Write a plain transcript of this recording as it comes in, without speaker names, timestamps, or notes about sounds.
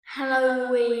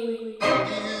Halloween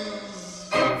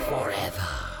Forever.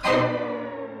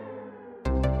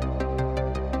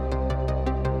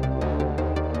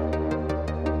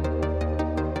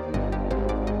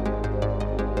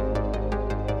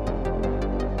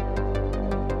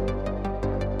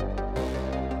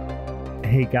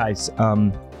 Hey guys,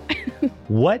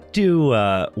 what do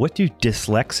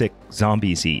dyslexic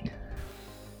zombies eat?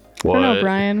 I don't know,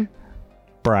 Brian.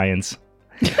 Brian's.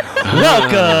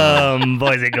 Welcome,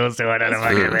 boys and girls, to another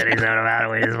fucking episode of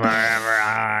Halloween Forever.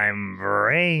 I'm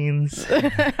Brains.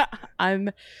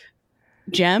 I'm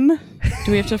Jem.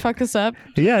 Do we have to fuck this up?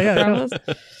 Yeah.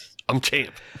 I'm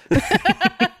Champ.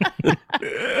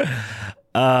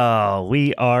 Oh,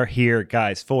 we are here,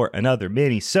 guys, for another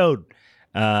mini-sode.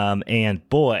 And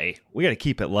boy, we got to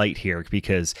keep it light here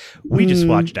because we just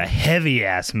watched a heavy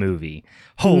ass movie.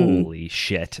 Holy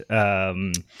shit.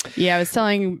 Yeah, I was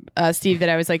telling Steve that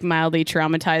I was like mildly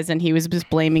traumatized and he was just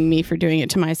blaming me for doing it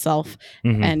to myself.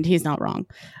 And he's not wrong.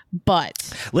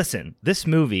 But listen, this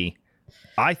movie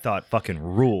I thought fucking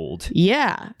ruled.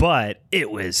 Yeah. But it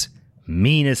was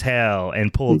mean as hell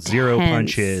and pulled zero Intense.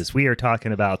 punches. We are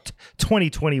talking about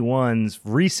 2021's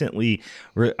recently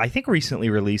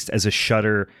released as a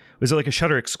Shudder. Was it like a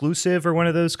Shudder exclusive or one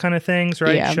of those kind of things,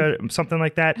 right? Yeah. Something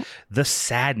like that. The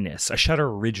Sadness, a Shudder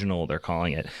original, they're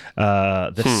calling it.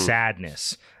 The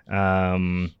Sadness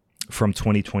from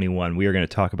 2021. We are going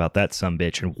to talk about that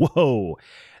sumbitch. And whoa,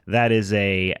 that is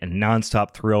a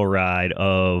nonstop thrill ride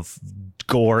of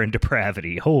gore and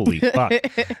depravity. Holy fuck.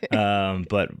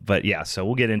 But yeah, so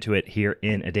we'll get into it here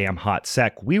in a damn hot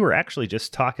sec. We were actually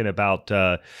just talking about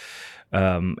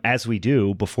as we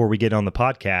do before we get on the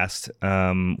podcast,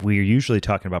 we're usually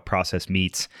talking about processed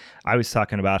meats. I was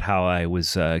talking about how I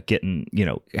was getting,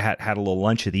 had a little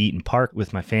lunch at the Eaton Park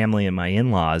with my family and my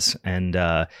in-laws. And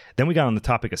then we got on the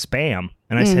topic of Spam.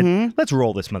 And I said, let's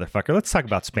roll this motherfucker. Let's talk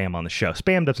about Spam on the show.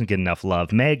 Spam doesn't get enough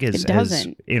love. Meg has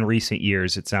in recent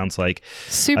years, it sounds like,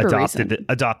 adopted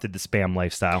the Spam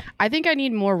lifestyle. I think I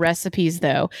need more recipes,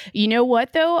 though. You know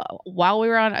what, though? While we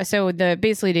were on, so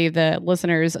basically to give the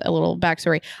listeners a little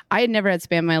backstory, I had never had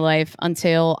Spam in my life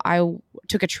until I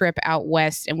took a trip out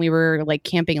west and we were like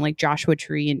camping in like Joshua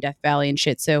Tree and Death Valley and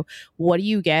shit. So what do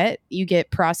you get? You get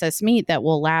processed meat that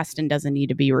will last and doesn't need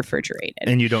to be refrigerated.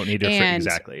 And you don't need to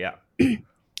exactly, yeah.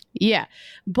 Yeah,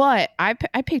 but I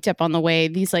picked up on the way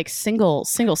these like single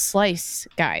slice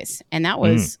guys, and that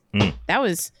was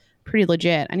pretty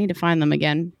legit. I need to find them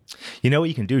again. You know what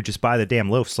you can do? Just buy the damn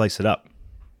loaf, slice it up.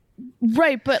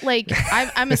 Right, but like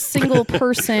I'm a single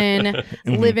person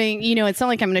living. It's not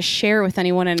like I'm going to share with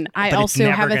anyone, and I also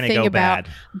have a thing about.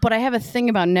 But I have a thing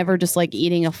about never just like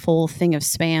eating a full thing of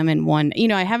Spam in one.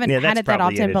 I haven't had it that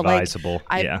often, but like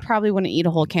I probably wouldn't eat a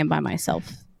whole can by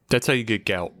myself. That's how you get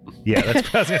gout. Yeah,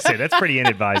 that's what I was going to say. That's pretty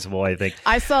inadvisable, I think.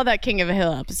 I saw that King of a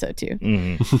Hill episode, too.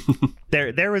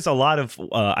 There was a lot of,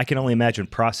 I can only imagine,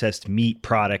 processed meat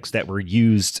products that were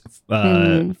used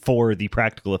for the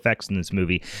practical effects in this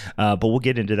movie. But we'll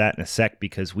get into that in a sec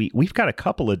because we've got a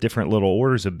couple of different little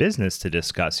orders of business to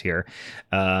discuss here.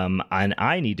 And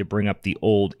I need to bring up the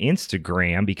old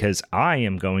Instagram because I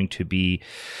am going to be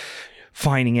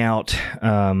finding out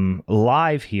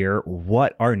live here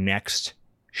what our next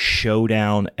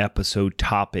showdown episode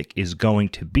topic is going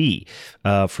to be.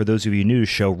 For those of you new to the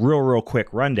show, real quick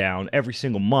rundown. Every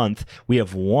single month we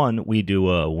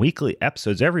do weekly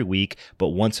episodes every week, but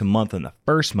once a month on the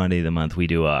first Monday of the month we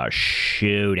do a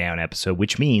showdown episode,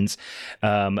 which means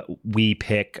we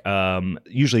pick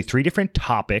usually 3 different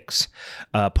topics,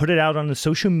 put it out on the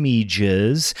social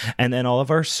medias, and then all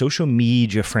of our social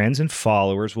media friends and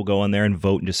followers will go on there and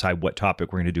vote and decide what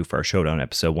topic we're going to do for our showdown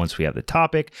episode. Once we have the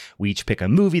topic, we each pick a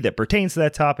movie that pertains to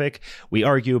that topic. We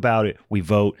argue about it, we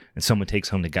vote, and someone takes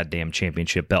home the goddamn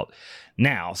championship belt.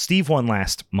 Now, Steve won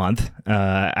last month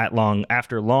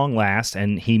after long last,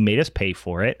 and he made us pay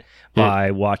for it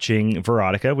by watching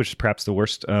Veronica, which is perhaps the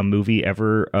worst movie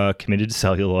ever committed to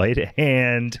celluloid.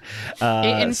 And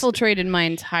it infiltrated my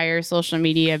entire social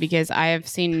media because I have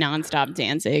seen nonstop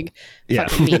Danzig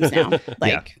fucking memes now.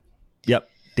 Yep.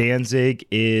 Danzig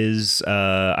is,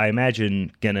 I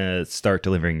imagine, gonna start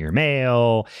delivering your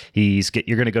mail.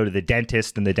 You're gonna go to the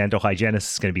dentist, and the dental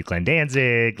hygienist is gonna be Glenn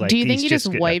Danzig. Do you think he just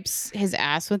wipes his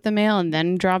ass with the mail and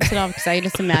then drops it off? Because I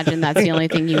just imagine that's the only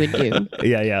thing he would do.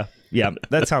 Yeah.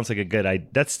 That sounds like a good idea.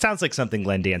 That sounds like something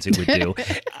Glenn Danzig would do.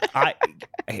 I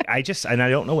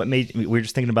don't know what made. We were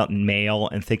just thinking about mail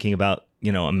and thinking about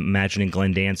I'm imagining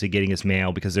Glenn Danzig getting his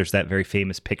mail, because there's that very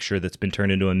famous picture that's been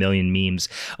turned into a million memes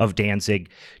of Danzig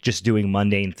just doing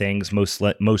mundane things,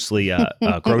 mostly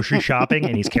grocery shopping,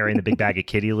 and he's carrying the big bag of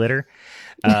kitty litter.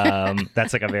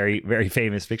 That's like a very, very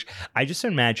famous picture. I just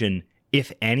imagine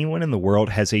if anyone in the world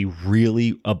has a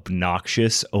really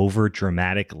obnoxious, over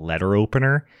dramatic letter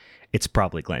opener, it's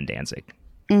probably Glenn Danzig.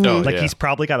 Oh, Like he's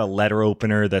probably got a letter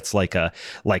opener that's like a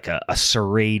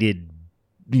serrated,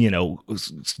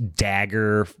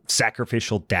 dagger,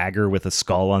 sacrificial dagger with a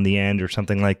skull on the end or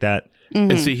something like that.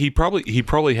 And see, he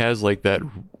probably has like that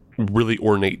really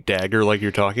ornate dagger, like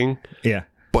you're talking. Yeah.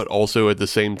 But also at the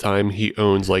same time, he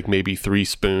owns like maybe 3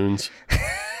 spoons.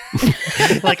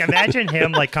 Like imagine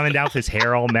him like coming down with his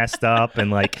hair all messed up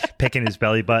and like picking his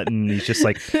belly button. He's just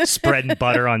like spreading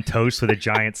butter on toast with a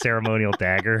giant ceremonial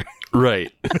dagger.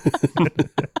 Right.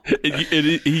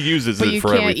 He uses But it you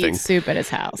for can't everything. eat soup at his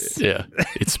house. Yeah.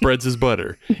 It spreads his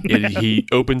butter. He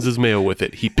opens his mail with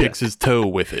it. He picks his toe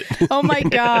with it. Oh my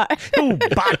God. Ooh,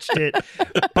 botched it.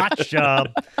 Botch job.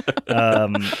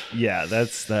 Yeah,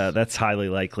 that's highly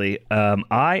likely.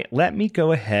 Let me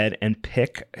go ahead and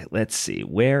pick. Let's see.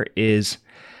 Where is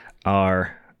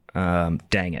our?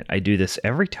 Dang it! I do this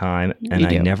every time, and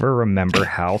I never remember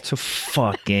how to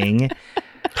fucking.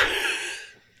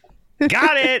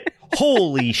 Got it.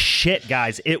 Holy shit,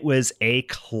 guys. It was a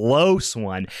close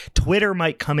one. Twitter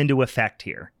might come into effect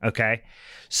here. Okay.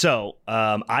 So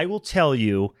I will tell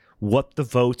you what the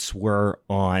votes were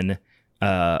on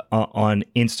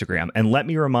Instagram. And let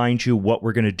me remind you what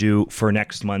we're going to do for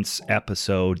next month's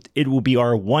episode. It will be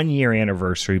our 1-year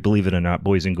anniversary, believe it or not,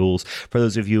 boys and ghouls. For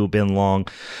those of you who have been long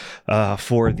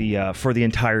for the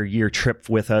entire year trip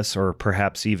with us, or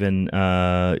perhaps even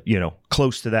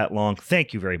close to that long,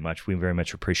 thank you very much. We very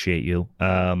much appreciate you.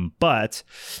 But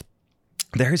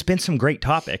there has been some great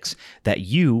topics that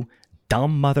you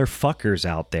dumb motherfuckers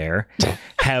out there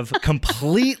have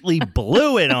completely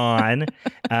blew it on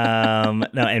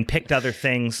and picked other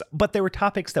things, but there were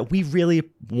topics that we really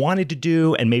wanted to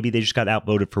do, and maybe they just got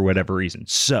outvoted for whatever reason.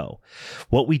 So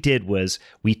what we did was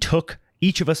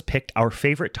each of us picked our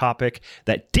favorite topic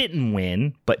that didn't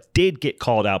win, but did get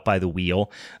called out by the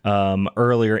wheel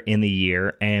earlier in the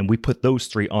year, and we put those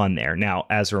 3 on there. Now,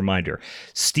 as a reminder,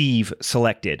 Steve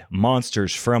selected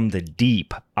Monsters from the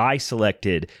Deep. I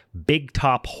selected Big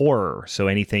Top Horror, so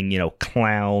anything,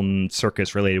 clown,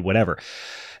 circus related, whatever.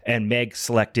 And Meg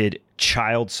selected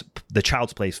the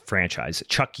Child's Play franchise,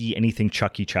 Chucky, anything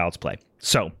Chucky, Child's Play.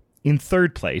 So, in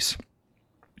third place,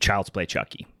 Child's Play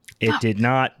Chucky. It did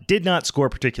not score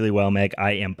particularly well, Meg.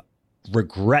 I am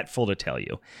regretful to tell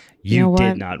you, you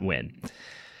did not win.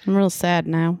 I'm real sad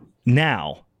now.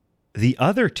 Now, the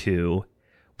other 2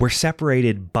 were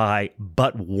separated by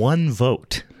but 1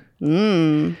 vote.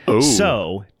 Oh.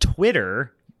 So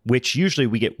Twitter, which usually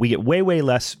we get way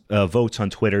less votes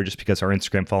on Twitter just because our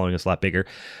Instagram following is a lot bigger.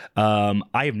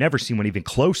 I have never seen one even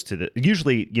close to the.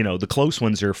 Usually, the close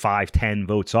ones are 5-10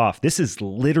 votes off. This is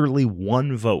literally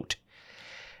 1 vote.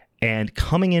 And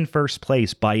coming in first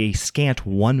place by a scant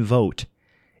 1 vote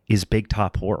is Big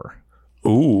Top Horror.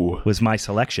 Ooh. Was my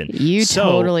selection. You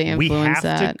totally influenced we have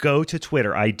that. to go to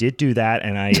Twitter. I did do that,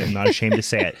 and I am not ashamed to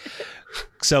say it.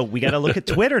 So we got to look at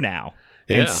Twitter now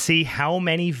and see how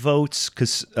many votes,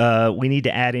 because we need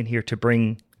to add in here to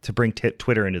bring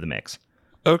Twitter into the mix.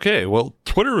 Okay, well,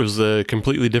 Twitter was a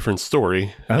completely different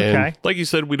story. Okay. And like you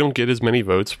said, we don't get as many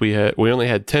votes. We only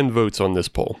had 10 votes on this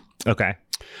poll. Okay.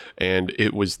 And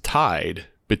it was tied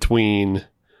between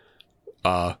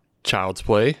Child's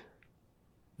Play.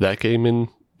 That came in,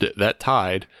 that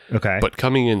tied. Okay. But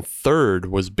coming in third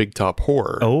was Big Top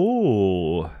Horror.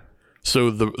 Oh. So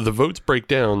the votes break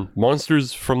down.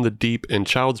 Monsters from the Deep and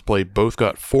Child's Play both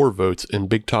got 4 votes, and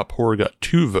Big Top Horror got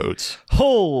 2 votes.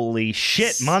 Holy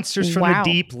shit. Monsters from the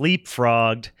Deep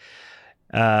leapfrogged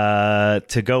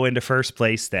to go into first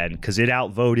place then, because it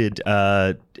outvoted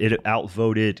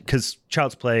because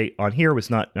Child's Play on here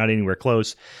was not anywhere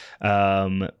close,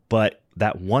 but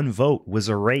that 1 vote was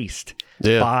erased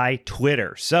by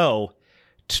Twitter. So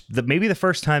maybe the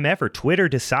first time ever Twitter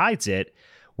decides it,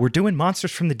 we're doing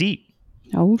Monsters from the Deep.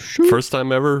 Oh sure. First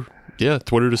time ever,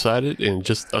 Twitter decided in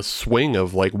just a swing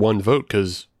of like 1 vote,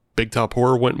 because Big Top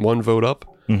Horror went 1 vote up.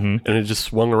 And it just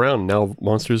swung around. Now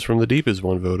Monsters from the Deep is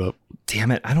 1 vote up.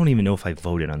 Damn it. I don't even know if I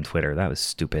voted on Twitter. That was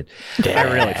stupid. I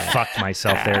really fucked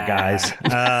myself there, guys.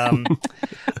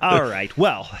 All right.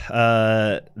 Well,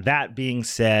 that being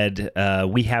said,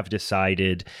 we have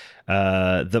decided,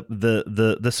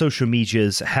 the social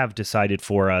medias have decided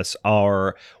for us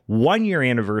our 1 year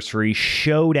anniversary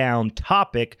showdown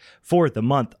topic for the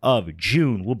month of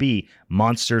June will be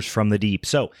Monsters from the Deep.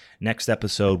 So next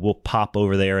episode, we'll pop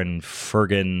over there and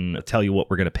friggin' tell you what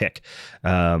we're going to pick,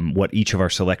 what each of our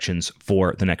selections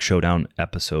for the next showdown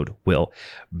episode will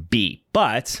be.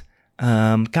 But,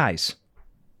 guys,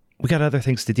 we got other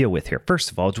things to deal with here.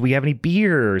 First of all, do we have any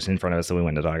beers in front of us that we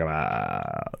want to talk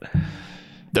about?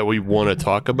 That we want to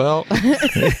talk about?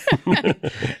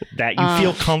 That you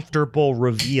feel comfortable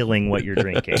revealing what you're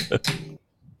drinking.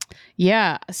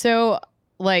 Yeah. So,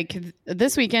 like,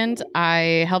 this weekend,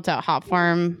 I helped out Hop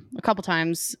Farm a couple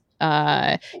times.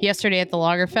 Yesterday at the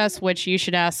Lagerfest, which you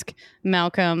should ask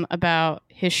Malcolm about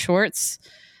his shorts.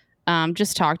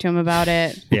 Just talk to him about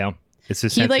it. Yeah. It's a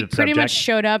he like pretty subject. much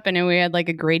showed up, and we had like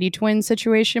a Grady twin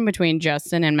situation between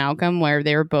Justin and Malcolm, where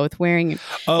they were both wearing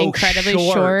incredibly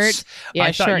short. Yeah,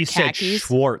 I thought short you khakis. said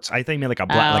Schwartz. I thought you meant like a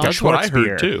black, like a That's what I Schwartz heard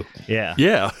beer. too. Yeah,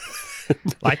 Yeah.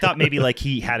 I thought maybe like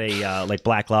he had a like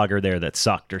black lager there that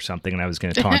sucked or something, and I was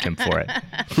going to taunt him for it.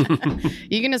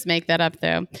 You can just make that up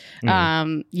though.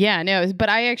 Mm. Yeah, no, but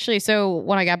I actually, so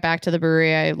when I got back to the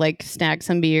brewery, I like snagged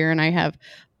some beer, and I have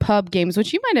Pub Games,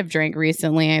 which you might have drank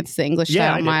recently. It's the English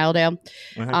style mild ale.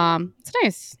 It's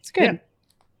nice. It's good. Yeah.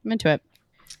 I'm into it.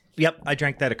 Yep, I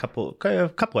drank that a couple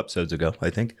episodes ago, I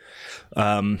think.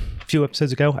 A few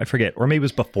episodes ago, I forget, or maybe it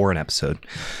was before an episode.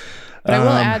 But I will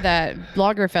add that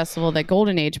Lager Festival that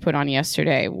Golden Age put on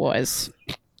yesterday was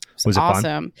it awesome.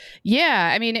 fun?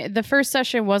 Yeah, I mean, the first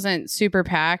session wasn't super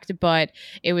packed, but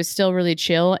it was still really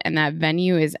chill, and that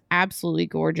venue is absolutely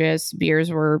gorgeous. Beers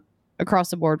were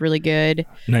across the board really good.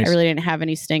 Nice. I really didn't have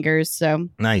any stinkers, so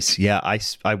Nice. Yeah,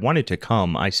 I wanted to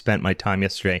come. I spent my time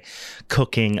yesterday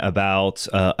cooking about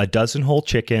a dozen whole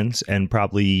chickens and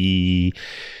probably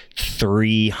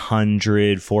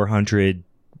 300, 400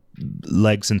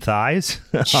 legs and thighs.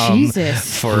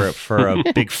 Jesus. For a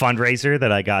big fundraiser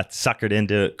that I got suckered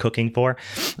into cooking for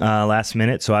last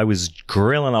minute. So I was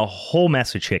grilling a whole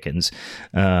mess of chickens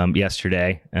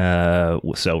yesterday.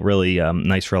 So really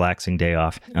nice relaxing day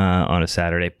off on a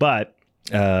Saturday. But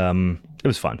it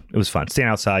was fun. It was fun. Staying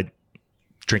outside,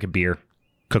 drinking beer,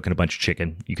 cooking a bunch of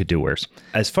chicken. You could do worse.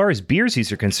 As far as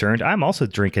beersies are concerned, I'm also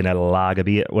drinking a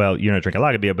Lagerbier. Well, you're not drinking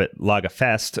Lagerbier, but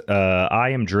Lagerfest.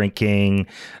 I am drinking,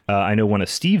 I know one of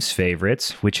Steve's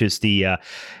favorites, which is the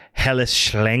Helles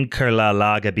Schlenkerla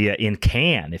Lagerbier in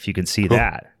can, if you can see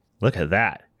that. Look at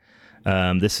that.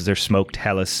 This is their smoked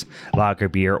Helles lager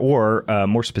beer, or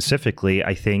more specifically,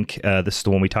 I think this is the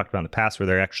one we talked about in the past, where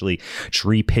they're actually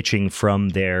repitching from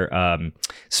their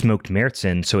smoked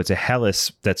Märzen. So it's a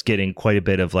Helles that's getting quite a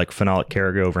bit of like phenolic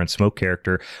carryover and smoke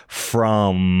character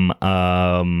from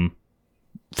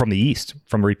the yeast,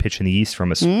 from repitching the yeast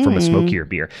from a smokier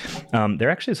beer. There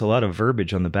actually is a lot of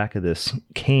verbiage on the back of this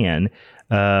can.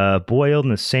 Boiled in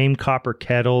the same copper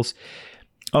kettles.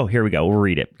 Oh, here we go. We'll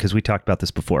read it because we talked about this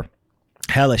before.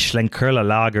 Helles Schlenkerla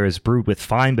Lager is brewed with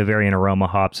fine Bavarian aroma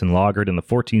hops and lagered in the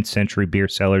 14th century beer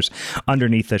cellars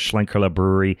underneath the Schlenkerla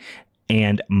brewery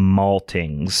and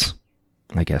maltings.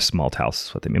 I guess malt house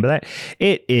is what they mean by that.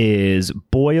 It is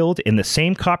boiled in the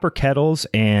same copper kettles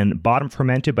and bottom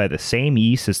fermented by the same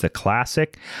yeast as the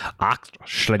classic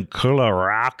Schlenkerla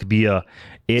Rockbier.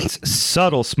 Its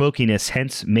subtle smokiness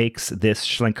hence makes this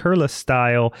Schlenkerla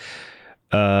style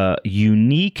a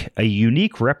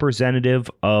unique representative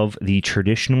of the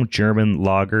traditional German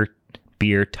lager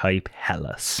beer type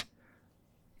Helles.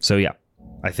 So yeah,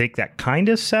 I think that kind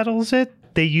of settles it.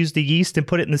 They used the yeast and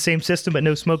put it in the same system, but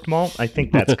no smoked malt. I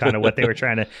think that's kind of what they were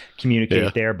trying to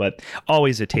communicate there. But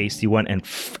always a tasty one and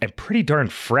pretty darn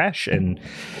fresh. And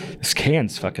this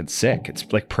can's fucking sick.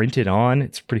 It's like printed on.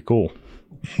 It's pretty cool.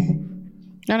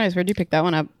 Oh, nice. Where'd you pick that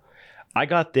one up? I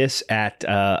got this at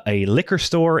a liquor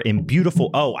store in beautiful...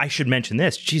 Oh, I should mention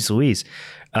this. Jeez Louise.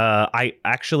 I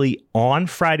actually, on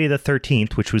Friday the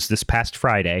 13th, which was this past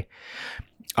Friday,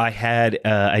 I had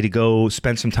to go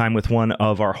spend some time with one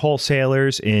of our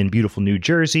wholesalers in beautiful New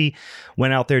Jersey.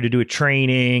 Went out there to do a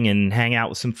training and hang out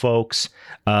with some folks.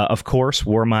 Of course,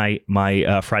 wore my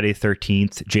Friday the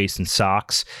 13th Jason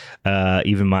socks,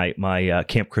 even my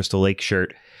Camp Crystal Lake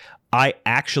shirt. I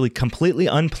actually completely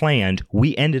unplanned.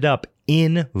 We ended up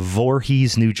in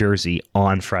Voorhees, New Jersey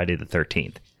on Friday the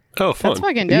 13th. Oh, fun. That's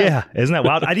fucking dope. Yeah, isn't that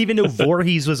wild? I didn't even know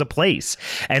Voorhees was a place.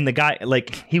 And the guy,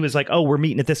 like, he was like, "Oh, we're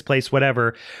meeting at this place,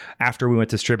 whatever." After we went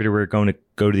to distributor, we were going to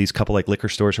go to these couple like liquor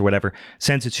stores or whatever.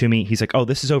 Sends it to me. He's like, "Oh,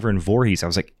 this is over in Voorhees." I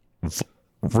was like,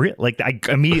 like I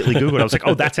immediately Googled. I was like,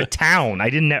 "Oh, that's a town." I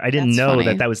didn't That's know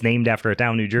funny. that was named after a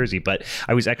town, New Jersey. But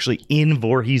I was actually in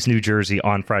Voorhees, New Jersey,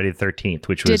 on Friday the 13th,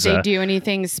 which Did was. they do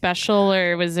anything special,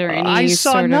 or was there any? I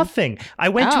saw sort of- nothing. I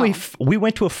went Oh. we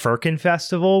went to a Firkin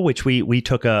festival, which we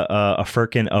took a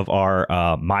Firkin of our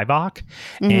Maibach,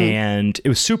 and it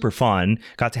was super fun.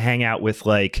 Got to hang out with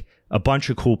like a bunch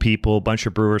of cool people, a bunch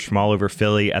of brewers from all over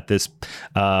Philly at this.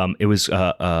 It was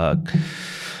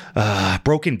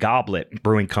Broken Goblet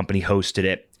Brewing Company hosted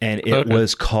it, and it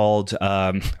was called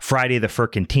Friday the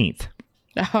Firkinteenth.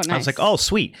 Oh, nice. I was like, oh,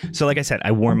 sweet. So like I said,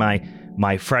 I wore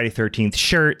my Friday 13th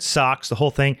shirt, socks, the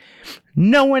whole thing.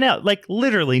 No one else, like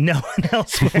literally no one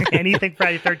else wearing anything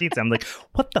Friday 13th. I'm like,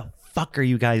 what the fuck are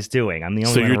you guys doing? I'm the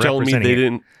only So one you're telling me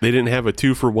representing it. they didn't have a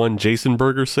 2-for-1 Jason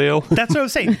Burger sale? That's what I'm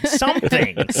saying.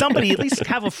 Somebody at least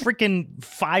have a freaking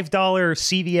 $5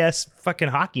 CVS fucking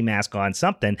hockey mask on,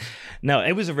 something. No,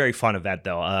 it was a very fun event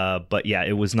though. But yeah,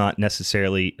 it was not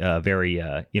necessarily very,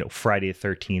 Friday the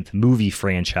 13th movie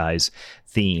franchise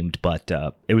themed, but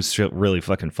it was really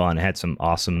fucking fun. It had some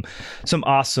awesome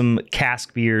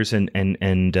cask beers and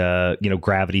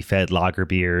gravity fed lager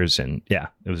beers. And yeah,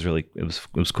 it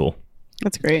was cool.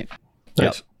 That's great.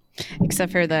 Nice.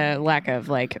 Except for the lack of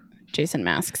like Jason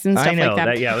masks and I stuff know, like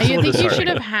that. yeah, it was a I little think you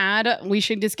disheartening. should have we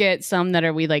should just get some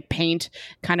that we like paint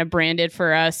kind of branded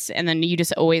for us, and then you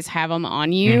just always have them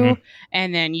on you,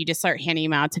 and then you just start handing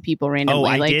them out to people randomly. Oh,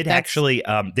 I like, did actually.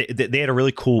 They had a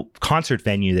really cool concert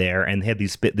venue there, and they had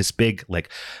this big like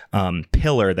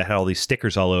pillar that had all these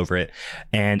stickers all over it.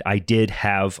 And I did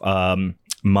have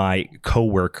my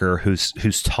coworker, who's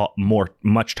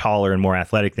much taller and more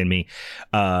athletic than me,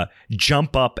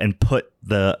 jump up and put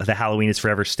the Halloween is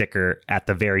Forever sticker at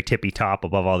the very tippy top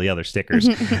above all the other stickers.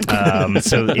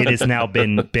 So it has now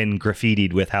been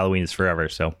graffitied with Halloween is Forever.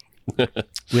 So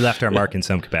we left our mark in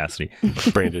some capacity.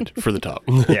 Branded for the top.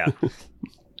 Yeah.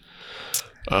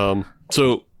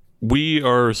 So we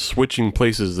are switching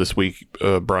places this week,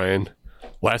 Brian.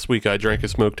 Last week I drank a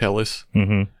smoked Helles,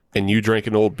 and you drank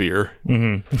an old beer.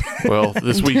 Well,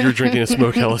 this week you're drinking a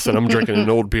smoked Helles, and I'm drinking an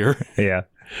old beer. Yeah.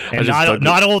 And just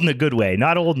not old in a good way,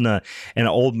 not old in an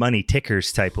old money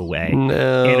tickers type of way.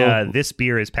 No. In this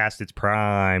beer is past its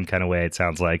prime kind of way, it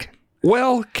sounds like.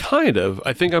 Well, kind of.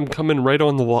 I think I'm coming right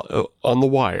on the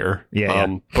wire.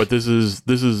 Yeah. But this is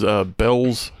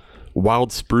Bell's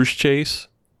Wild Spruce Chase,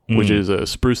 which is a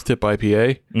spruce tip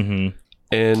IPA. Mm-hmm.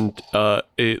 And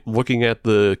looking at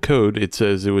the code, it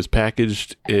says it was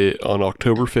packaged on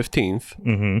October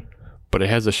 15th, but it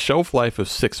has a shelf life of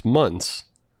 6 months.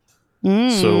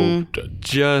 So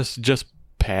just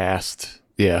past,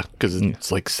 because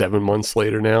it's like 7 months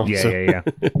later now. Yeah, so. yeah.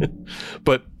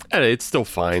 But it's still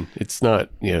fine. It's not,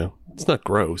 it's not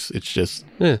gross. It's just,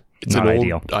 it's Not an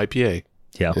ideal. old IPA.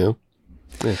 Yeah. You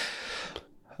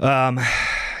know?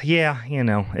 Yeah,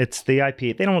 it's the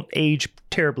IPA. They don't age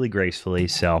terribly gracefully,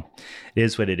 so it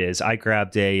is what it is. I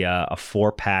grabbed a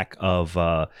 4-pack of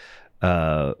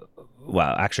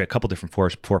actually a couple different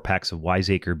 4-packs of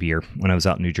Wiseacre beer when I was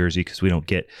out in New Jersey, because we don't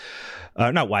get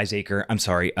not Wiseacre, I'm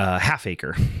sorry, Half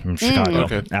Acre from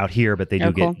Chicago out here, but they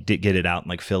do get it out in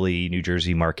like Philly, New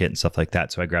Jersey market and stuff like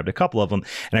that. So I grabbed a couple of them,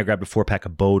 and I grabbed a 4-pack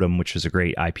of Bodum, which is a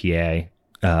great IPA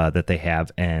that they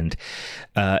have, and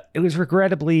it was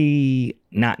regrettably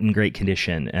not in great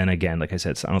condition. And again, like I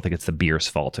said, I don't think it's the beer's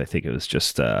fault. I think it was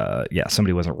just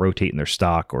somebody wasn't rotating their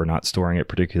stock or not storing it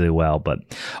particularly well. But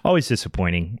always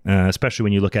disappointing, especially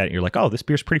when you look at it and you're like, oh, this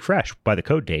beer's pretty fresh by the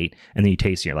code date, and then you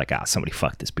taste it and you're like, somebody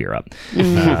fucked this beer up.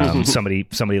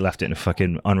 Somebody left it in a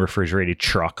fucking unrefrigerated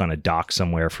truck on a dock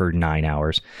somewhere for 9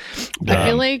 hours. I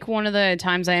feel like one of the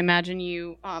times I imagine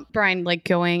you, Brian, like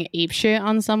going apeshit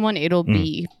on someone, it'll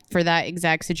be for that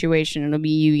exact situation. It'll be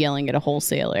you yelling at a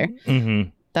wholesaler.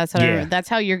 That's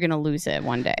how you're gonna lose it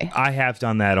one day. I have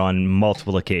done that on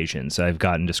multiple occasions. I've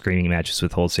gotten to screaming matches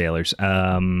with wholesalers.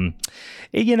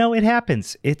 It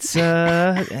happens. It's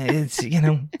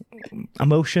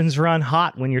emotions run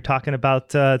hot when you're talking about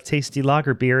tasty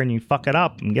lager beer and you fuck it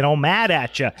up and get all mad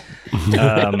at you.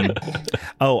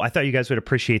 I thought you guys would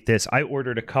appreciate this. I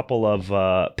ordered a couple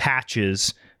of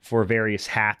patches for various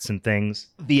hats and things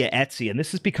via Etsy, and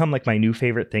this has become like my new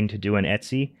favorite thing to do on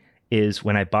Etsy. Is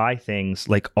when I buy things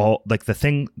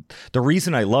the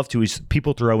reason I love to is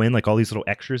people throw in like all these little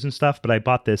extras and stuff, but I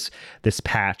bought this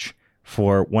patch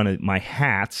for one of my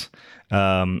hats.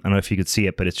 I don't know if you could see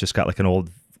it, but it's just got like an old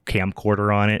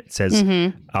camcorder on it. It says,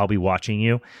 I'll be watching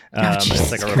you.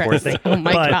 It's like a recorder thing. Oh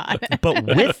my God. But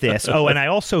with this, and I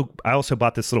also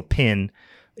bought this little pin,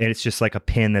 and it's just like a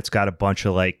pin that's got a bunch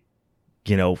of like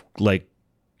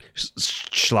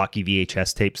schlocky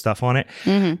VHS tape stuff on it.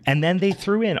 And then they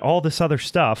threw in all this other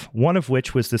stuff, one of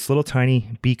which was this little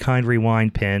tiny Be Kind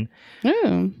Rewind pin.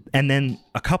 And then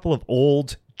a couple of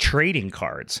old trading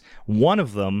cards. One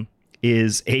of them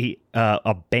is a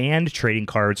band trading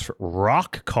cards,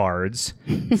 rock cards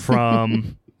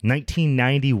from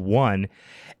 1991,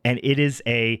 and it is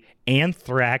a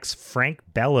Anthrax Frank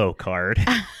Bello card.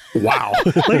 Wow.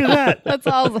 Look at that. That's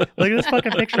awesome. Look at this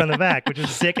fucking picture on the back, which is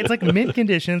sick. It's like mint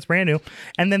condition. It's brand new.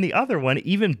 And then the other one,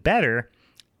 even better,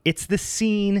 it's the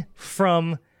scene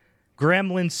from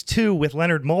Gremlins 2 with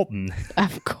Leonard Moulton.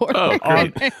 Of course. Oh,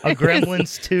 great. A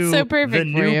Gremlins 2, So perfect the for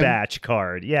new you. batch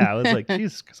card. Yeah, I was like,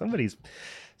 geez, somebody's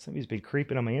been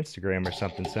creeping on my Instagram or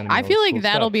something. Sending me I all feel this like cool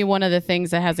that'll stuff. be one of the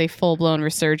things that has a full-blown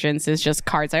resurgence is just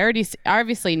cards. I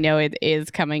obviously know it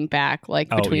is coming back, like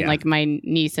between like my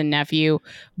niece and nephew,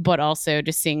 but also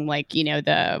just seeing like,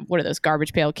 what are those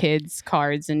Garbage Pail Kids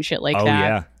cards and shit like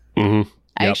that. Yeah. Mm-hmm.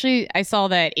 I saw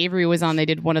that Avery was on. They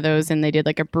did one of those and they did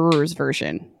like a Brewers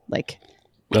version, like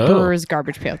Brewers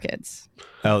Garbage Pail Kids.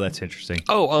 Oh, that's interesting.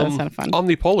 Oh, That sounded fun.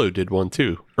 Omnipolo did one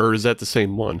too, or is that the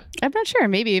same one? I'm not sure.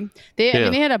 Maybe they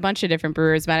had a bunch of different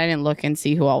brewers, but I didn't look and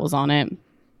see who all was on it.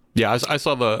 Yeah, I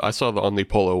saw the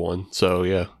Omnipolo one. So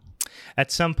yeah.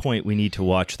 At some point, we need to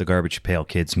watch the Garbage Pail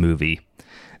Kids movie.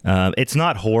 It's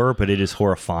not horror, but it is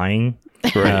horrifying.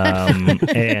 Right.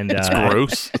 And It's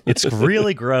gross. It's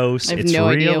really gross. I have It's no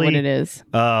really, idea what it is.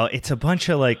 It's a bunch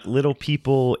of like little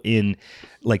people in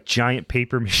like giant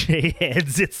paper mache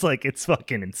heads. It's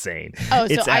fucking insane. Oh,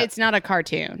 so It's it's not a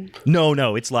cartoon.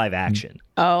 No, it's live action.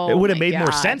 Oh, It would have my made more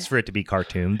God. sense for it to be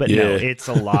cartoon, but no, Yeah. it's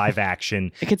a live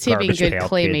action. I could see it being Garbage good Pail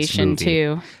Kids claymation movie.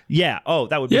 too. Yeah. Oh,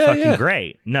 that would be Yeah, fucking yeah.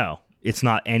 great. No, it's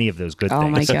not any of those good Oh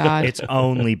things. my God. It's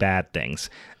only bad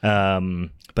things.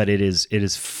 But it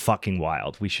is fucking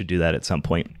wild. We should do that at some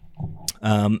point.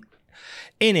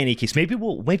 In any case, maybe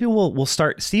we'll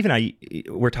start. Steve and I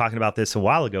were talking about this a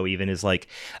while ago. Even is like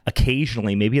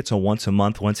occasionally, maybe it's a once a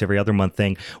month, once every other month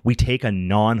thing. We take a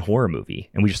non-horror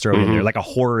movie and we just throw it in there, like a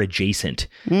horror adjacent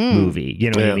movie. You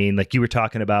know what I mean? Like you were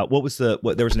talking about. There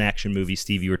was an action movie,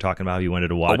 Steve. You were talking about how you wanted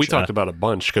to watch. We talked about a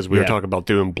bunch because we were talking about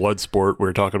doing Bloodsport. We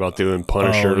were talking about doing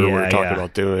Punisher. Oh, yeah, we were talking yeah.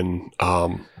 about doing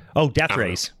Death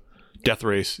Race. Death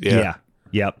Race. Yeah.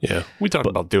 Yep. Yeah. We talked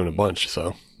about doing a bunch.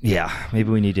 So Yeah,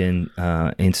 maybe we need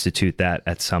to institute that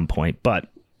at some point. But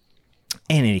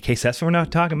in any case, that's what we're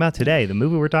not talking about today. The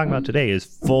movie we're talking about today is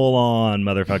full-on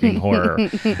motherfucking horror.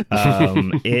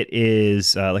 It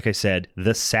is, like I said,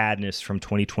 The Sadness from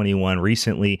 2021,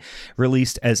 recently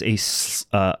released as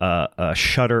a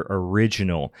Shudder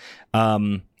original.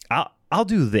 I'll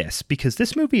do this because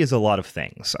this movie is a lot of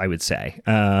things, I would say.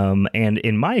 And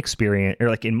in my experience, or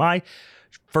like in my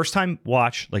first time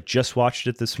watch, like just watched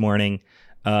it this morning,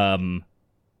 well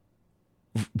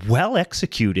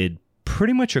executed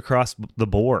pretty much across the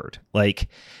board. Like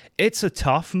it's a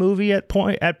tough movie at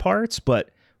parts,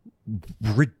 but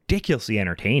ridiculously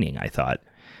entertaining, I thought.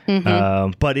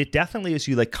 But it definitely is,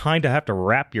 you like kind of have to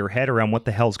wrap your head around what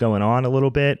the hell's going on a little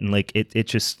bit, and like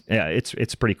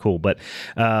it's pretty cool. But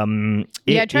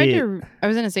I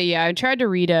tried to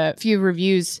read a few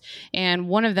reviews, and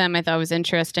one of them I thought was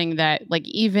interesting that like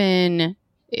even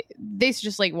they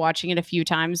just like watching it a few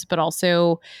times, but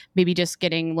also maybe just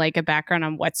getting like a background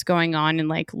on what's going on in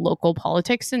like local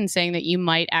politics, and saying that you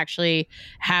might actually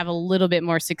have a little bit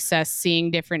more success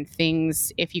seeing different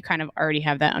things if you kind of already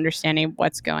have that understanding of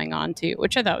what's going on too,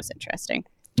 which I thought was interesting.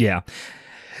 Yeah.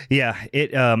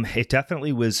 It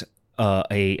definitely was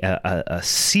a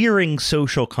searing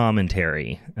social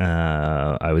commentary,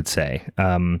 I would say.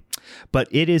 But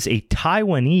it is a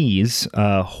Taiwanese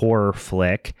horror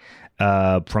flick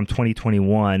from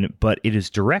 2021, but it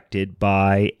is directed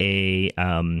by a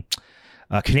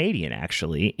Canadian,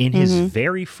 actually, in his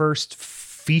very first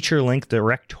feature-length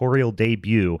directorial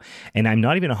debut. And I'm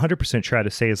not even 100% sure how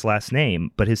to say his last name,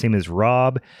 but his name is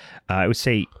Rob, I would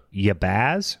say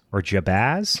Jabaz or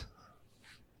Jabaz.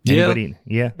 Anybody?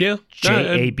 Yeah.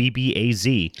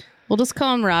 Jabbaz. We'll just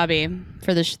call him Robbie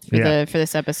for this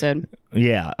this episode.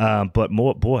 Yeah, but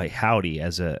boy, howdy,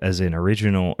 as an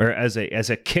original, or as a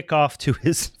kickoff to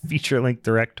his feature-length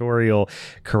directorial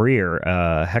career,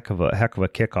 heck of a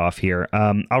kickoff here.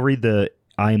 I'll read the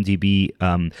IMDb,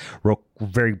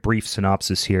 very brief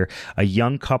synopsis here. A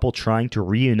young couple trying to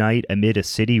reunite amid a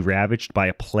city ravaged by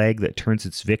a plague that turns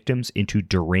its victims into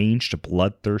deranged,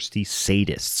 bloodthirsty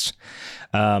sadists.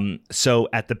 So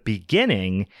at the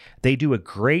beginning, they do a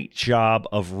great job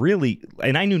of really,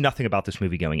 and I knew nothing about this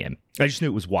movie going in. I just knew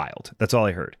it was wild. That's all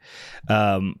I heard.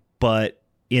 But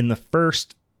in the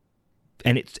first,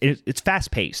 and it's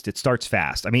fast paced. It starts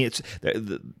fast. I mean, it's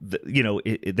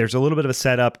there's a little bit of a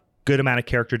setup, good amount of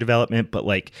character development, but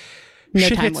like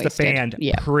shit hits the fan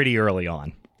pretty early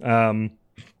on. And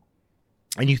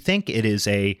you think it is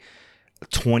a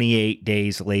 28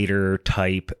 days later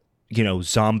type,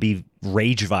 zombie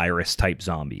rage virus type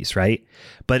zombies, right?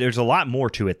 But there's a lot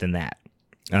more to it than that.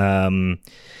 And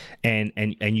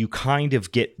you kind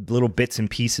of get little bits and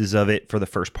pieces of it for the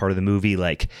first part of the movie,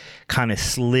 like kind of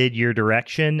slid your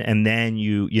direction, and then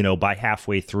you by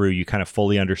halfway through you kind of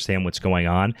fully understand what's going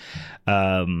on.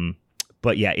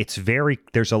 But yeah,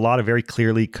 there's a lot of very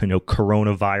clearly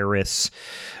coronavirus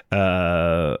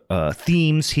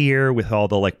themes here with all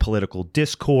the like political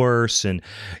discourse and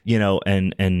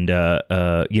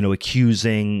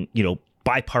accusing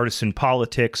bipartisan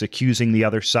politics, accusing the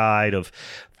other side of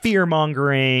fear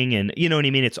mongering, and you know what I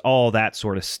mean? It's all that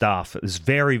sort of stuff. It's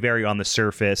very, very on the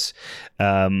surface.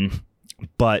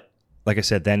 But like I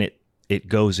said, then it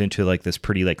goes into like this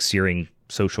pretty like searing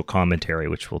social commentary,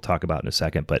 which we'll talk about in a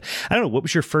second. But I don't know, what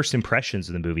was your first impressions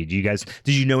of the movie?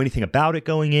 Did you know anything about it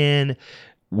going in?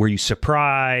 Were you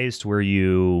surprised? Were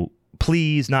you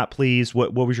pleased, not pleased?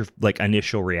 What was your like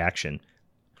initial reaction?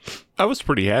 I was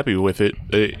pretty happy with it.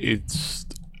 It's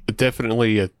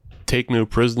definitely a take no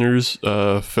prisoners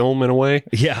film in a way.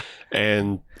 Yeah.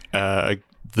 And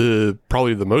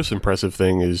probably the most impressive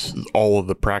thing is all of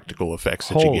the practical effects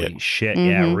that you get. Holy shit. Mm-hmm.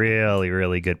 Yeah, really,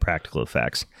 really good practical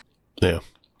effects. Yeah.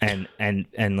 And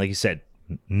like you said,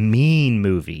 mean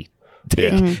movie.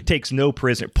 Takes no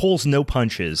prisoner, pulls no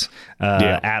punches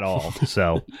at all.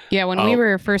 So yeah, when we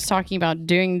were first talking about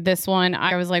doing this one,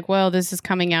 I was like, well, this is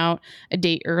coming out a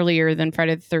date earlier than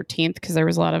Friday the 13th because there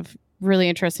was a lot of really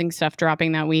interesting stuff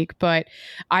dropping that week. But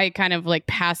I kind of like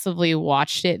passively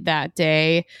watched it that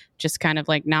day, just kind of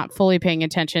like not fully paying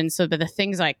attention. So that the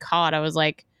things I caught, I was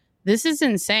like, this is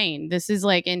insane. This is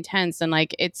like intense. And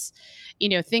like, it's,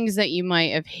 things that you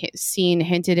might have seen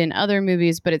hinted in other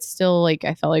movies, but it's still like,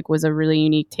 I felt like was a really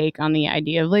unique take on the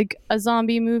idea of like a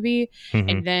zombie movie. Mm-hmm.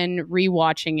 And then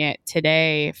rewatching it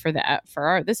today for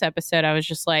this episode, I was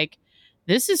just like,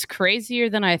 this is crazier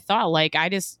than I thought. Like, I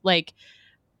just like,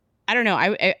 I don't know.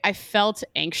 I felt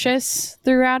anxious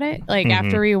throughout it, like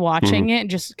after rewatching it,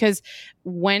 just because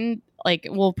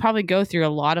we'll probably go through a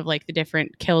lot of like the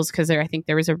different kills because I think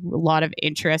there was a lot of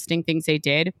interesting things they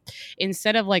did.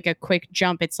 Instead of like a quick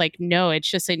jump, it's like, no, it's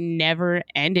just it never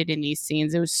ended in these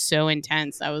scenes. It was so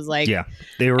intense. I was like, yeah,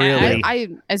 they really. I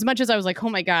as much as I was like, oh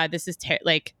my God, this is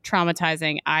like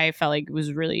traumatizing, I felt like it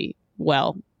was really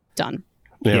well done.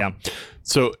 Yeah.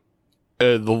 So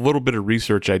the little bit of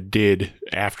research I did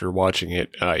after watching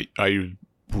it, I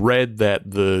read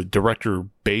that the director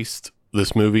based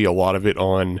this movie, a lot of it,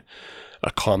 on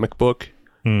a comic book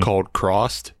called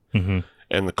Crossed. Mm-hmm.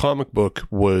 And the comic book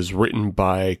was written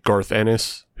by Garth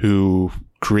Ennis, who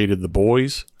created The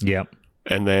Boys. Yep.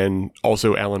 And then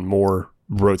also Alan Moore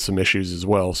wrote some issues as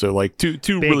well. So like two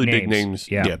really big names.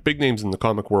 Yeah, big names in the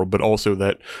comic world, but also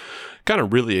that kind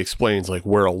of really explains like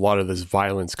where a lot of this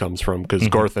violence comes from, because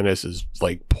Garth Ennis is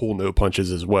like pull no punches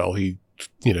as well. He,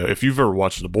 if you've ever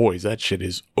watched The Boys, that shit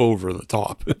is over the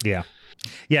top. Yeah.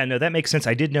 Yeah, no, that makes sense.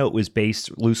 I did know it was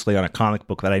based loosely on a comic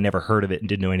book, but I never heard of it and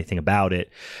didn't know anything about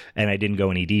it, and I didn't go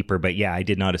any deeper. But yeah, I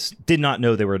did not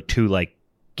know there were two like,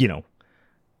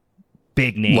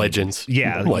 big names, legends.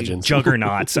 Yeah, legends,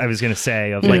 juggernauts. I was going to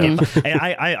say of like, and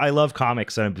I love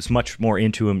comics, and I was much more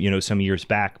into them, some years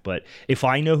back. But if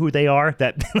I know who they are,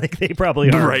 that like they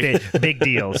probably are big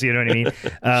deals. You know what I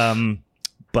mean?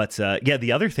 But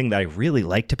the other thing that I really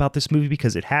liked about this movie,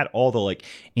 because it had all the like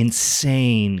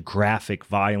insane graphic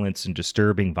violence and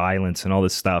disturbing violence and all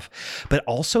this stuff, but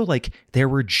also like there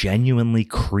were genuinely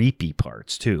creepy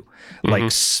parts too, like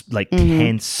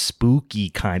tense, spooky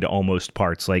kind of almost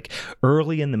parts. Like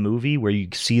early in the movie where you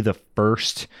see the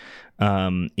first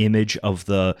image of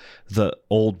the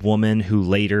old woman who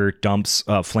later dumps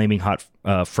flaming hot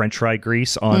French fry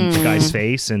grease on the guy's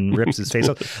face and rips his face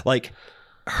off, like.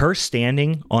 Her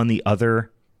standing on the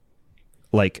other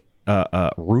like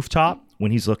rooftop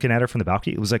when he's looking at her from the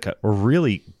balcony, it was like a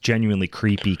really genuinely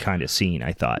creepy kind of scene,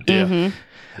 I thought.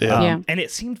 Yeah. And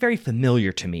it seemed very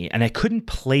familiar to me, and I couldn't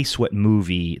place what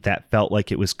movie that felt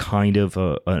like it was kind of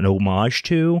an homage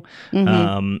to.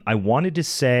 I wanted to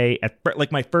say,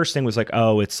 like, my first thing was like,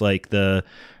 oh, it's like the...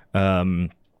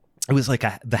 it was like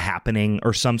The Happening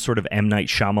or some sort of M. Night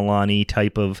Shyamalan-y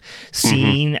type of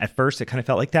scene. At first, it kind of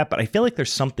felt like that, but I feel like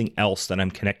there's something else that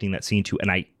I'm connecting that scene to, and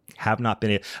I have not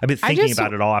been. I've been thinking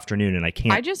about it all afternoon, and I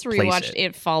can't. I just rewatched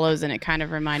It Follows, and it kind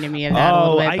of reminded me of that a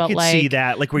little bit. I could see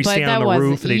that, like where you stand on the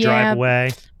roof and they drive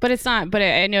away. But it's not. But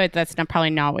I know that's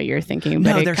probably not what you're thinking. But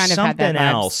No, it there's kind of had that something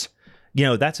vibes. else. You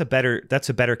know, that's a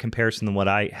better comparison than what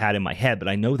I had in my head, but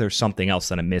I know there's something else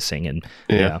that I'm missing, and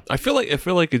I feel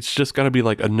like it's just got to be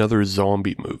like another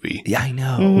zombie movie. Yeah, I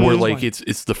know. Where like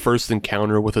it's the first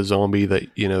encounter with a zombie that,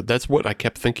 you know, that's what I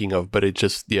kept thinking of, but it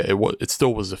just it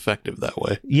still was effective that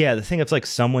way. Yeah, the thing of like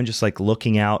someone just like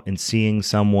looking out and seeing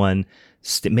someone.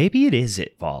 Maybe it is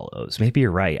It Follows. Maybe you're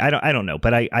right. I don't know.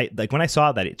 But I like when I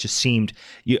saw that, it just seemed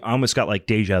you almost got like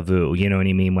deja vu. You know what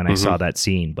I mean? When I saw that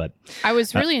scene, but I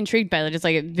was really intrigued by it, just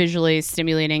like visually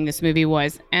stimulating this movie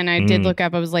was. And I did look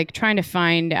up. I was like trying to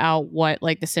find out what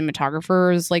like the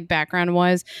cinematographer's like background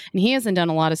was, and he hasn't done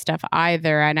a lot of stuff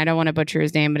either. And I don't want to butcher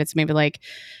his name, but it's maybe like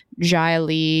Jai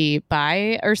Lee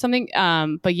Bai or something.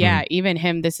 But yeah, even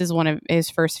him, this is one of his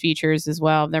first features as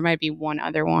well. There might be one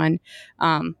other one.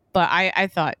 But I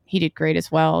thought he did great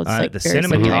as well. It's like the very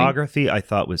cinematography I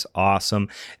thought was awesome.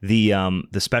 The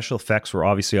special effects were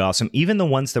obviously awesome. Even the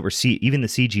ones that were even the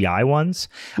CGI ones,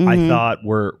 I thought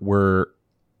were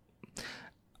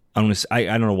I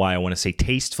don't know why I want to say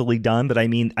tastefully done, but I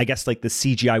mean, I guess like the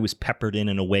CGI was peppered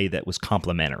in a way that was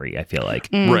complimentary, I feel like.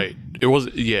 Right. It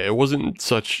wasn't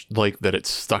such like that it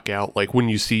stuck out. Like when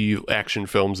you see action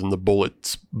films and the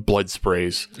blood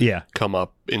sprays come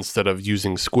up instead of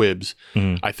using squibs,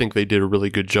 I think they did a really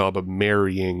good job of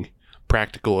marrying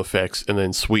practical effects and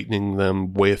then sweetening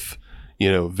them with, you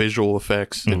know, visual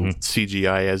effects and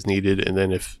CGI as needed. And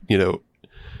then if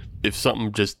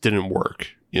something just didn't work,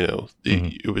 you know,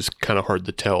 it was kind of hard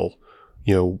to tell,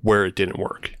 you know, where it didn't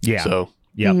work. Yeah. So,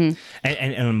 yeah.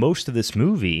 And most of this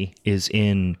movie is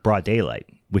in broad daylight,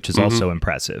 which is also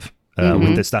impressive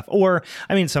with this stuff. Or,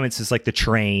 I mean, some instances like the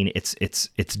train, it's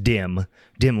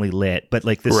dimly lit, but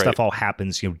like this stuff all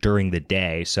happens, you know, during the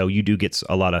day. So you do get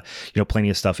a lot of, you know, plenty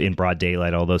of stuff in broad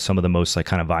daylight, although some of the most like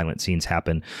kind of violent scenes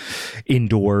happen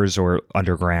indoors or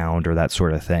underground or that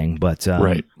sort of thing. But,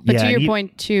 But to your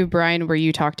point too, Brian, where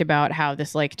you talked about how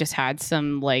this like just had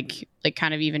some like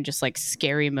kind of even just like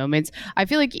scary moments. I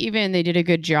feel like even they did a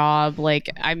good job. Like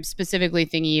I'm specifically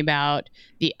thinking about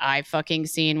the eye fucking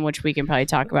scene, which we can probably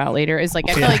talk about later. Is like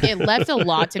I feel like it left a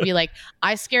lot to be like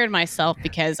I scared myself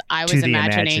because I was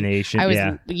imagining.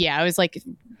 I was like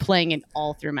playing it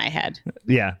all through my head.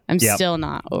 Yeah. I'm still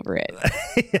not over it.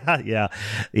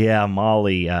 Yeah.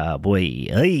 Molly, boy.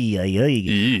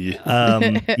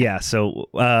 So,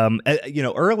 you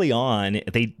know, early on,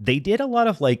 they did a lot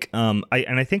of like,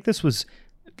 I think this was,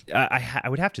 I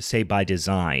would have to say by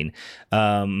design,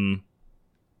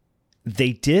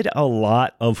 they did a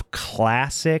lot of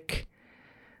classic,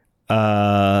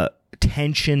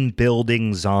 tension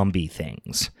building zombie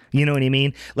things. You know what I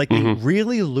mean? Like they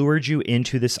really lured you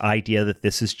into this idea that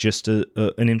this is just an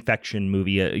infection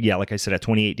movie. Like I said,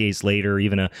 28 Days Later,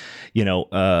 even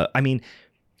I mean,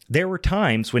 there were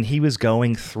times when he was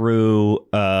going through,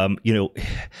 you know,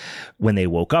 when they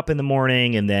woke up in the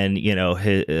morning and then, you know,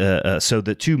 so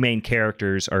the two main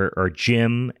characters are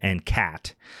Jim and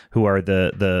Kat, who are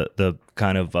the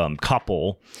kind of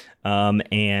couple.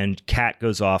 And Kat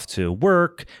goes off to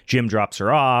work. Jim drops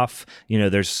her off. You know,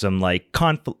 there's some like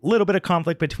little bit of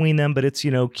conflict between them, but it's,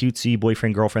 you know, cutesy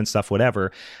boyfriend, girlfriend stuff,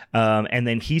 whatever. And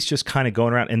then he's just kind of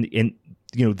going around and,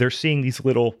 you know, they're seeing these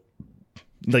little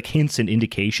like hints and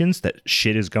indications that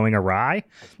shit is going awry,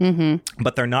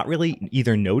 but they're not really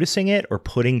either noticing it or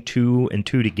putting two and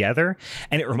two together.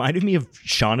 And it reminded me of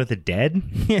Shaun of the Dead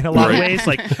in a lot of ways,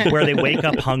 like where they wake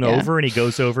up hungover and he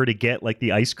goes over to get like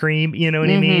the ice cream, you know what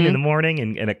I mean, in the morning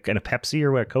and a Pepsi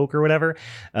or a Coke or whatever.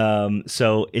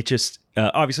 So it just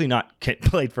obviously not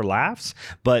played for laughs,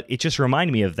 but it just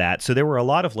reminded me of that. So there were a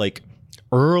lot of like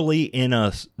early in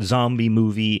a zombie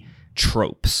movie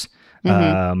tropes.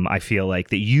 I feel like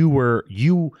that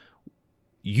you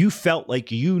felt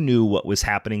like you knew what was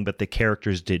happening, but the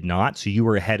characters did not. So you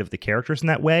were ahead of the characters in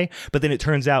that way. But then it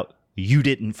turns out you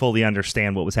didn't fully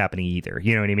understand what was happening either.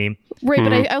 You know what I mean? Right,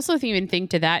 but I also even think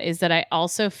to that is that I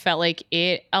also felt like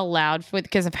it allowed for,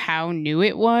 because of how new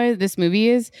it was, this movie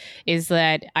is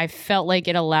that I felt like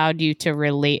it allowed you to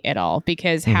relate at all,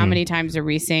 because how many times are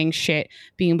we seeing shit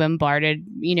being bombarded,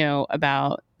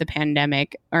 about the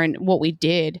pandemic or what we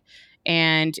did.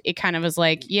 And it kind of was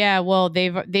like, yeah, well,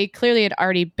 they clearly had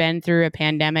already been through a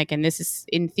pandemic, and this is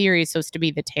in theory supposed to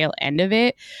be the tail end of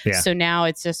it. Yeah. So now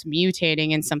it's just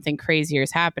mutating and something crazier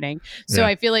is happening. So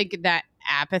I feel like that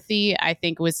apathy, I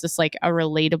think, was just like a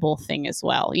relatable thing as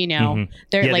well.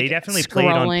 They're like, they definitely played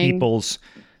on people's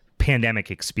pandemic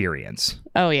experience.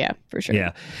 Oh yeah, for sure.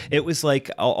 Yeah, it was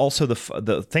like also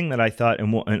the thing that I thought,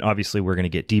 and obviously we're going to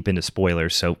get deep into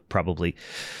spoilers, so probably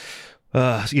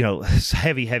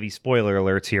heavy spoiler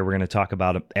alerts here. We're going to talk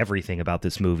about everything about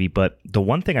this movie, but the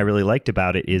one thing I really liked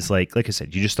about it is like I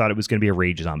said, you just thought it was going to be a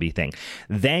rage zombie thing.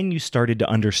 Then you started to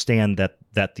understand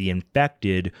that the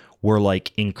infected were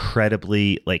like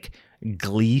incredibly like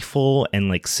gleeful and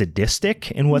like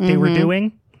sadistic in what they were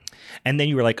doing. And then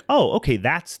you were like, oh, okay,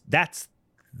 that's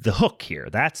the hook here.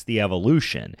 That's the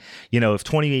evolution. If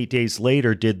 28 Days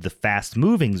Later did the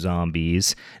fast-moving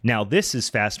zombies, now this is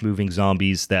fast-moving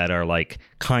zombies that are like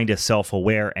kind of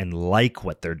self-aware and like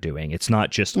what they're doing. It's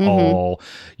not just all,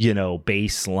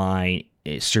 baseline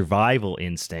survival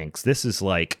instincts. This is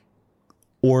like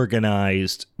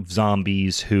organized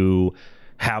zombies who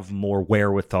have more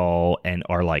wherewithal and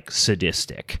are like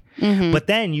sadistic. But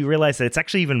then you realize that it's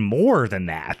actually even more than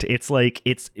that. It's like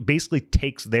it basically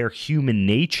takes their human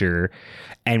nature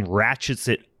and ratchets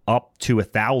it up to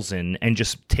 1,000 and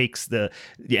just makes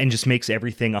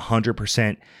everything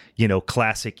 100%,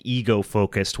 classic ego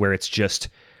focused, where it's just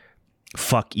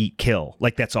fuck, eat, kill.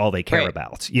 Like that's all they care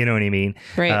about. You know what I mean?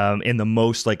 Right. In the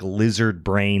most like lizard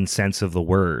brain sense of the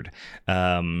word.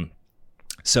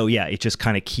 So yeah, it just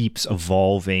kind of keeps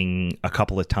evolving a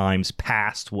couple of times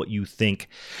past what you think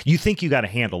you got a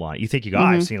handle on it. You think you go,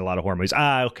 I've seen a lot of horror movies.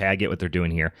 Okay, I get what they're doing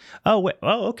here. Oh, wait,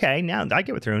 okay, now I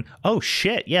get what they're doing. Oh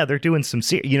shit, yeah, they're doing some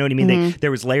you know what I mean?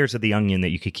 There was layers of the onion that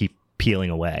you could keep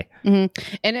peeling away. And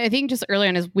I think just early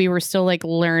on, as we were still like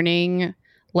learning,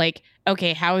 like,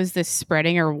 okay, how is this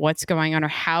spreading, or what's going on, or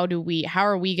how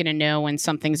are we going to know when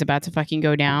something's about to fucking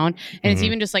go down? And it's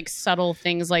even just like subtle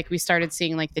things, like we started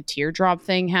seeing like the teardrop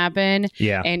thing happen.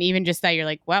 Yeah. And even just that, you're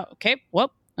like, wow, okay,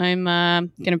 well, I'm going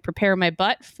to prepare my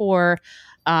butt for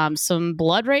some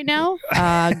blood right now.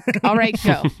 All right,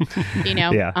 go.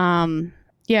 Yeah.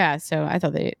 Yeah, so I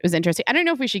thought that it was interesting. I don't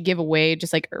know if we should give away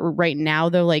just like right now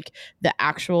though, like the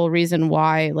actual reason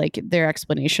why, like their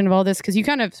explanation of all this, because you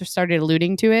kind of started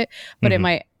alluding to it, but it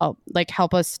might like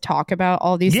help us talk about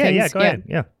all these things. Yeah, go ahead.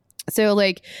 Yeah. So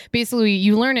like basically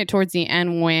you learn it towards the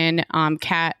end when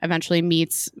Kat eventually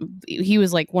meets, he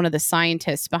was like one of the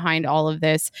scientists behind all of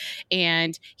this,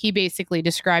 and he basically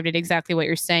described it exactly what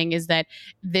you're saying, is that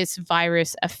this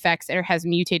virus affects or has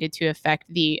mutated to affect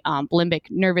the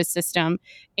limbic nervous system,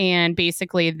 and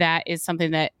basically that is something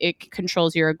that it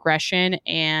controls your aggression,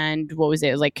 and what was it?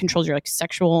 It was like controls your like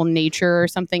sexual nature or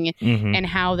something, and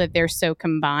how that they're so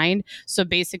combined. So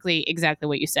basically exactly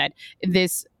what you said.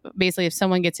 Basically, if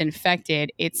someone gets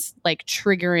infected, it's like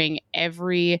triggering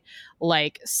every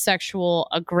like sexual,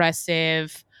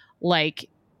 aggressive, like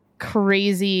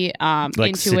crazy like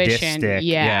intuition.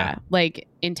 Yeah. Like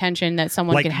intention that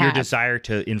someone like could your have. Desire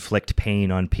to inflict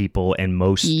pain on people, and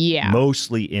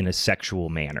mostly in a sexual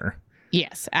manner.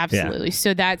 Yes, absolutely.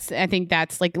 Yeah. So I think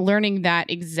that's like learning that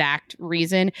exact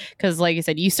reason, because like I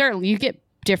said, you get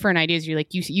different ideas. You're like,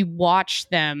 you watch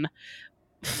them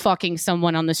fucking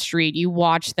someone on the street, you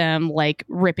watch them like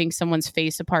ripping someone's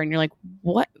face apart, and you're like,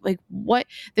 what?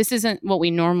 This isn't what we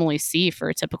normally see for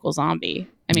a typical zombie.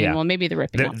 I mean, well, maybe the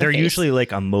ripping. They're usually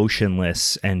like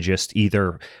emotionless and just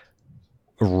either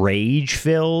rage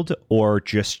filled or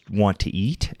just want to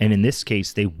eat, and in this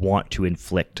case, they want to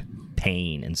inflict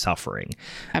pain and suffering.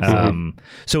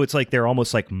 So it's like they're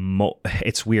almost like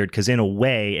it's weird, because in a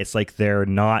way, it's like they're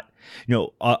not.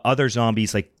 Other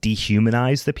zombies like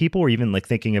dehumanize the people, or even like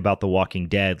thinking about The Walking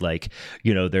Dead, like,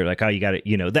 they're like, oh, you got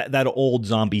to, that old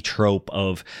zombie trope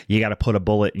of you got to put a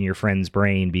bullet in your friend's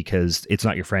brain because it's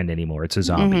not your friend anymore. It's a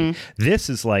zombie. This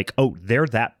is like, oh, they're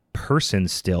that person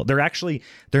still.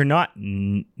 They're not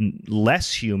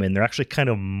less human. They're actually kind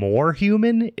of more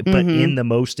human, but in the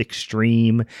most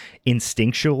extreme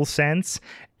instinctual sense.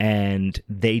 And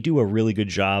they do a really good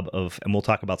job of, and we'll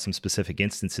talk about some specific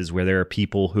instances where there are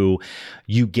people who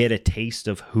you get a taste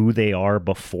of who they are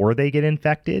before they get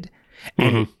infected.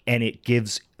 And it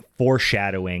gives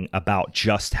foreshadowing about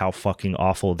just how fucking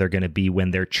awful they're going to be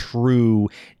when their true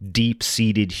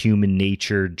deep-seated human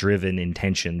nature driven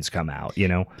intentions come out, you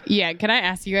know? Yeah, can I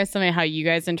ask you guys something, how you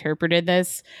guys interpreted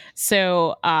this?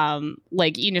 So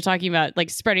like, you know, talking about like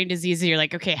spreading diseases, you're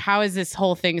like, okay, how is this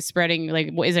whole thing spreading?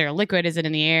 Like, is there a liquid? Is it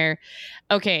in the air?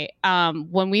 Okay,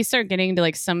 when we start getting to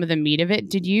like some of the meat of it,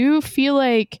 did you feel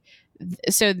like,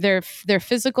 so their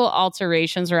physical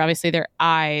alterations were obviously their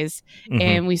eyes,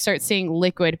 and we start seeing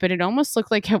liquid, but it almost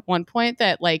looked like at one point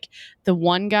that like the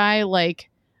one guy like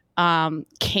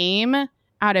came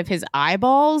out of his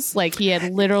eyeballs, like he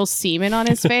had literal semen on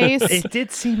his face. It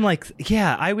did seem like,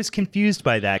 yeah, I was confused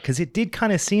by that because it did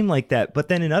kind of seem like that. But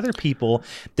then in other people,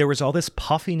 there was all this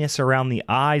puffiness around the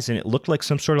eyes, and it looked like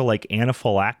some sort of like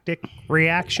anaphylactic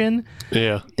reaction.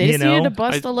 Yeah, they just needed to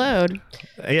bust a load.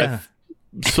 Yeah.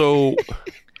 So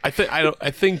I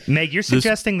think Meg, you're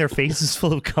suggesting their face is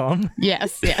full of cum?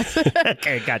 Yes.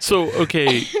 Okay, gotcha. So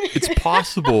okay, it's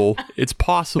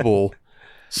possible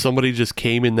somebody just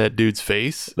came in that dude's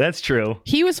face. That's true.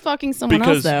 He was fucking someone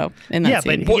else though in that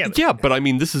scene. But I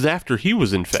mean, this is after he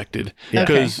was infected. Yeah.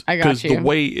 Because I got you.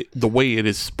 the way it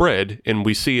is spread, and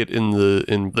we see it in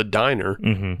the diner.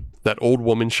 Mm-hmm. That old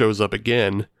woman shows up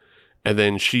again, and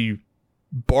then she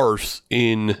barfs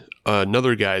in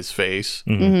another guy's face,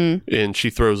 and she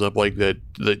throws up like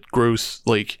that gross,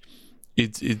 like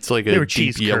it's like a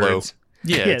deep yellow. Curds.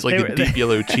 Yeah, it's like a deep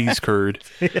yellow cheese curd,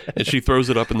 and she throws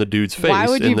it up in the dude's face. Why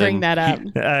would you bring that up?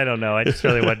 I don't know. I just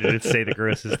really wanted to say the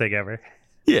grossest thing ever.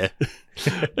 Yeah,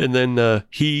 and then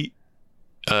he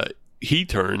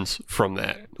turns from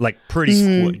that like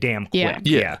pretty damn quick.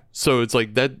 Yeah. So it's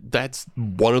like that's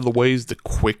one of the ways to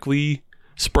quickly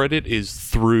spread it is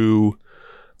through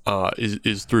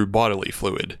is through bodily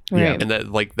fluid. Right. And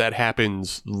that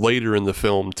happens later in the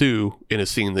film too, in a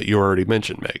scene that you already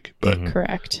mentioned, Meg. But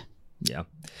Correct.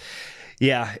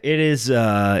 Yeah, it is.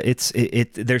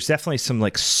 There's definitely some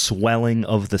like swelling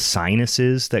of the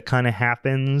sinuses that kind of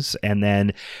happens, and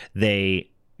then they,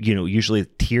 you know, usually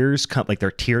tears come, like their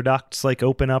tear ducts like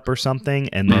open up or something,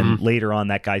 and then later on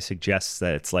that guy suggests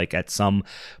that it's like at some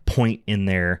point in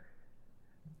their.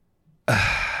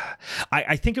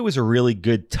 I think it was a really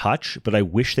good touch, but I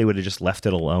wish they would have just left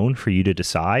it alone for you to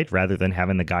decide rather than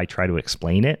having the guy try to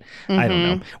explain it. I don't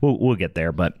know. We'll get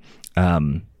there, but.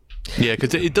 Yeah,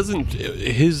 because it doesn't.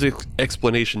 His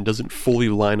explanation doesn't fully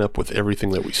line up with everything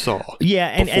that we saw. Yeah,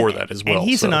 and before that as well. And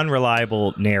he's an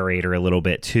unreliable narrator a little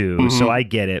bit too, so I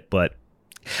get it. But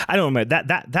I don't remember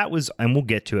that was, and we'll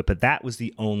get to it. But that was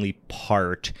the only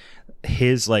part.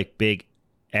 His like big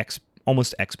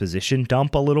almost exposition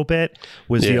dump a little bit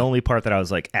was the only part that I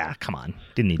was like, come on,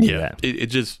 didn't need to do that. It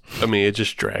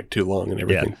just dragged too long and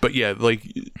everything. Yeah. But yeah, like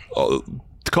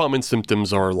common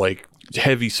symptoms are like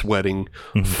heavy sweating,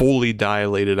 fully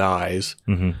dilated eyes,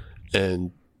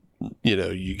 and you know,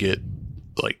 you get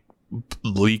like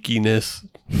leakiness.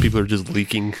 People are just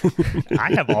leaking.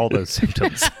 I have all those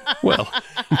symptoms. Well,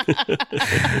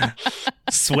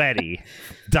 sweaty,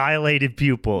 dilated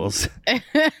pupils,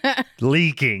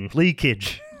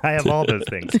 leakage. I have all those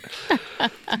things.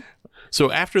 So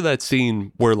after that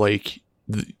scene where like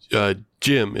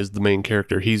Jim is the main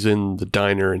character, he's in the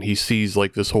diner and he sees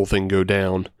like this whole thing go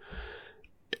down.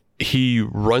 He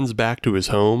runs back to his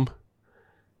home,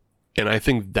 and I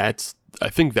think that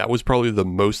was probably the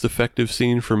most effective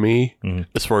scene for me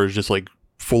as far as just like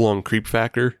full on creep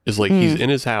factor. Is like he's in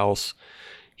his house,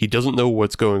 he doesn't know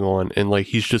what's going on, and like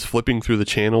he's just flipping through the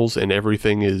channels, and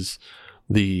everything is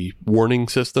the warning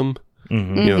system. You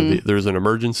know, there's an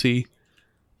emergency,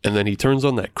 and then he turns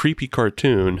on that creepy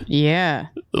cartoon. Yeah,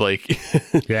 like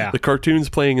the cartoon's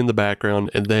playing in the background,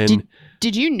 and then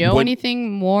did you know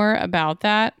anything more about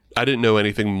that? I didn't know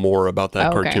anything more about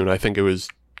that cartoon. I think it was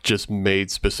just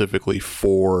made specifically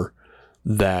for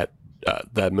that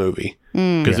movie,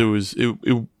 because it was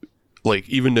like,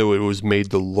 even though it was made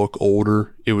to look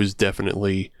older, it was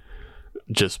definitely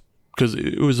just because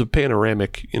it was a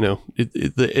panoramic. You know,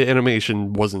 the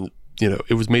animation wasn't. You know,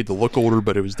 it was made to look older,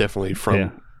 but it was definitely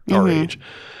from our age.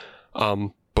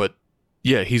 But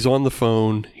yeah, he's on the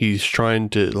phone. He's trying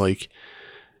to like.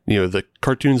 You know, the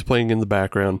cartoon's playing in the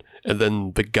background, and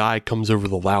then the guy comes over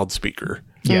the loudspeaker.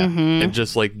 Yeah. And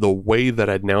just like the way that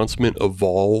announcement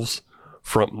evolves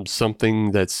from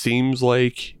something that seems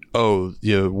like, oh,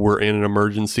 you know, we're in an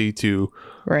emergency to,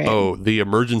 oh, the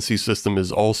emergency system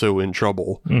is also in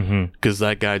trouble. Because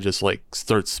that guy just like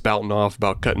starts spouting off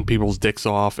about cutting people's dicks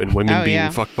off and women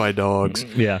being fucked by dogs.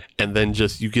 Yeah. And then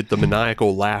just you get the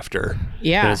maniacal laughter.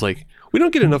 Yeah. And it's like, we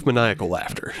don't get enough maniacal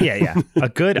laughter. Yeah.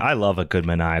 I love a good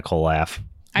maniacal laugh.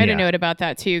 I had a note about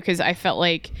that too, because I felt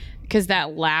like, because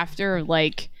that laughter,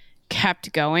 like,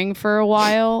 kept going for a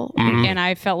while, and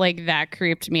I felt like that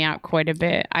creeped me out quite a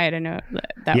bit. I don't know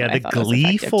that. Yeah, the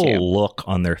gleeful look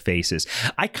on their faces.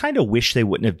 I kind of wish they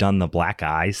wouldn't have done the black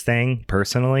eyes thing.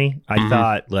 Personally, I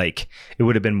thought like it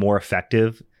would have been more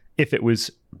effective if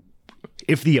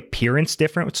the appearance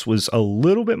difference was a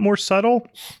little bit more subtle.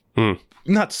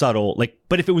 Not subtle, like,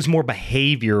 but if it was more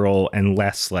behavioral and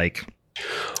less like.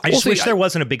 I just wish there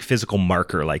wasn't a big physical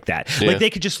marker like that. Yeah. Like they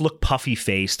could just look puffy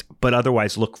faced, but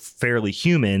otherwise look fairly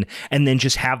human, and then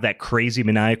just have that crazy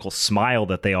maniacal smile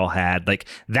that they all had. Like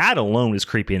that alone is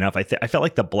creepy enough. I felt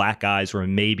like the black eyes were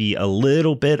maybe a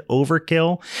little bit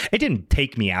overkill. It didn't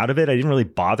take me out of it. It didn't really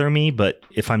bother me. But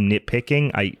if I'm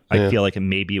nitpicking, I feel like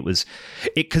maybe it was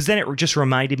it, because then it just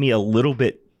reminded me a little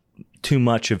bit too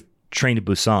much of Train to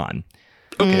Busan.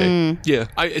 Okay. Yeah.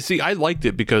 I liked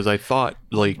it because I thought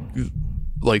like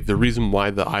the reason why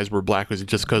the eyes were black was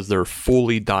just because they're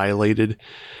fully dilated,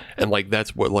 and like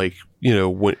that's what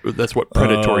that's what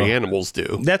predatory animals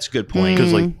do. That's a good point.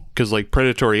 Because like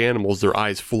predatory animals, their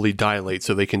eyes fully dilate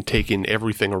so they can take in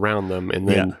everything around them and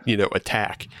then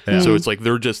attack. Yeah. So it's like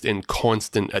they're just in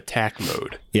constant attack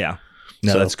mode. Yeah.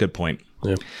 No, that's a good point.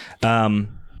 Yeah.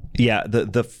 Yeah,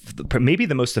 the maybe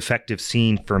the most effective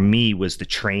scene for me was the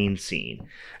train scene,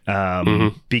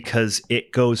 because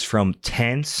it goes from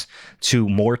tense to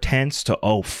more tense to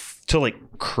like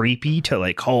creepy to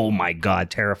like, oh my God,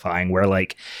 terrifying. Where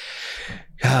like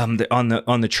on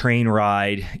the train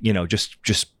ride,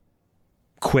 just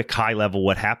quick high level,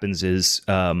 what happens is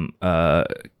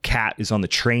Kat is on the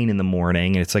train in the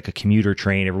morning, and it's like a commuter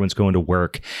train, everyone's going to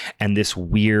work, and this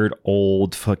weird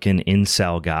old fucking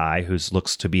incel guy who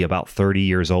looks to be about 30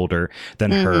 years older than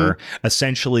her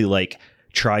essentially like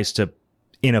tries to,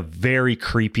 in a very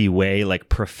creepy way, like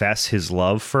profess his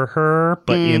love for her,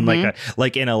 but in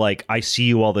like I see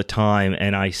you all the time,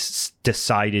 and I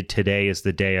decided today is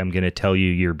the day I'm going to tell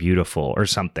you you're beautiful or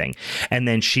something. And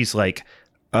then she's like,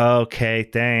 okay,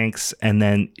 thanks. And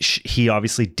then he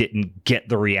obviously didn't get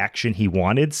the reaction he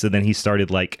wanted. So then he started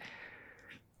like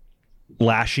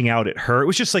lashing out at her. It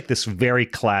was just like this very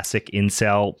classic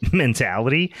incel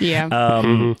mentality.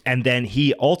 Yeah. And then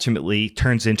he ultimately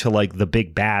turns into like the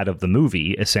big bad of the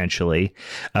movie, essentially,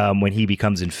 when he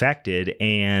becomes infected.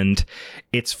 And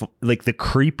it's like the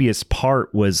creepiest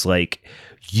part was like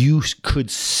you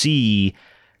could see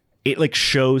it, like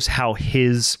shows how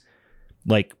his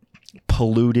like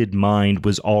polluted mind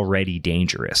was already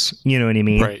dangerous. You know what I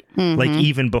mean? Right. Like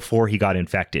even before he got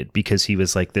infected, because he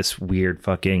was like this weird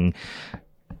fucking,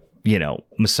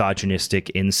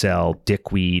 misogynistic incel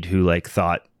dickweed who like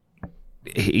thought,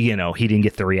 he didn't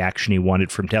get the reaction he wanted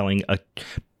from telling a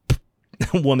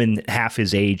woman half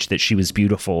his age that she was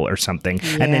beautiful or something,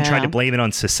 and then tried to blame it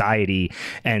on society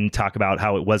and talk about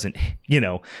how it wasn't,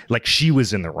 like she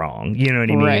was in the wrong. You know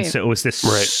what I mean? Right. So it was this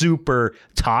super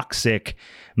toxic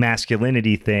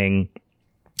masculinity thing.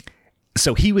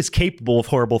 So he was capable of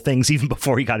horrible things even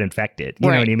before he got infected. You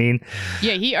know what I mean?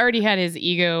 Yeah, he already had his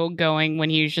ego going when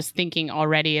he was just thinking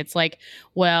already. It's like,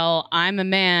 well, I'm a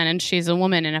man and she's a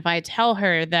woman. And if I tell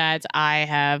her that I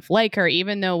have like her,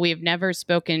 even though we've never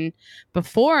spoken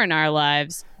before in our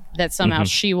lives, that somehow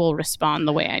she will respond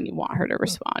the way I want her to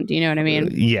respond. Do you know what I mean?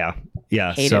 Yeah.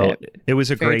 Hated So it. It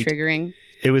was a Very great triggering.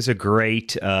 It was a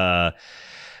great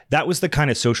that was the kind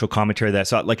of social commentary that I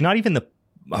saw, like not even the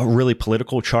really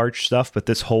political charged stuff, but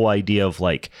this whole idea of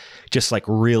like just like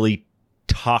really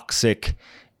toxic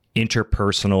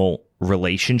interpersonal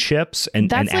relationships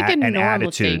and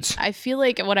attitudes. Thing. I feel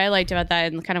like what I liked about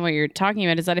that and kind of what you're talking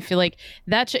about is that I feel like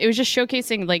that it was just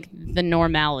showcasing like the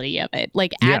normality of it,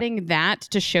 like adding that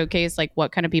to showcase like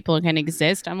what kind of people can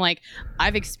exist. I'm like,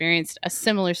 I've experienced a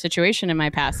similar situation in my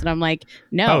past, and I'm like,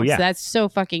 no, so that's so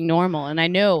fucking normal, and I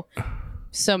know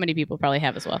so many people probably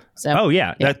have as well. So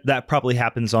that probably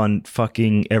happens on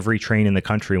fucking every train in the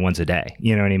country once a day.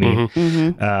 You know what I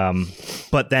mean?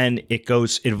 But then it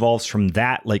evolves from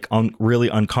that like really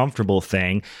uncomfortable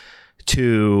thing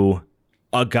to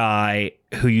a guy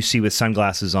who you see with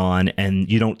sunglasses on, and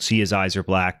you don't see his eyes are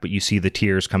black, but you see the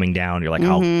tears coming down. You're like,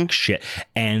 oh shit.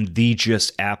 And the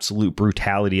just absolute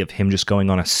brutality of him just going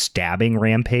on a stabbing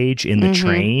rampage in the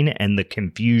train, and the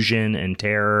confusion and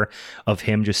terror of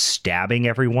him just stabbing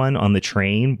everyone on the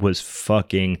train was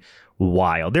fucking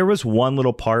wild. There was one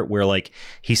little part where like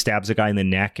he stabs a guy in the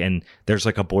neck and there's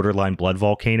like a borderline blood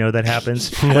volcano that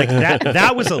happens. Like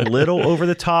that was a little over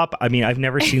the top. I mean, I've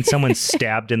never seen someone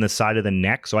stabbed in the side of the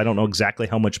neck, so I don't know exactly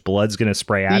how much blood's going to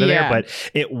spray out of there, but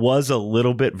it was a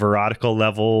little bit vertical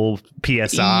level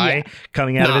PSI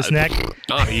coming out of his neck.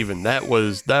 Not even. That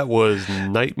was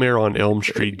Nightmare on Elm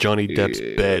Street, Johnny Depp's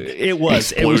bed. It was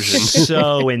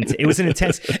so it was an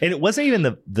intense, and it wasn't even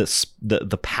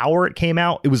the power it came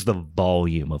out, it was the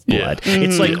volume of blood.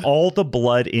 It's like all the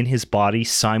blood in his body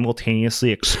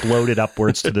simultaneously exploded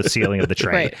upwards to the ceiling of the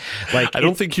train. Right. Like I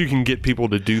don't think you can get people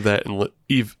to do that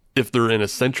if they're in a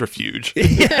centrifuge.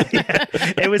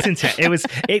 It was intense.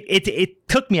 It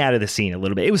took me out of the scene a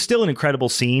little bit. It was still an incredible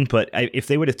scene, but if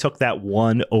they would have took that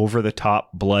one over the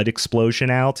top blood explosion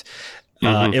out,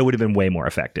 it would have been way more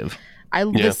effective.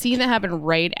 The scene that happened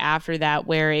right after that,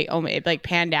 where it like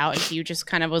panned out and he just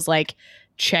kind of was like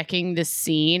checking the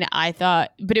scene. I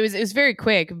thought, but it was very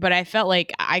quick. But I felt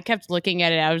like I kept looking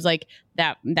at it. I was like,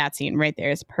 that scene right there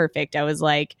is perfect. I was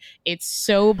like, it's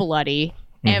so bloody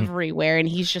everywhere, and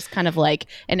he's just kind of like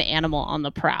an animal on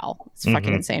the prowl. It's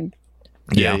fucking insane.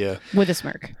 Yeah. With a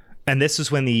smirk. And this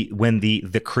is when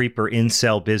the creeper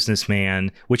incel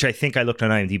businessman, which I think I looked on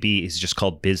IMDb, is just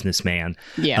called Businessman.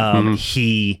 Yeah.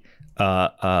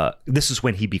 This is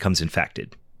when he becomes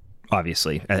infected,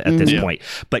 obviously, at this point.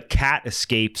 But Kat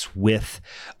escapes with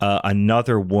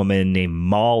another woman named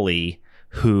Molly,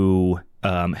 who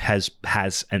has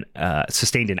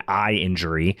sustained an eye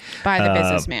injury by the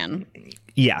businessman.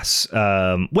 Yes.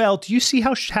 Well, do you see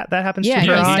how that happens? Yeah,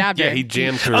 to her eye? stabbed her. Yeah, he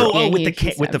jammed her. With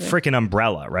the freaking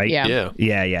umbrella, right? Yeah.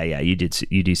 Yeah. You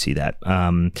do see that.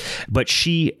 But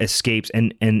she escapes,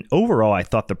 and overall, I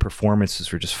thought the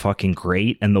performances were just fucking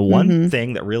great. And the one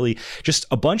thing that really, just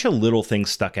a bunch of little things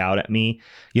stuck out at me,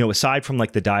 aside from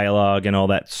like the dialogue and all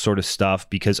that sort of stuff,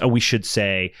 because we should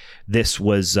say this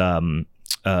was, I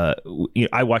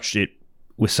watched it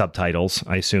with subtitles.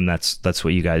 I assume that's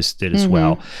what you guys did as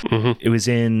well. It was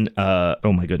in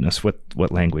oh my goodness,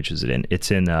 what language is it in? It's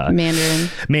in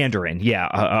Mandarin. Yeah,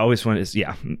 I always wanted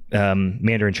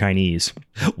Mandarin Chinese.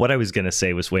 What I was gonna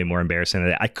say was way more embarrassing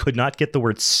than that. I could not get the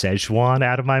word Szechuan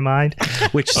out of my mind,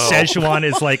 which Szechuan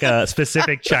is like a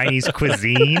specific Chinese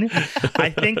cuisine. I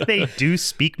think they do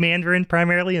speak Mandarin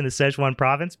primarily in the Szechuan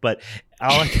province, but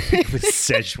all I could think was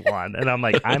Szechuan, and I'm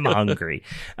like, I'm hungry.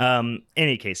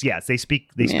 Any case, yes, they speak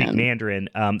Mandarin.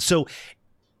 So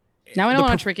now I don't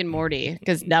want Rick and Morty,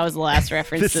 because that was the last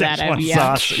reference to that.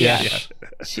 Sauce.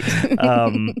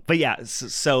 But yeah,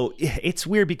 so it's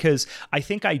weird because I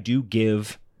think I do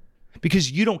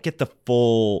because you don't get the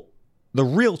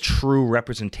real true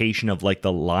representation of like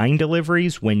the line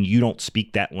deliveries when you don't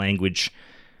speak that language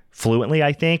fluently,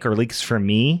 I think, or at least for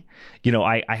me,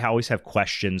 I always have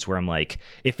questions where I'm like,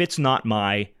 if it's not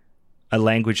a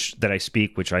language that I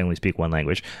speak, which I only speak one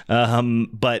language,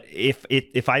 but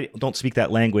if I don't speak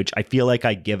that language, I feel like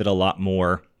I give it a lot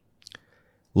more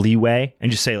leeway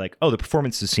and just say like, oh, the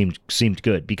performances seemed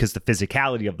good because the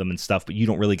physicality of them and stuff, but you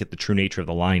don't really get the true nature of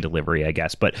the line delivery, I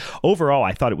guess. But overall,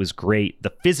 I thought it was great.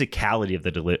 The physicality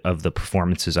of the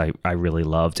performances I really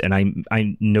loved. And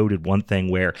I noted one thing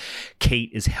where Kate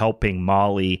is helping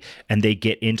Molly and they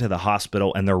get into the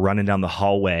hospital and they're running down the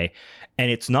hallway. And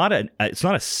it's not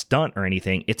a stunt or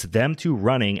anything. It's them two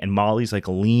running, and Molly's like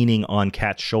leaning on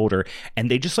Kat's shoulder, and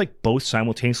they just like both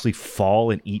simultaneously fall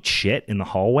and eat shit in the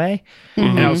hallway.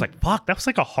 And I was like, "Fuck, that was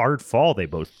like a hard fall they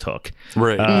both took."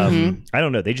 Right. I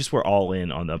don't know. They just were all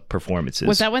in on the performances.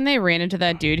 Was that when they ran into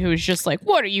that dude who was just like,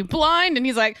 "What, are you blind?" And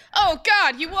he's like, "Oh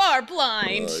God, you are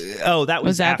blind." That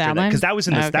was after that, because that was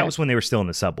in that was when they were still in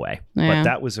the subway. Yeah. But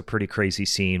that was a pretty crazy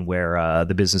scene where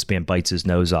the businessman bites his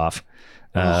nose off.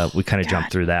 We kind of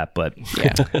jumped through that, but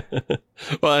yeah.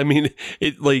 Well, I mean,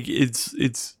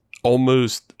 it's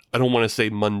almost, I don't want to say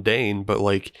mundane, but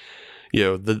like,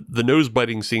 the nose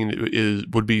biting scene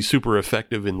would be super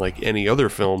effective in like any other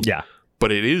film. Yeah.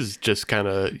 But it is just kind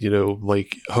of,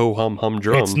 like ho hum hum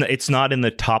drum. It's not in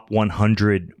the top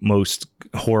 100 most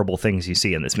horrible things you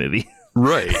see in this movie.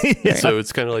 Right. So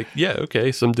it's kind of like, yeah,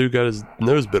 okay, some dude got his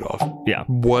nose bit off. Yeah.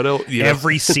 What else?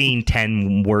 Every scene,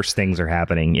 10 worse things are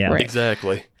happening. Yeah. Right.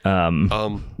 Exactly.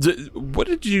 What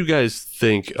did you guys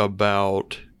think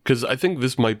about, because I think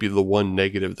this might be the one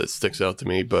negative that sticks out to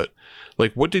me, but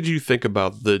like, what did you think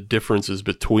about the differences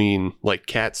between like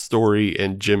Kat's story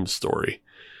and Jim's story?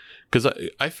 Because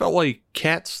I felt like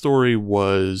Kat's story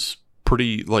was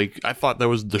pretty, like, I thought that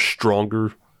was the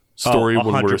stronger story.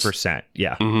 100%.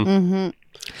 Yeah.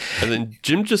 And then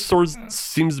Jim just sort of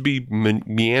seems to be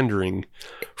meandering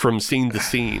from scene to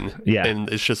scene. Yeah. And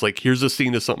it's just like, here's a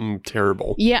scene of something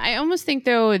terrible. Yeah, I almost think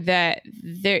though that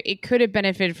it could have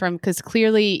benefited from, because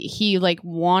clearly he like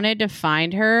wanted to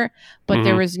find her, but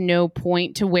there was no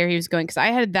point to where he was going. Because I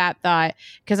had that thought,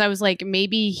 because I was like,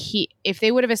 maybe if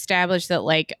they would have established that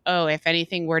like, oh, if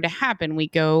anything were to happen, we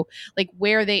go like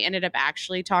where they ended up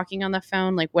actually talking on the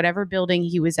phone, like whatever building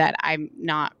he was at, I'm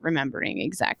not remembering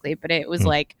exactly, but it was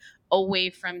like away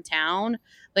from town.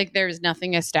 Like there's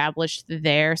nothing established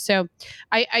there. So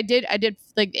I did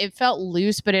like, it felt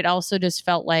loose, but it also just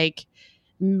felt like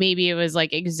maybe it was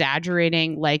like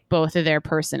exaggerating like both of their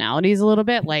personalities a little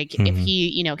bit. Like if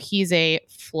he's a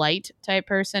flight type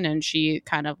person and she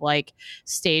kind of like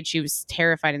she was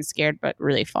terrified and scared, but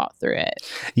really fought through it.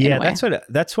 Yeah,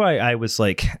 that's why I was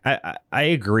like, I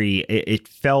agree. It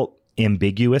felt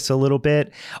ambiguous a little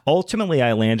bit. Ultimately,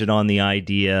 I landed on the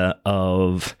idea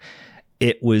of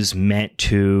it was meant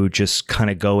to just kind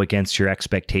of go against your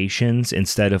expectations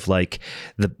instead of like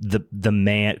the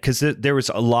man, because there was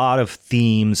a lot of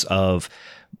themes of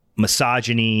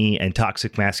misogyny and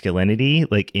toxic masculinity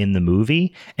like in the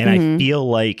movie, and I feel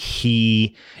like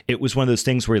it was one of those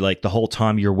things where like the whole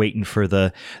time you're waiting for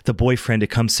the boyfriend to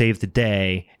come save the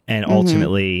day, and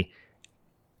ultimately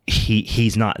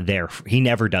he's not there. He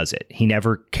never does it. He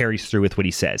never carries through with what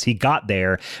he says. He got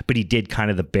there, but he did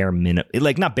kind of the bare minimum,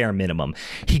 like not bare minimum.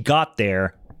 He got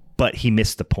there, but he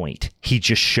missed the point. He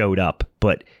just showed up,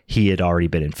 but he had already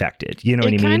been infected. You know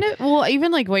what I mean? Well,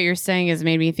 even like what you're saying has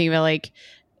made me think about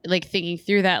like thinking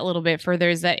through that a little bit further,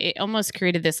 is that it almost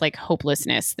created this like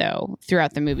hopelessness though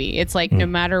throughout the movie. It's like no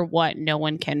matter what, no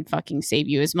one can fucking save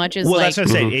you, as much as that's what I'm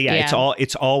saying. Yeah,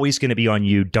 it's always going to be on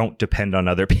you. Don't depend on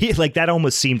other people. Like that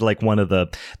almost seemed like one of the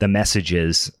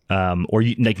messages, or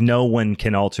like no one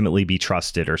can ultimately be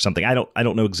trusted or something. I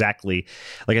don't know exactly.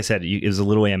 Like I said, it was a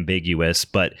little ambiguous,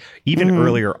 but even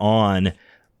earlier on,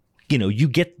 you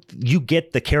get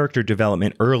the character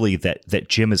development early that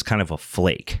Jim is kind of a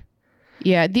flake.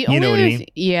 Yeah, the only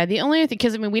other thing,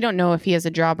 because I mean, we don't know if he has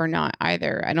a job or not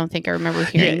either. I don't think I remember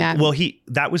hearing that. Well,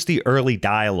 that was the early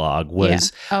dialogue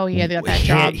was. Yeah. Oh, yeah, they got that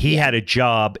job. He had a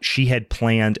job. She had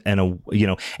planned, and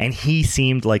he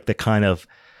seemed like the kind of,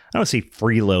 I don't want to say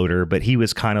freeloader, but he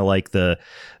was kind of like the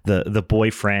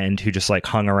boyfriend who just like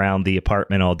hung around the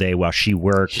apartment all day while she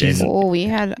worked.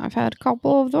 I've had a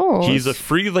couple of those. He's a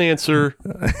freelancer.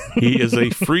 He is a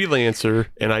freelancer,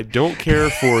 and I don't care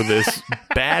for this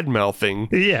bad mouthing.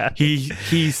 Yeah.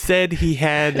 He said he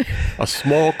had a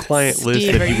small client list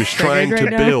that he was trying to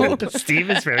build. Steve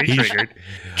is very triggered.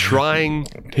 Trying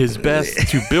his best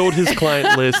to build his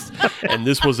client list, and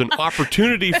this was an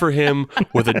opportunity for him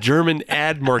with a German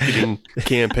ad marketing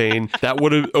campaign that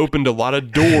would have opened a lot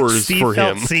of doors for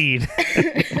him. Seen.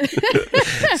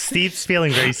 Steve's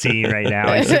feeling very seen right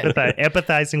now. He's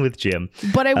empathizing with Jim.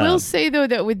 But I will say though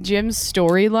that with Jim's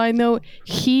storyline though,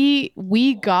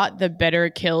 we got the better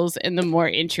kills and the more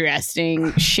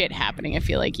interesting shit happening. I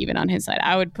feel like even on his side,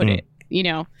 I would put it.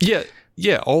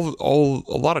 Yeah, a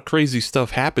lot of crazy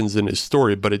stuff happens in his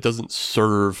story, but it doesn't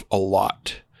serve a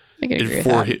lot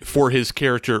for his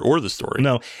character or the story.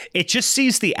 No, it just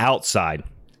sees the outside.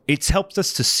 It's helped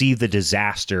us to see the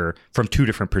disaster from two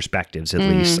different perspectives, at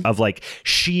least, of like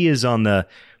she is on the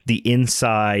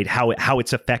inside, how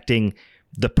it's affecting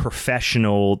the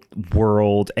professional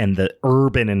world and the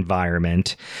urban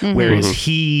environment, whereas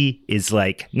he is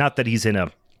like, not that he's in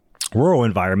a rural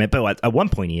environment, but at one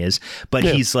point he is, but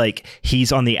he's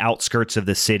on the outskirts of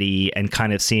the city and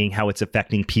kind of seeing how it's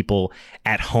affecting people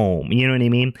at home. You know what I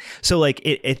mean? So like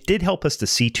it did help us to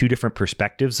see two different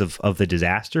perspectives of the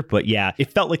disaster, but yeah,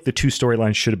 it felt like the two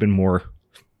storylines should have been more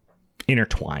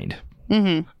intertwined.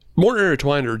 More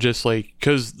intertwined, or just like,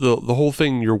 because the whole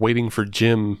thing, you're waiting for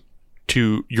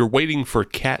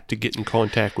Kat to get in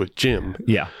contact with Jim.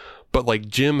 Yeah. But like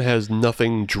Jim has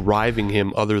nothing driving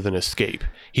him other than escape.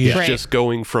 He's just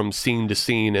going from scene to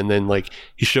scene, and then like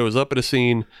he shows up at a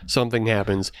scene, something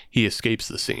happens, he escapes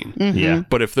the scene. Yeah.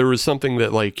 But if there was something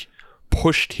that like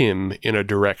pushed him in a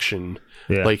direction,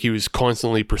 like he was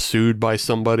constantly pursued by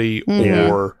somebody,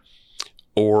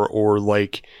 or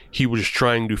like he was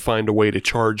trying to find a way to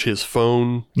charge his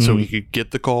phone so he could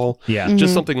get the call. Yeah.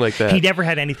 Just something like that. He never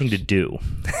had anything to do.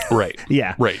 Right.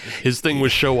 Yeah. Right. His thing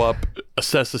was show up,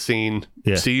 assess the scene,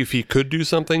 see if he could do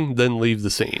something, then leave the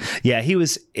scene. Yeah, he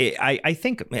was, I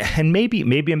think, and maybe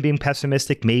I'm being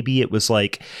pessimistic. Maybe it was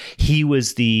like he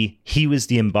was the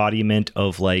embodiment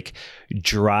of like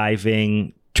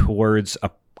driving towards a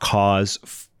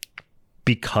cause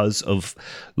because of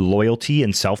loyalty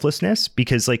and selflessness,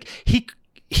 because like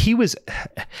he was,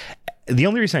 the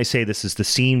only reason I say this is the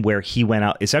scene where he went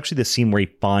out. It's actually the scene where he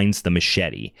finds the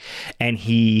machete, and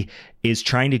he is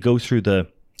trying to go through the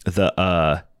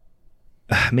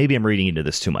maybe I'm reading into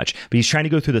this too much, but he's trying to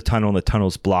go through the tunnel, and the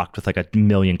tunnel's blocked with like a 1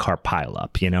 million car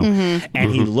pileup,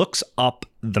 and he looks up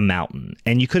the mountain,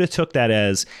 and you could have took that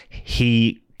as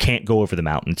he can't go over the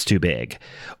mountain, it's too big,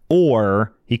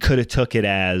 or he could have took it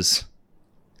as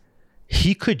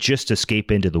he could just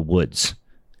escape into the woods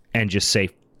and just say,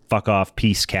 fuck off,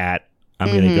 peace, cat. I'm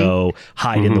going to go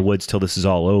hide in the woods till this is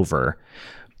all over.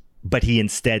 But he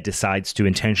instead decides to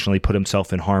intentionally put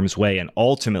himself in harm's way and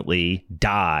ultimately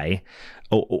die.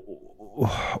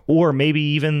 Or maybe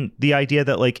even the idea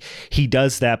that like he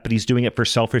does that, but he's doing it for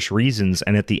selfish reasons.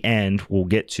 And at the end, we'll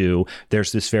get to,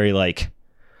 there's this very like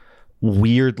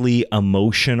weirdly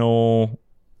emotional,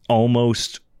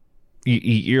 almost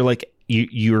you're like,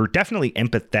 you're definitely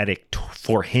empathetic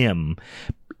for him,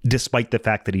 despite the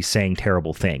fact that he's saying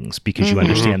terrible things, because you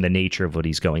understand the nature of what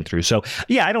he's going through. So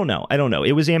yeah, I don't know.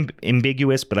 It was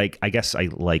ambiguous, but I guess I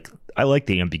like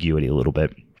the ambiguity a little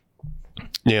bit.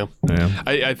 Yeah.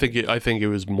 I think it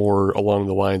was more along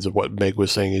the lines of what Meg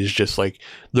was saying, is just like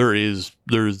there's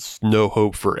no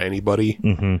hope for anybody.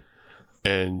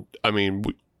 And I mean,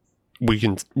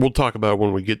 we'll talk about it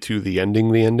when we get to the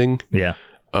ending. Yeah.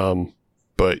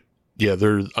 But yeah,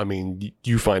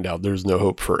 you find out there's no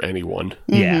hope for anyone.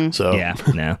 Yeah. So yeah,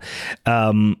 no.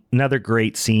 Another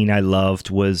great scene I loved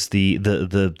was the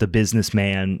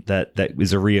businessman that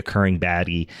was a reoccurring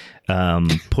baddie,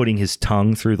 putting his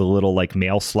tongue through the little like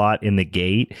mail slot in the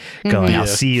gate, going, "I'll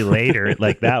see you later."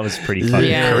 Like that was pretty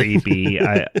fucking creepy.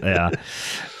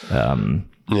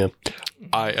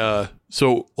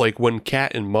 So like when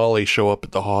Kat and Molly show up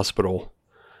at the hospital,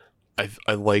 I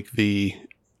like the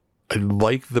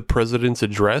president's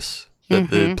address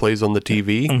that plays on the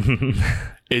TV.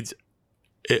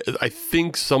 I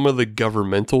think some of the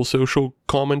governmental social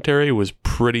commentary was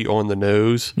pretty on the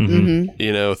nose,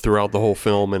 throughout the whole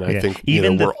film. And I think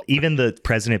even the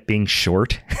president being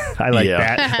short, I like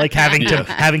that, like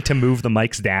having to move the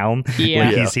mics down.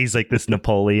 Like he's like this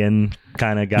Napoleonic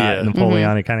kind of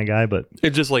guy, but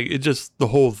it's just the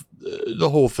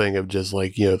whole thing of just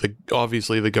like,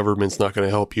 obviously the government's not going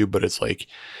to help you, but it's like,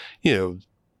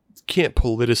 can't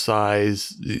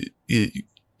politicize,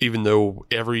 even though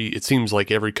it seems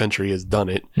like every country has done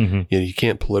it. You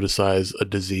can't politicize a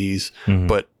disease,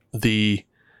 but the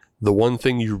one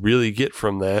thing you really get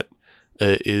from that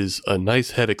is a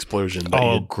nice head explosion.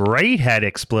 Great head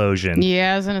explosion.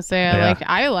 Yeah, I was gonna say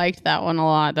I liked that one a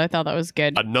lot. I thought that was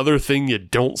good. Another thing you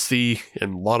don't see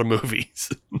in a lot of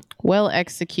movies. Well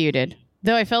executed.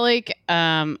 Though I feel like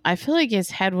his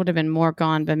head would have been more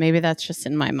gone, but maybe that's just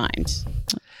in my mind.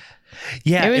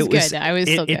 Yeah, it was good.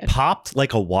 It popped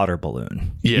like a water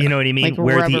balloon. Yeah. You know what I mean? Like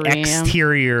where rubbery, the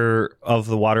exterior of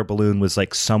the water balloon was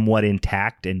like somewhat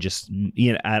intact and just,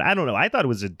 I don't know. I thought it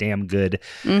was a damn good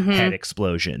head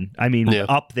explosion. I mean,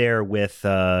 up there with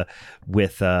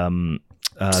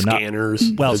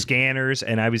Scanners. Scanners,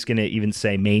 and I was going to even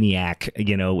say Maniac,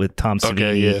 with Tom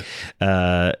Savini,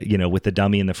 with the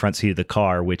dummy in the front seat of the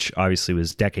car, which obviously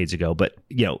was decades ago, but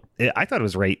I thought it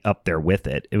was right up there with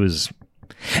it. It was,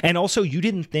 and also you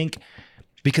didn't think,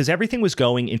 because everything was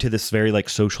going into this very like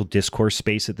social discourse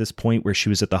space at this point where she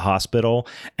was at the hospital,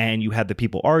 and you had the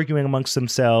people arguing amongst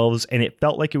themselves, and it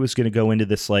felt like it was going to go into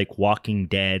this like Walking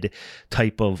Dead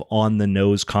type of on the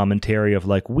nose commentary of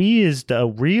like, we is the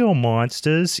real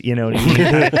monsters, kind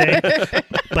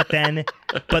of thing.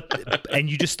 And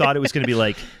you just thought it was going to be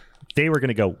like, they were going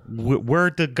to go,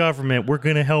 we're the government, we're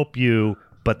going to help you.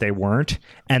 But they weren't.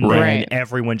 And then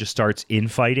everyone just starts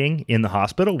infighting in the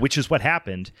hospital, which is what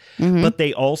happened. But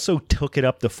they also took it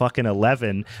up to fucking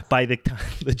 11 by the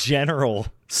general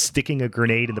sticking a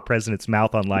grenade in the president's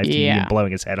mouth on live TV and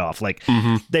blowing his head off. Like,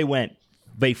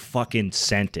 they fucking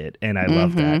sent it. And I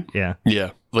love that. Yeah.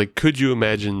 Yeah. Like, could you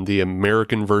imagine the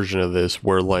American version of this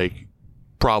where, like,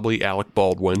 probably Alec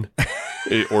Baldwin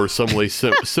or somebody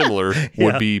similar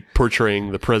would be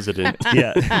portraying the president.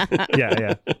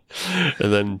 Yeah.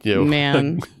 And then,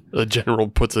 man, the general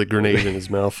puts a grenade in his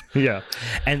mouth. Yeah.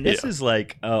 And this is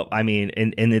like,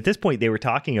 and at this point they were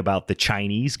talking about the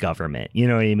Chinese government, you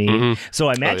know what I mean? So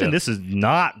I imagine this is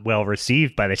not well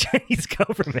received by the Chinese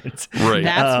government. Right.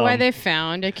 That's why they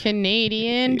found a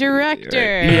Canadian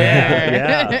director.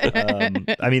 Yeah.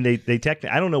 I mean, they technically,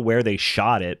 I don't know where they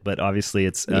shot it, but obviously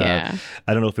it's, I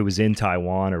don't know if it was in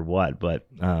Taiwan or what, but,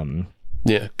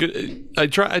 yeah, good. I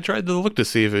tried to look to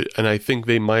see if it, and I think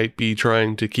they might be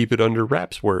trying to keep it under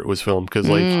wraps where it was filmed, because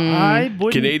like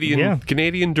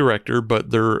Canadian director,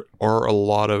 but there are a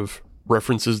lot of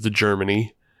references to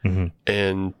Germany,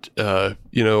 and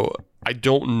I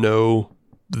don't know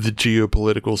the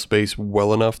geopolitical space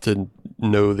well enough to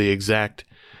know the exact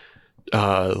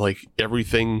like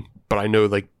everything, but I know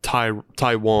like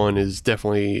Taiwan is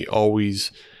definitely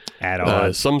always at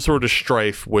odds. Some sort of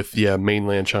strife with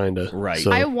mainland China. Right.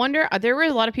 So, I wonder, there were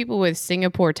a lot of people with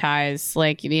Singapore ties,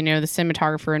 like, you know, the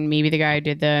cinematographer and maybe the guy who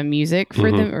did the music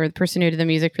for them, or the person who did the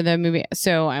music for the movie.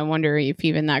 So I wonder if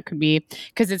even that could be,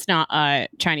 because it's not a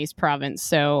Chinese province,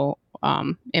 so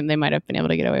and they might have been able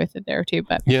to get away with it there too.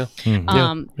 But yeah.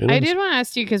 I did want to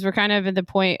ask you, because we're kind of at the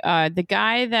point, the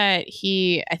guy that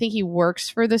I think he works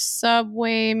for the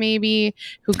subway, maybe,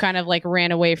 who kind of like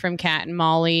ran away from Kat and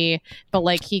Molly, but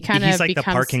like he's like the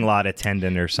parking lot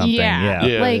attendant or something.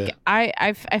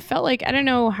 I felt like, I don't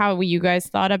know how you guys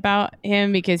thought about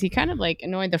him, because he kind of like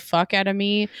annoyed the fuck out of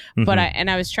me, but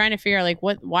I was trying to figure out like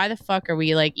why the fuck are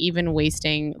we like even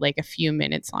wasting like a few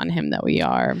minutes on him that we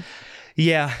are.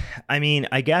 Yeah, I mean,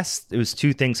 I guess it was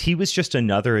two things. He was just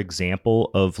another example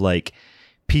of like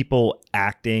people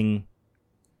acting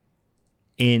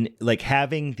in like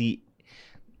having the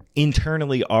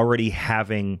internally already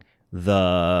having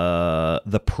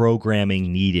the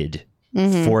programming needed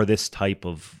for this type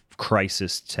of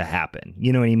crisis to happen.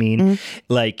 You know what I mean?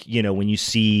 Like, you know, when you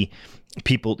see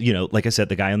people, you know, like I said,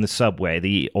 the guy on the subway,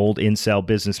 the old incel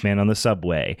businessman on the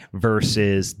subway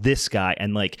versus this guy.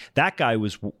 And like that guy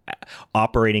was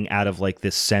operating out of like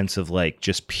this sense of like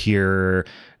just pure,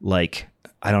 like,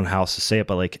 I don't know how else to say it,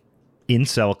 but like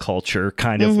incel culture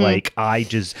kind of like, I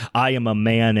am a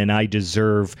man and I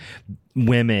deserve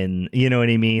women, you know what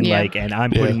I mean? Yeah. Like, and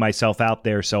I'm putting myself out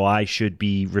there, so I should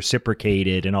be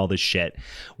reciprocated and all this shit.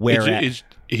 Whereas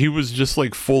he was just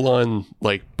like full on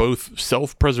like both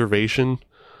self-preservation,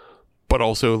 but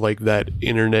also like that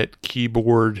internet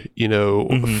keyboard, you know,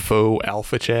 faux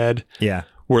alpha Chad. Yeah.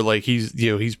 Where like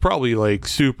he's probably like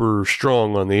super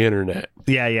strong on the internet.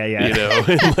 Yeah. You know,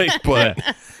 like, but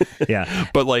yeah,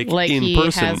 but like in he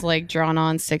person has like drawn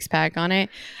on six pack on it.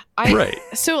 Right.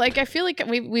 So like I feel like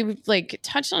we've like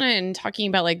touched on it and talking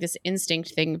about like this instinct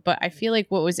thing, but I feel like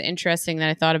what was interesting that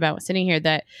I thought about sitting here,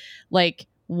 that like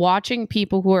watching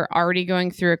people who are already going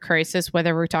through a crisis,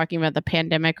 whether we're talking about the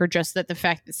pandemic or just that the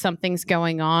fact that something's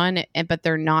going on but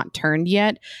they're not turned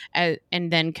yet, and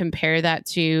then compare that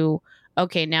to,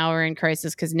 okay, now we're in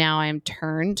crisis because now I am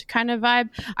turned kind of vibe.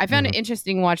 I found it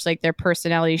interesting to watch like their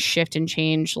personalities shift and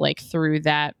change like through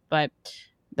that, but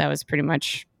that was pretty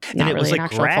much not and it really was an like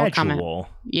actual full comment. gradual.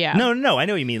 Yeah. No, I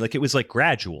know what you mean. Like it was like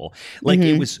gradual. Like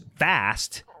it was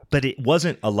fast, but it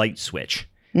wasn't a light switch.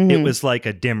 It was like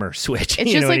a dimmer switch. It's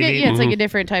you just know like what I mean? it's like a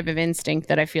different type of instinct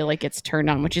that I feel like it's turned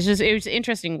on, which is just, it was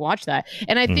interesting to watch that.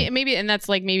 And I think maybe, and that's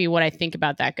like maybe what I think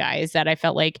about that guy, is that I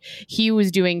felt like he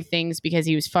was doing things because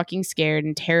he was fucking scared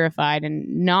and terrified and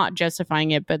not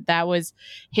justifying it, but that was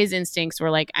his instincts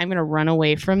were like, I'm going to run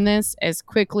away from this as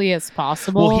quickly as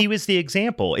possible. Well, he was the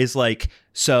example, is like,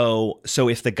 so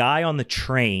if the guy on the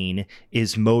train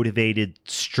is motivated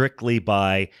strictly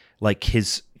by like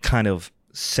his kind of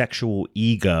sexual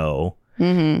ego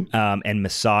and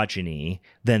misogyny,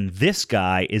 then this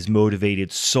guy is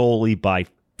motivated solely by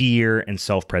fear and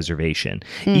self-preservation.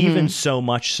 Even so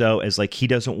much so as like he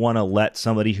doesn't want to let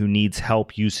somebody who needs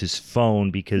help use his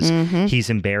phone because he's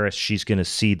embarrassed she's going to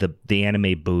see the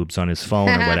anime boobs on his phone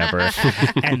or whatever.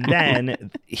 And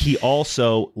then he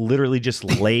also literally just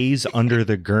lays under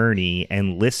the gurney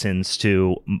and listens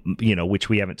to, you know, which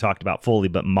we haven't talked about fully,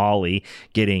 but Molly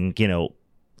getting, you know,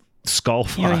 skull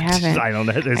fucked. I don't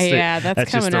know. That's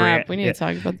coming up. We need to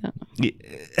talk about that.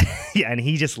 Yeah, and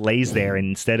he just lays there, and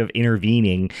instead of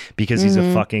intervening because he's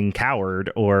a fucking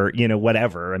coward or, you know,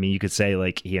 whatever. I mean, you could say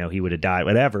like, you know, he would have died,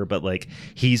 whatever, but like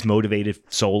he's motivated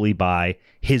solely by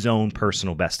his own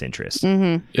personal best interest.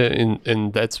 Yeah,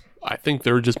 and that's, I think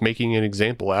they're just making an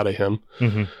example out of him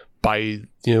by, you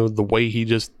know, the way he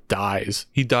just dies.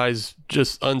 He dies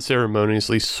just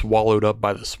unceremoniously, swallowed up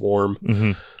by the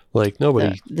swarm. Like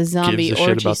nobody the zombie gives a shit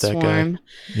orgy about that swarm. guy.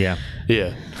 Yeah.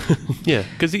 Yeah,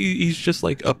 because he's just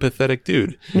like a pathetic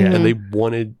dude. Yeah.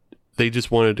 And they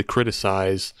just wanted to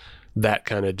criticize that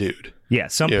kind of dude. Yeah,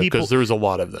 some people, because there's a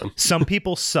lot of them. Some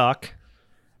people suck.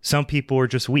 Some people are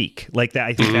just weak. Like that.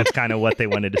 I think that's kind of what they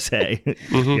wanted to say.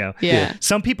 You know? Yeah.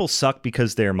 Some people suck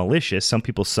because they're malicious. Some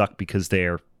people suck because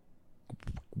they're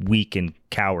weak and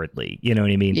cowardly. You know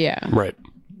what I mean? Yeah. Right.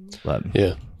 But,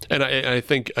 yeah. And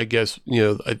I guess, you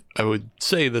know, I would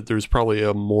say that there's probably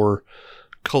a more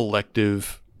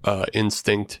collective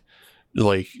instinct,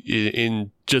 like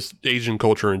in just Asian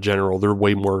culture in general. They're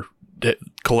way more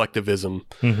collectivism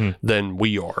than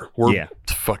we are. We're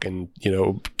fucking,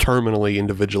 terminally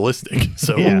individualistic.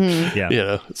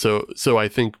 So, so I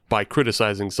think by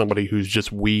criticizing somebody who's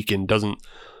just weak and doesn't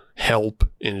help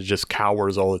and just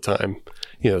cowers all the time,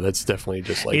 that's definitely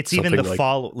just like, it's even the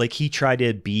follow, like he tried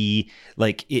to be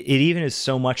like, it even is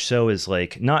so much so is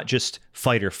like, not just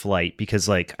fight or flight, because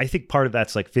like, I think part of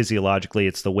that's like physiologically,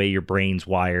 it's the way your brain's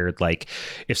wired. Like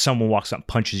if someone walks up and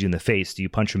punches you in the face, do you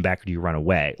punch them back or do you run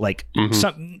away? Like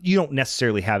you don't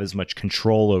necessarily have as much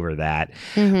control over that.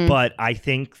 But I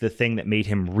think the thing that made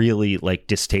him really like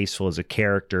distasteful as a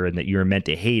character and that you were meant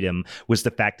to hate him was the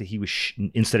fact that he was,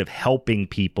 instead of helping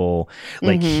people,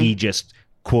 like he just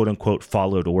quote unquote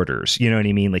followed orders. You know what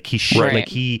I mean? Like he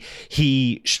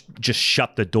just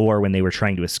shut the door when they were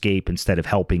trying to escape instead of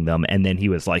helping them. And then he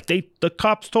was like, the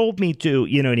cops told me to,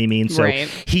 you know what I mean? So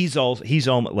he's all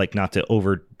like, not to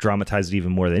over dramatize it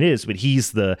even more than it is, but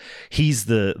he's the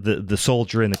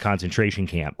soldier in the concentration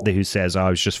camp who says, I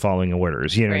was just following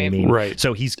orders. You know what I mean? Right.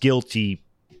 So he's guilty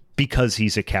because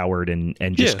he's a coward and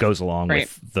just goes along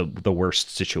with the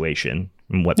worst situation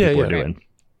and what people are doing.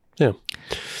 Yeah.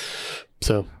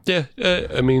 So,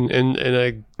 I mean, and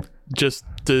I just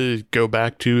to go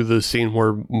back to the scene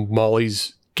where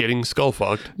Molly's getting skull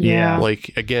fucked. Yeah.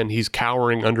 Like, again, he's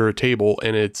cowering under a table,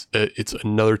 and it's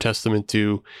another testament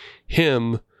to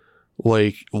him,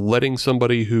 like, letting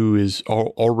somebody who is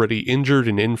already injured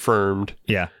and infirmed,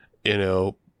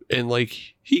 and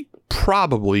like, he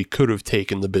probably could have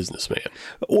taken the businessman.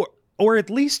 Or at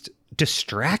least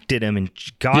distracted him and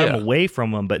got him away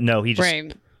from him, but no, he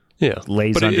just...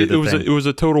 lays but under the thing. It was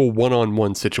a total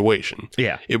one-on-one situation.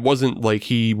 Yeah. It wasn't like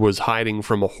he was hiding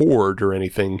from a horde or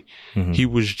anything. He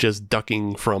was just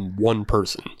ducking from one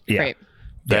person. Yeah. Right.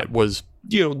 That was,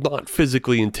 not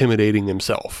physically intimidating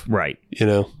himself. Right.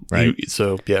 Right.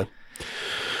 Yeah.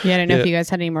 Yeah, I don't know if you guys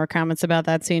had any more comments about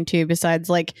that scene too,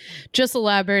 besides like just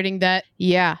elaborating that,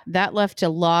 that left a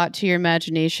lot to your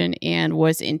imagination and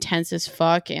was intense as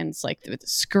fuck. And it's like with the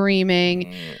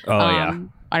screaming.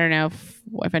 I don't know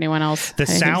if anyone else. The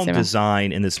sound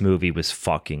design in this movie was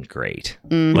fucking great.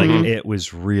 Like it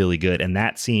was really good. And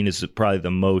that scene is probably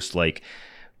the most like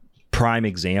prime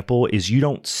example is you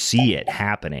don't see it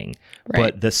happening,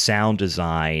 but the sound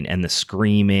design and the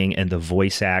screaming and the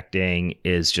voice acting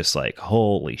is just like,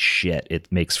 holy shit.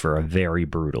 It makes for a very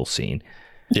brutal scene.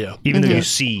 Yeah. Even though you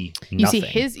see nothing.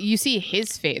 You see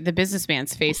his face, the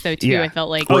businessman's face though too. Yeah. I felt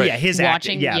like his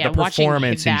watching the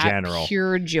performance watching in general.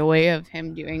 Pure joy of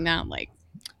him doing that, like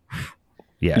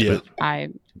but I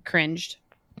cringed.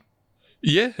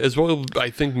 Yeah, as well,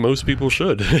 I think most people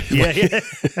should.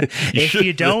 If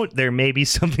you don't, there may be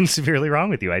something severely wrong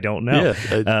with you. I don't know.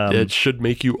 Yeah, it should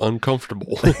make you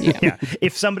uncomfortable.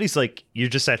 If somebody's like, you're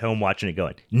just at home watching it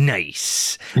going,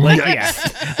 nice. Like,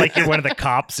 like you're one of the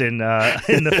cops in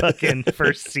the fucking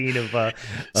first scene of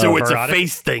so it's Veronica. a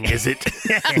face thing, is it?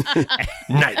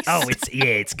 Nice. Oh,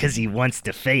 it's because he wants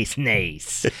to face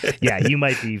nice. Yeah, you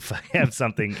might have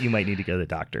something. You might need to go to the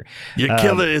doctor. Your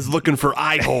killer is looking for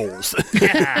eye holes.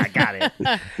 Got it.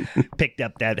 Picked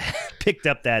up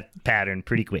that pattern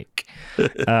pretty quick.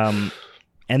 And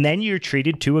then you're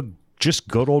treated to a just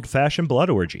good old fashioned blood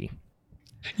orgy.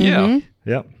 Yeah.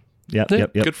 Yep.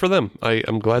 Good for them.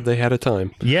 I'm glad they had a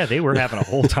time. Yeah, they were having a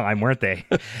whole time, weren't they?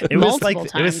 It was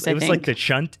like the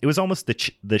shunt. It was almost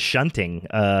the shunting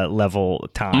level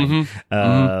time,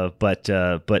 but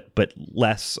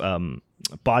less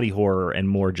body horror and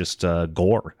more just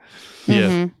gore.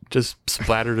 Yeah, just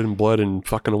splattered in blood and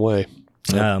fucking away.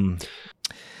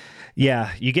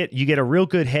 You get a real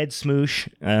good head smoosh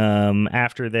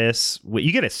after this.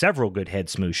 You get several good head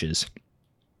smooshes.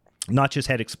 Not just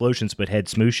head explosions, but head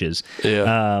smooshes.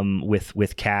 Yeah.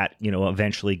 With Kat,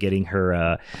 eventually getting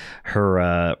her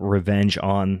revenge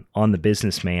on the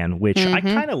businessman, which I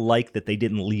kind of like that they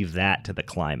didn't leave that to the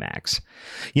climax.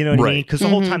 You know what I mean? Because the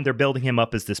whole time they're building him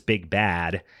up as this big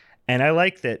bad, and I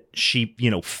like that she,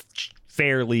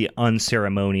 fairly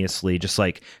unceremoniously just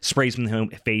like sprays him in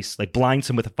the face, like blinds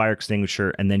him with a fire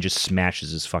extinguisher, and then just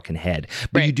smashes his fucking head.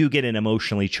 But you do get an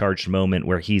emotionally charged moment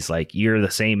where he's like, "You're the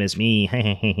same as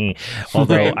me."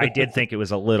 Although I did think it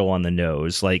was a little on the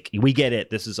nose. Like, we get it.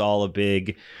 This is all a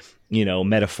big,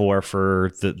 metaphor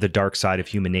for the dark side of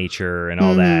human nature and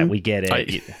all that. We get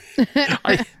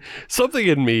it. Something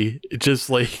in me just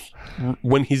like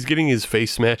when he's getting his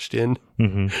face smashed in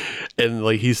and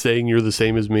like he's saying, "You're the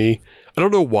same as me." I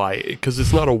don't know why, because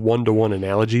it's not a one-to-one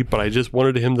analogy, but I just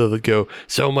wanted him to go,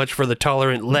 "So much for the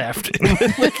tolerant left,"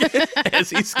 as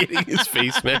he's getting his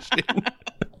face smashed in.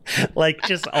 Like,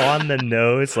 just on the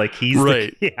nose, like he's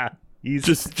right. He's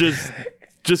just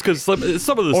just because some of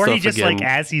the or stuff he just again, like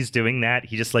as he's doing that,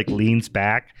 he just like leans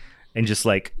back and just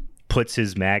like puts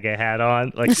his MAGA hat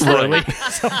on like slowly.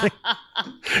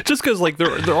 just because like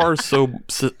there are some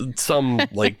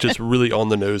like just really on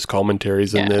the nose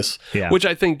commentaries in this, which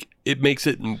I think it makes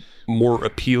it more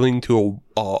appealing to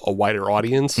a wider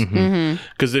audience.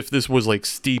 Because if this was like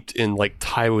steeped in like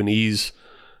Taiwanese,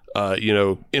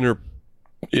 inner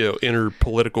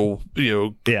political,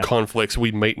 conflicts,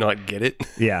 we might not get it.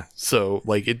 Yeah. So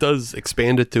like it does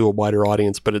expand it to a wider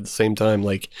audience, but at the same time,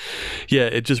 like,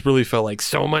 it just really felt like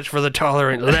so much for the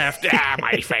tolerant left.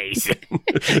 My face.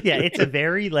 Yeah, it's a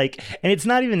very like, and it's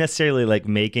not even necessarily like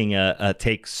making a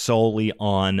take solely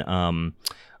on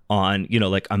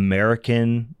like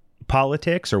American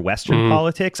politics or Western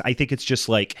politics. I think it's just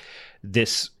like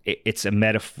this. It's a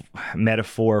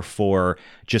metaphor for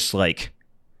just like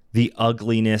the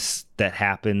ugliness that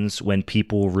happens when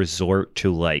people resort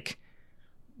to like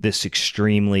this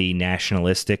extremely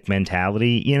nationalistic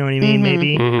mentality. You know what I mean?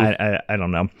 Maybe I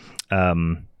don't know.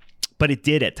 But it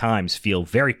did at times feel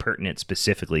very pertinent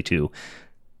specifically to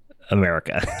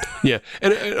America. Yeah.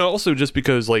 And also just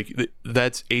because like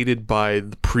that's aided by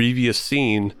the previous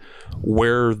scene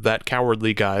where that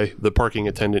cowardly guy, the parking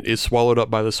attendant, is swallowed up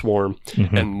by the swarm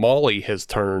and Molly has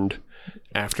turned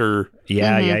after.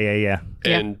 Yeah.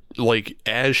 And like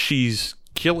as she's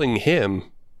killing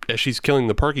him, as she's killing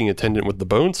the parking attendant with the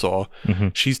bone saw,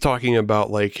 she's talking about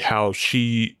like how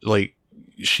she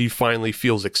finally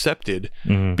feels accepted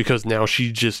because now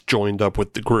she just joined up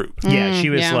with the group. Yeah, she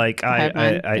was like,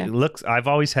 I've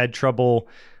always had trouble.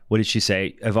 What did she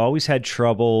say? I've always had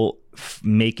trouble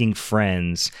making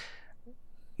friends.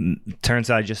 Turns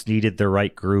out I just needed the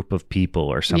right group of people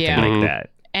or something like that.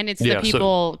 And it's the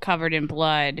people covered in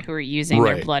blood who are using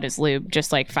their blood as lube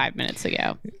just like 5 minutes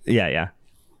ago. Yeah.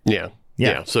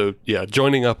 So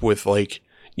joining up with like,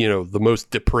 the most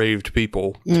depraved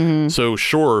people. So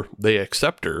sure, they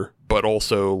accept her, but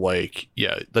also like,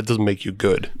 that doesn't make you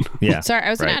good. Yeah. Sorry, I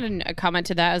was gonna add a comment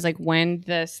to that. I was like, when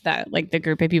the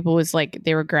group of people was like,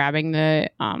 they were grabbing the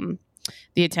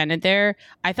attendant there.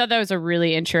 I thought that was a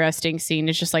really interesting scene.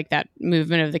 It's just like that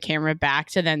movement of the camera back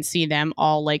to then see them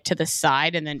all like to the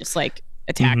side and then just like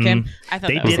attack him. I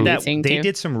thought that was amazing too. They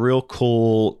did some real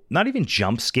cool, not even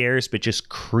jump scares, but just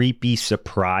creepy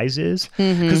surprises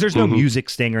because there's no music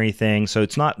sting or anything. So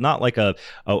it's not like a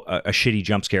shitty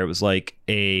jump scare. It was like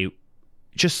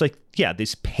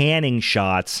these panning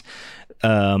shots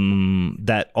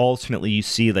that ultimately you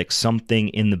see like something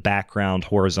in the background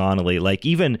horizontally. Like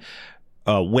even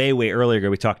way earlier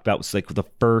we talked about was like the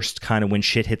first kind of when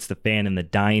shit hits the fan in the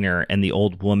diner and the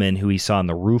old woman who he saw on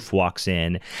the roof walks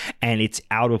in and it's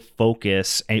out of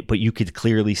focus, but you could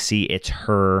clearly see it's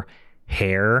her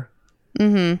hair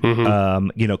kind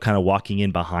of walking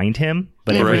in behind him,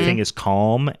 but everything is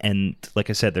calm, and like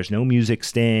I said, there's no music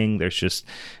sting. There's just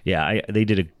they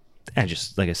did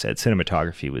just like I said,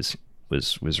 cinematography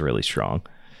was really strong.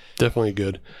 Definitely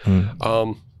good.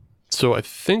 So I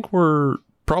think we're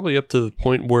probably up to the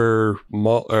point where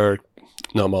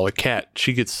Molly Cat,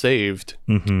 she gets saved,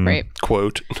 right?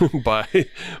 Quote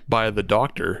by the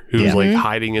doctor who's like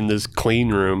hiding in this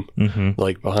clean room,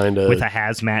 like behind with a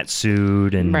hazmat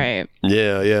suit and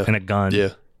and a gun.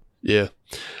 Yeah.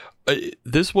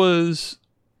 This was,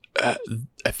 I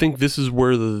think this is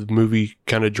where the movie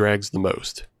kind of drags the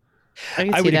most.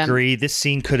 I would agree. This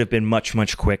scene could have been much,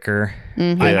 much quicker.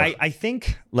 I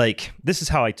think, like, this is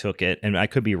how I took it, and I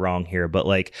could be wrong here, but,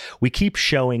 like, we keep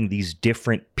showing these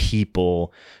different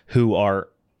people who are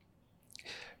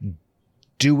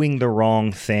doing the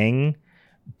wrong thing,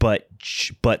 but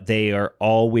they are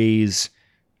always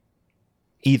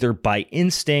either by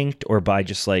instinct or by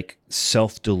just, like,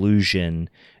 self-delusion,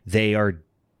 they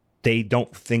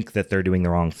don't think that they're doing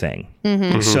the wrong thing.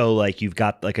 So, like, you've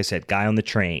got, like I said, guy on the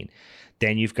train.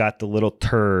 Then you've got the little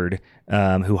turd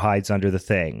who hides under the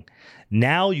thing.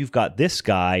 Now you've got this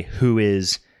guy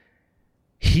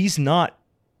he's not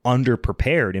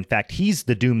underprepared. In fact, he's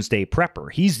the doomsday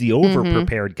prepper. He's the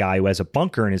overprepared guy who has a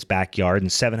bunker in his backyard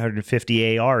and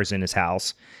 750 ARs in his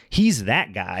house. He's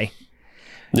that guy.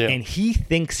 Yeah. And he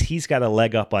thinks he's got a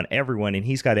leg up on everyone and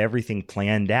he's got everything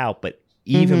planned out. But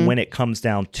even when it comes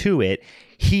down to it,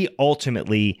 he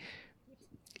ultimately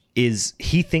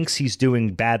he thinks he's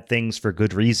doing bad things for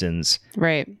good reasons.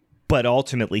 Right. But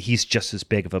ultimately, he's just as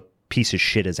big of a piece of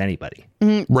shit as anybody.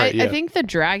 Right. I think the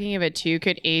dragging of it too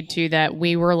could aid to that.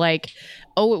 We were like,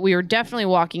 we were definitely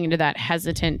walking into that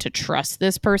hesitant to trust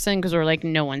this person because we're like,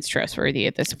 no one's trustworthy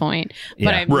at this point.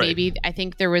 But I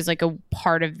think there was like a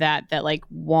part of that like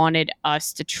wanted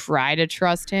us to try to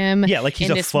trust him. Yeah, like he's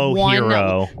a faux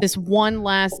hero. This one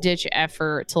last ditch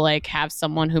effort to like have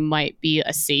someone who might be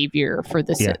a savior for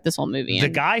this whole movie. The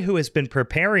guy who has been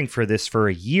preparing for this for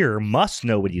a year must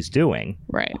know what he's doing.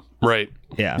 Right.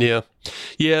 Yeah.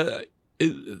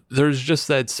 There's just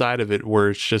that side of it where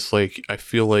it's just like, I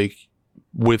feel like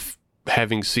with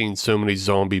having seen so many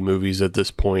zombie movies at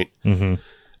this point,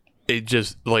 it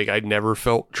just like I never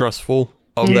felt trustful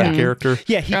of that character.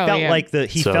 Yeah, he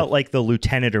felt like the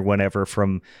lieutenant or whatever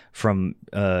from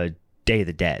Day of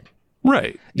the Dead.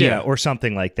 Right. Yeah, or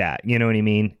something like that. You know what I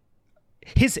mean?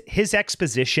 His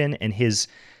exposition and his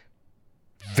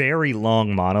very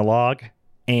long monologue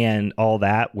and all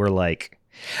that were like,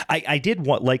 I did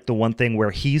want like the one thing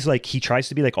where he's like, he tries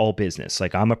to be like all business.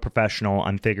 Like, I'm a professional.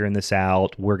 I'm figuring this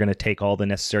out. We're going to take all the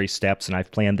necessary steps and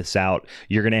I've planned this out.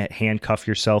 You're going to handcuff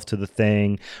yourself to the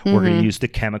thing. We're going to use the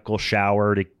chemical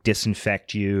shower to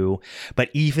disinfect you. But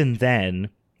even then,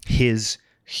 his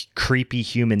creepy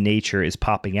human nature is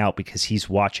popping out because he's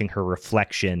watching her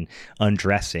reflection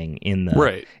undressing in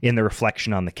the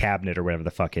reflection on the cabinet or whatever the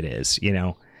fuck it is, you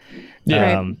know?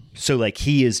 So like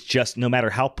he is just, no matter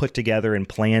how put together and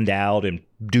planned out and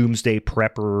doomsday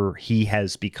prepper he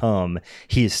has become,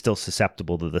 he is still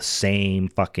susceptible to the same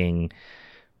fucking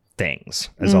things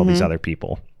as all these other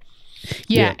people.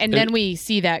 Yeah, and then we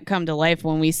see that come to life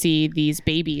when we see these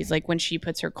babies. Like when she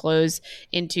puts her clothes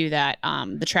into that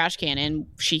the trash can and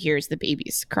she hears the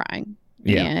babies crying.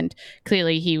 Yeah. And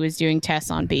clearly he was doing tests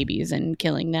on babies and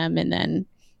killing them, and then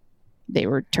they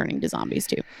were turning to zombies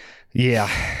too. Yeah.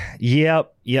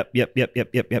 Yep. That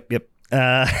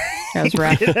was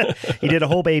rough. He did a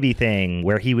whole baby thing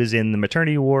where he was in the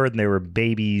maternity ward and there were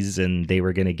babies and they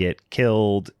were going to get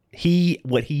killed.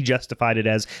 What he justified it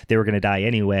as, they were going to die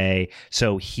anyway.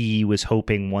 So he was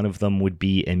hoping one of them would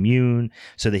be immune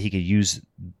so that he could use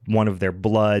one of their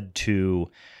blood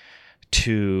to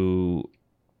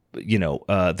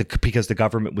because the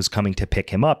government was coming to pick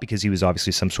him up because he was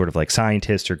obviously some sort of like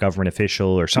scientist or government official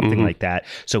or something like that.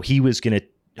 So he was going to,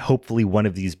 hopefully one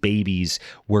of these babies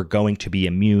were going to be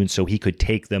immune so he could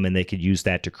take them and they could use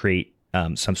that to create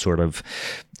some sort of,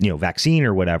 vaccine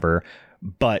or whatever.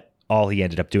 But all he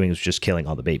ended up doing was just killing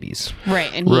all the babies.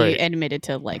 Right. And he admitted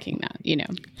to liking that,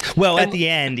 Well, at the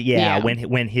end,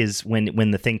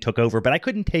 when the thing took over, but I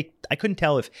couldn't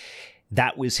tell if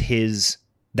that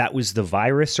was the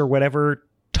virus or whatever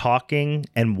talking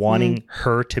and wanting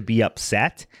her to be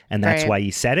upset, and that's why he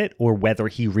said it, or whether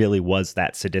he really was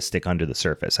that sadistic under the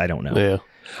surface. I don't know. Yeah.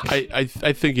 I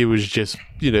think it was just,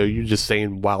 you're just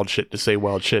saying wild shit to say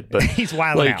wild shit, but he's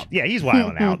wilding out. Yeah, he's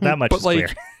wilding out. That much is clear.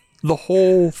 The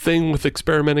whole thing with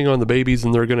experimenting on the babies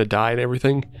and they're going to die and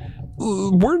everything,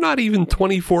 we're not even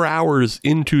 24 hours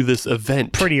into this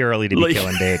event. Pretty early to be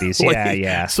killing babies.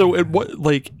 Yeah. So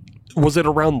was it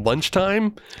around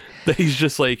lunchtime that he's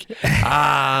just like,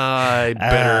 I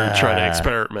better try to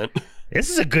experiment?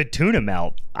 This is a good tuna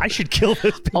melt. I should kill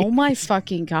this baby. Oh my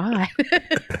fucking God.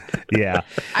 Yeah.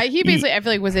 He basically, I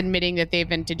feel like, was admitting that they've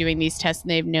been doing these tests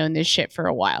and they've known this shit for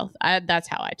a while. That's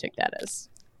how I took that as.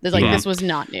 This was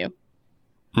not new.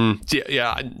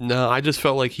 No, I just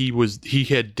felt like he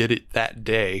had did it that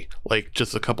day, like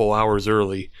just a couple hours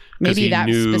early. Maybe that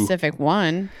specific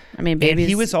one. I mean, babies.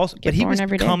 And he was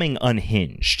becoming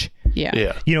unhinged.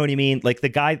 Yeah. You know what I mean? Like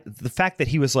the fact that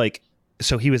he was like,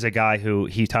 so he was a guy who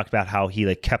he talked about how he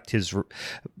like kept his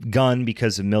gun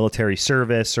because of military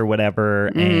service or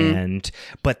whatever,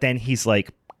 but then he's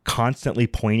like constantly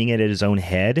pointing it at his own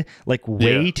head, like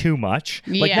way too much,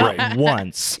 like not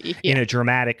once in a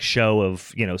dramatic show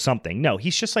of something. No,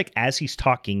 he's just like, as he's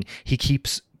talking, he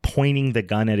keeps pointing the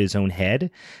gun at his own head,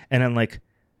 and I'm like,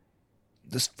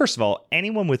 first of all,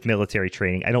 anyone with military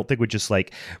training, I don't think would just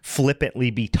like flippantly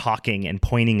be talking and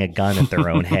pointing a gun at their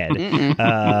own head.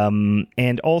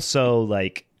 And also,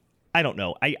 like, I don't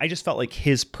know. I just felt like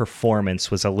his performance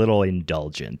was a little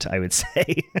indulgent, I would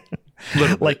say.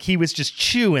 Like he was just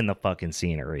chewing the fucking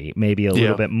scenery, maybe a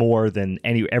little bit more than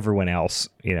everyone else,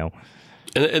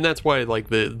 And that's why like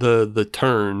the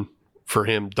turn for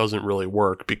him doesn't really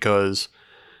work, because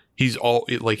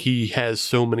he has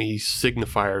so many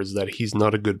signifiers that he's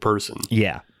not a good person.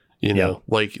 Yeah.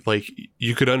 Like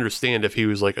you could understand if he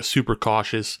was like a super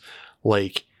cautious,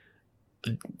 like,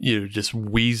 just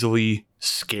weaselly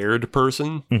scared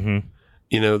person,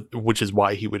 which is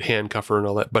why he would handcuff her and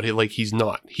all that. But he's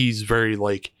not. He's very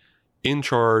like in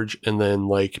charge, and then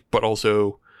like, but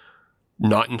also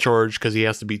not in charge because he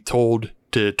has to be told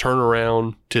to turn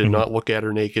around to not look at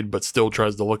her naked, but still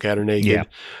tries to look at her naked,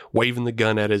 waving the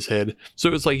gun at his head. So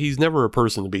it's like he's never a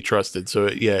person to be trusted. So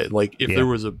yeah, like if there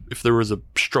was a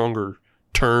stronger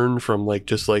turn from like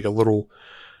just like a little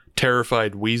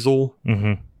terrified weasel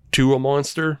to a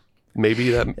monster,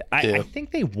 maybe that. I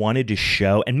think they wanted to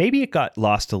show, and maybe it got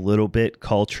lost a little bit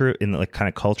culture in the like kind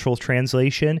of cultural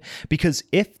translation, because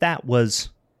if that was.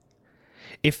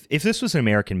 If this was an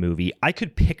American movie, I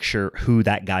could picture who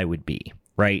that guy would be,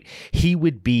 right? He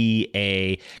would be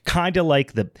a kind of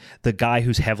like the guy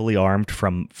who's heavily armed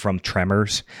from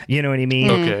Tremors. You know what I mean?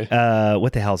 Okay.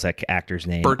 What the hell's that actor's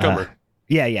name? Burt Gummer.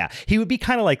 Yeah. He would be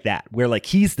kind of like that, where like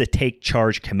he's the take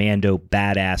charge commando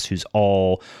badass who's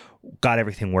all got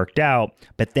everything worked out.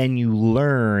 But then you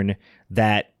learn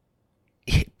that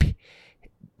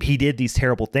he did these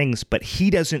terrible things, but he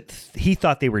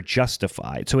thought they were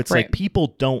justified. So it's like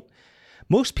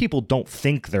most people don't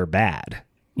think they're bad.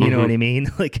 You know what I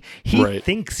mean? Like he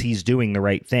thinks he's doing the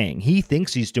right thing. He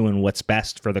thinks he's doing what's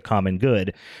best for the common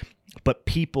good. But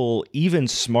people, even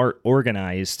smart,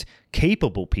 organized,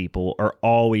 capable people are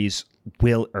always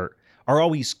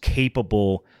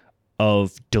capable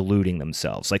of deluding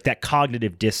themselves. Like that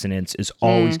cognitive dissonance is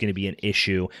always going to be an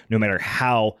issue, no matter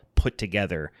how put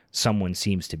together someone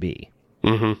seems to be.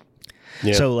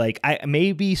 Yeah. So like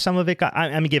maybe some of it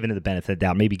I'm giving it the benefit of the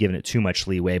doubt, maybe giving it too much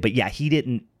leeway, but yeah, he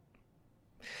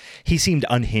seemed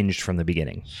unhinged from the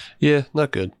beginning. Yeah,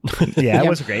 not good. Yeah, it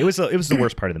wasn't great. It was the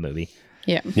worst part of the movie.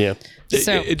 Yeah.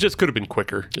 It just could have been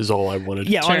quicker is all I wanted.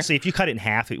 Yeah, honestly, if you cut it in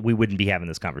half, we wouldn't be having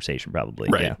this conversation probably.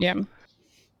 Right.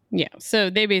 Yeah. So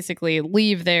they basically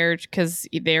leave there because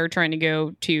they're trying to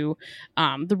go to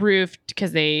the roof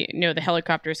because they know the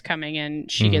helicopter's coming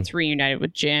and she gets reunited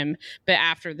with Jim. But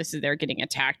after this they're getting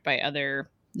attacked by other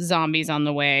zombies on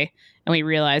the way. And we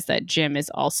realize that Jim is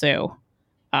also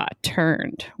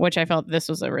turned, which I felt this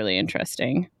was a really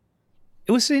interesting.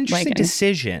 It was an interesting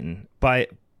decision by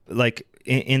like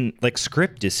in like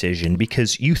script decision,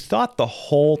 because you thought the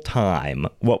whole time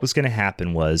what was going to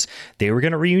happen was they were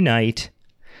going to reunite.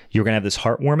 You were going to have this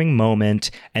heartwarming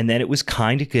moment, and then it was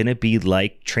kind of going to be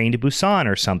like Train to Busan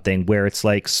or something, where it's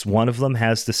like one of them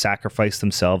has to sacrifice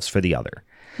themselves for the other.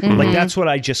 Like that's what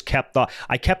I just kept thought.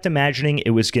 I kept imagining it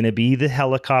was going to be the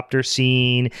helicopter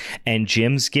scene, and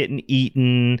Jim's getting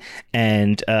eaten,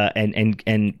 and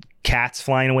cats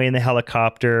flying away in the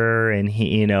helicopter, and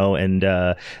he, and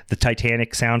the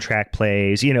Titanic soundtrack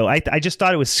plays. I just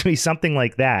thought it was going to be something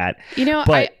like that.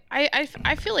 But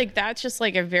I feel like that's just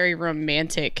like a very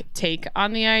romantic take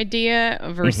on the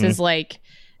idea versus like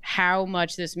how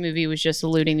much this movie was just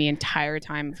alluding the entire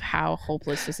time of how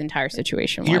hopeless this entire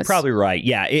situation was. You're probably right.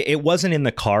 Yeah, it wasn't in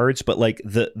the cards, but like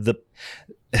the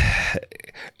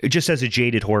just as a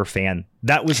jaded horror fan,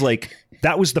 that was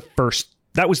the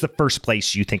first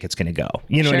place you think it's going to go.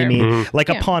 You know what I mean? Like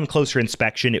upon closer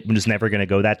inspection, it was never going to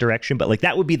go that direction. But like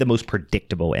that would be the most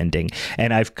predictable ending,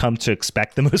 and I've come to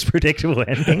expect the most predictable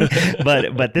ending.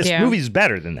 but this movie's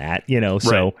better than that.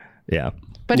 So yeah.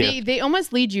 But they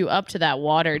almost lead you up to that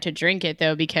water to drink it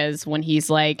though, because when he's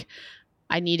like,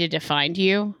 "I needed to find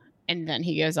you," and then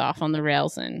he goes off on the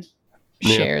rails and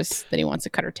shares that he wants to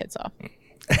cut her tits off.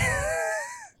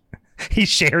 He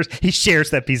shares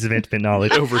that piece of intimate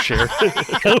knowledge. Overshare.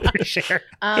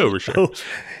 Overshare.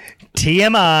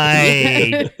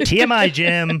 TMI,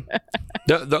 Jim.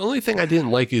 The only thing I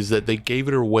didn't like is that they gave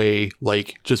it away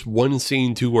like just one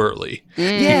scene too early.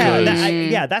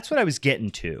 Yeah, that's what I was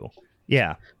getting to.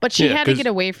 Yeah. But she had to get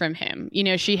away from him.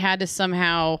 She had to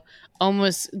somehow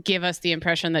almost give us the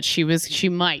impression that she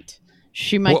might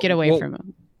get away from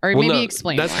him. Or maybe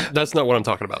explain. That's not what I'm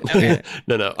talking about. Okay.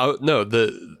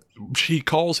 She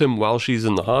calls him while she's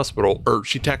in the hospital, or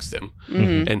she texts him,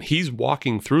 and he's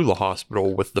walking through the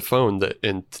hospital with the phone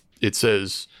and it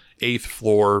says 8th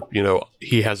floor,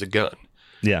 he has a gun.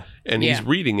 Yeah. And he's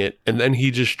reading it, and then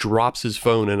he just drops his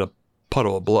phone in a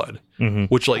puddle of blood,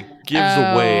 which like gives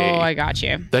away. Oh, I got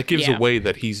you. That gives away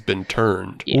that he's been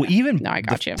turned. Yeah. Well, even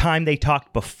the time they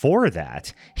talked before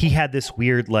that, he had this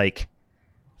weird like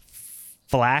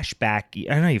flashback.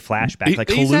 I don't know, flashback, like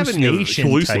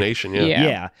hallucination.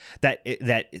 Yeah. That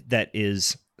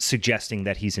is suggesting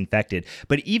that he's infected.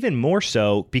 But even more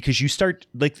so because you start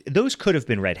like those could have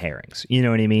been red herrings. You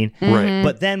know what I mean? Right.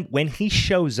 But then when he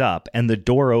shows up and the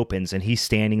door opens and he's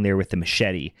standing there with the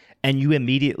machete and you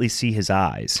immediately see his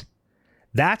eyes,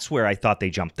 that's where I thought they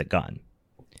jumped the gun.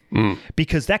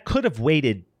 Because that could have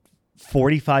waited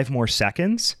 45 more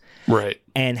seconds. Right.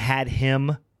 And had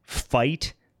him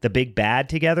fight the big bad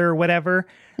together or whatever.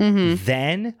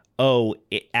 Then oh,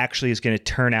 it actually is going to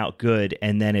turn out good,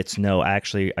 and then it's no,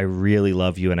 actually, I really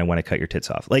love you and I want to cut your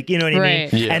tits off. Like, you know what I mean?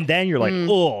 Yeah. And then you're like,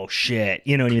 oh shit,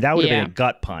 you know what I mean? That would have been a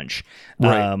gut punch.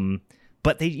 Right.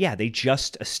 But they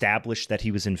just established that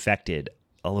he was infected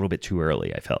a little bit too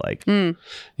early, I felt like.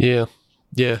 Yeah.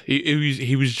 Yeah.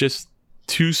 He was just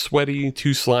too sweaty,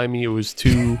 too slimy. It was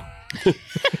too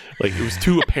like it was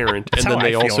too apparent. That's and then how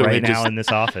they I feel also right had now just in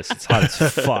this office. It's hot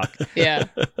as fuck. Yeah.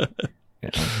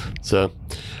 so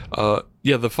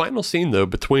the final scene though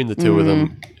between the two of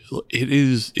them, it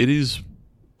is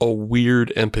a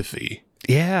weird empathy.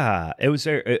 Yeah, it was.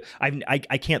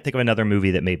 I can't think of another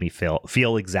movie that made me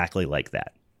feel exactly like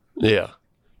that. Yeah,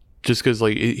 just because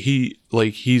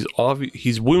like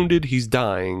he's wounded, he's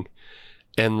dying,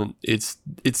 and it's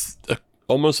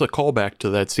almost a callback to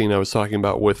that scene I was talking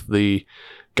about with the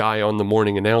guy on the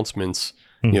morning announcements.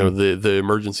 You know, the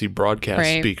emergency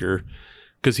broadcast speaker,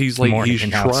 because he's like he's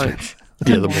trying.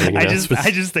 Yeah, the morning announcements.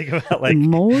 I just think about like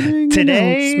morning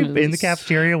today in the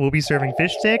cafeteria we'll be serving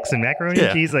fish sticks and macaroni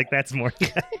and cheese. Like that's more.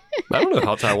 I don't know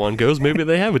how Taiwan goes. Maybe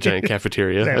they have a giant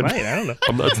cafeteria. They might. I don't know.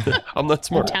 I'm not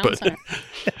smart, but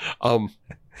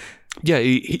yeah,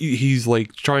 he's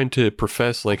like trying to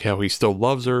profess like how he still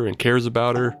loves her and cares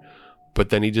about her, but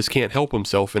then he just can't help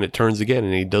himself, and it turns again,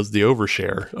 and he does the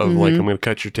overshare of like, I'm going to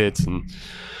cut your tits, and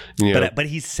you know. But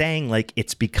he's saying like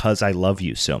it's because I love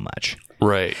you so much.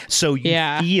 Right. So you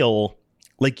feel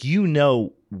like you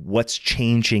know what's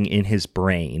changing in his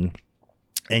brain,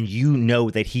 and you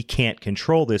know that he can't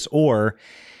control this, or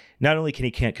not only can he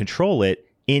can't control it,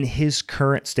 in his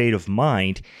current state of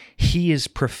mind, he is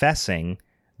professing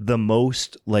the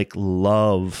most like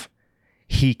love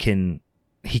he can.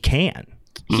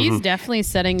 He's definitely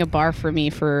setting a bar for me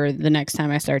for the next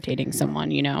time I start dating someone,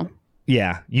 you know.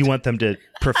 Yeah, you want them to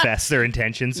profess their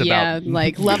intentions about... Yeah,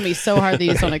 like, love me so hard that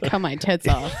you just want to cut my tits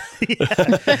off.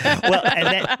 Well,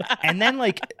 and then,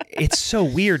 like, it's so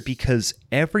weird because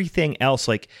everything else,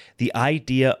 like, the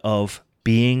idea of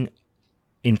being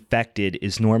infected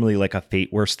is normally like a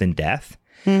fate worse than death.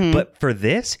 But for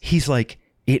this, he's like,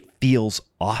 it feels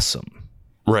awesome.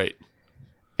 Right.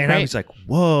 And I was like,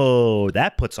 whoa,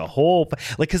 that puts a whole...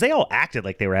 Like, because they all acted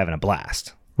like they were having a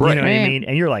blast. Right. You know what I mean?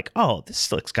 And you're like, oh,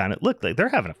 this looks kind of like they're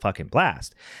having a fucking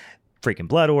blast. Freaking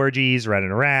blood orgies, running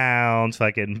around,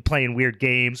 fucking playing weird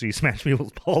games where you smash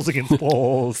people's balls against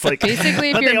poles. Like,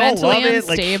 basically, if you're mentally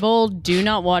unstable, do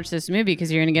not watch this movie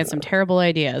because you're going to get some terrible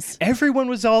ideas. Everyone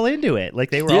was all into it.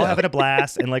 Like they were all having a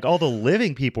blast, and like all the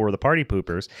living people were the party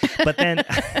poopers.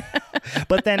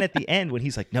 But then at the end, when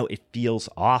he's like, no, it feels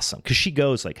awesome. Because she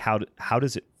goes like, how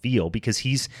does it feel? Because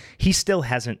he still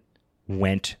hasn't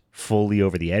went fully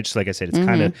over the edge. So like I said, it's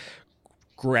kind of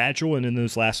gradual, and in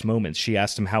those last moments she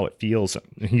asked him how it feels,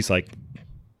 and he's like,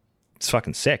 it's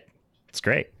fucking sick, it's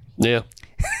great. Yeah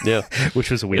Which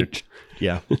was a weird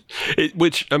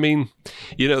which I mean,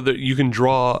 you know, you can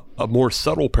draw a more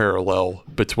subtle parallel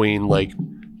between like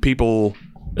people,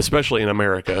 especially in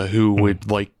America, who would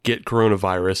like get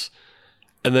coronavirus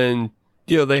and then,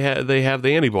 you know, they have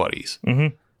the antibodies.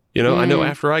 You know, I know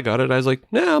after I got it, I was like,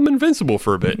 nah, I'm invincible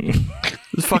for a bit.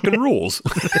 This fucking rules.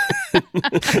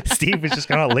 Steve was just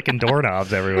kind of licking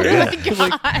doorknobs everywhere. Like,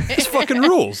 this fucking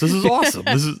rules. This is awesome.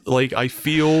 This is like, I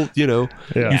feel, you know,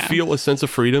 you feel a sense of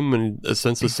freedom and a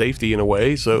sense of safety in a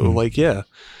way. So like, yeah,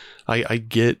 I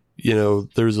get, you know,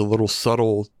 there's a little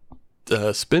subtle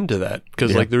spin to that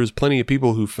because like there's plenty of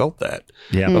people who felt that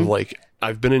of like,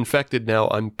 I've been infected now.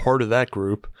 I'm part of that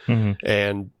group,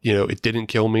 and you know it didn't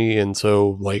kill me, and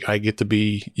so like I get to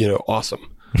be, you know,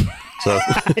 awesome. So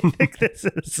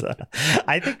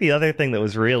I think the other thing that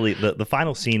was really the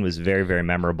final scene was very, very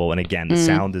memorable, and again the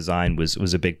sound design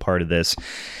was a big part of this.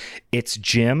 It's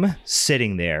Jim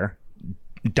sitting there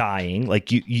dying,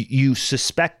 like you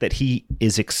suspect that he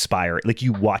is expiring, like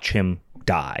you watch him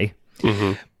die.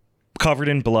 Covered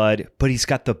in blood, but he's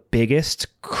got the biggest,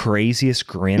 craziest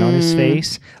grin on his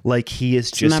face. Like he is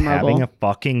just having a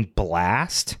fucking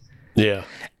blast. Yeah.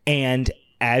 And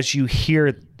as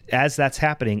that's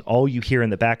happening, all you hear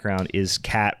in the background is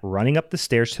Kat running up the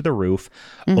stairs to the roof,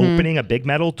 opening a big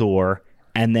metal door,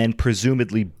 and then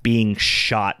presumably being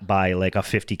shot by like a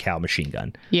 50 cal machine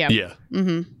gun. Yeah.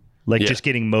 Like just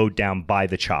getting mowed down by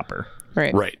the chopper.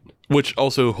 Right. Which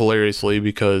also hilariously,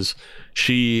 because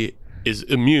she is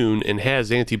immune and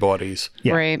has antibodies,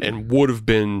 and would have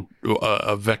been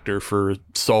a vector for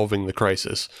solving the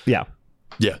crisis.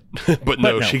 But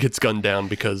no, she gets gunned down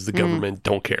because the government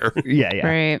don't care.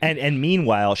 Right. And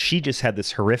meanwhile, she just had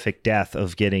this horrific death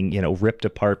of getting, you know, ripped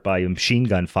apart by a machine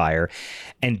gun fire,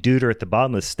 and Duder at the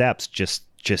bottom of the steps just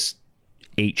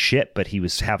ate shit, but he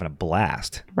was having a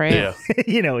blast. Right.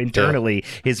 Yeah. Internally,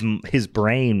 his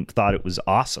brain thought it was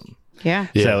awesome. Yeah.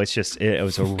 So it's just, it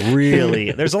was a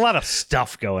really, there's a lot of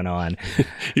stuff going on.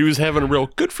 He was having a real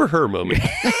good for her moment.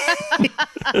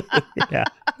 Yeah.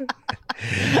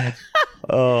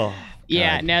 Oh.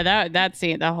 Yeah. God. No, that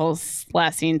scene, the whole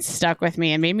last scene stuck with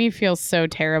me and made me feel so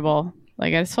terrible.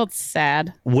 Like, I just felt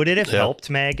sad. Would it have helped,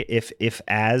 Meg, if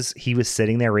as he was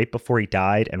sitting there right before he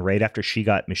died and right after she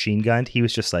got machine gunned, he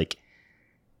was just like,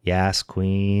 "Yes,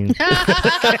 queen."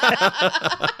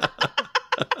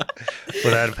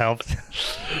 Would that have helped?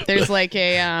 There's like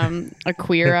a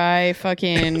Queer Eye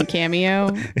fucking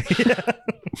cameo.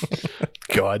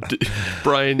 God,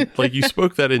 Brian, like you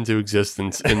spoke that into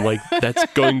existence, and like that's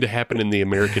going to happen in the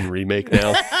American remake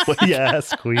now. Like,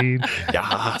 Yes, queen.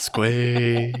 yes,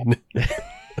 queen.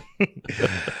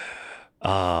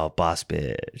 Oh, boss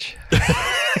bitch.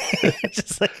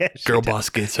 Just like Girl boss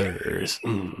gets hers.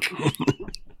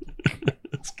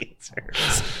 gets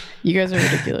hers. You guys are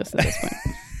ridiculous at this point.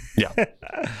 Yeah.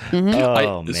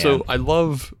 Oh, man. So I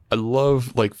love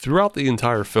like throughout the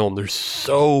entire film, there's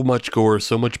so much gore,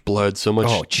 so much blood, so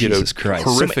much Jesus Christ.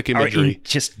 horrific imagery.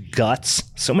 Just guts.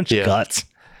 So much guts.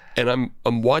 And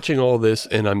I'm watching all this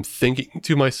and I'm thinking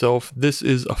to myself, this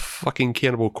is a fucking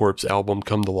Cannibal Corpse album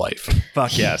come to life.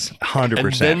 Fuck yes.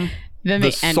 100%. And Then the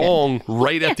they ended. song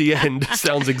right at the end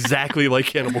sounds exactly like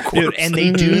Cannibal Corpse. Dude, and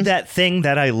they do that thing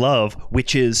that I love,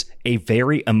 which is a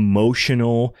very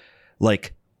emotional,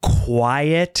 like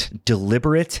quiet,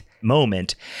 deliberate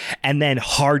moment, and then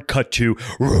hard cut to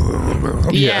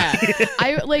Yeah.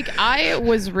 I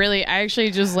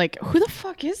actually just like, who the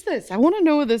fuck is this? I want to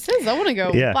know who this is. I want to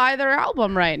go buy their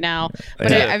album right now.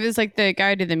 But I was like, the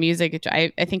guy who did the music,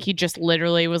 I think he just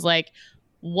literally was like,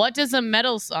 what does a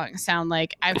metal song sound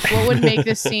like? What would make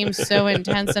this seem so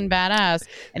intense and badass?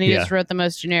 And he just wrote the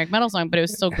most generic metal song, but it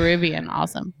was still groovy and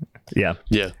awesome. Yeah.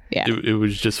 It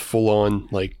was just full on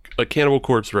like a Cannibal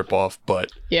Corpse ripoff,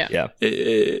 but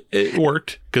it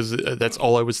worked because that's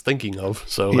all I was thinking of.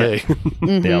 So hey,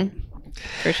 Yeah.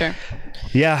 For sure.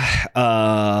 Yeah,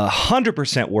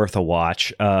 100% worth a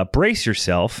watch. Brace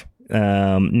yourself.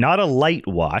 Not a light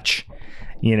watch.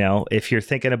 If you're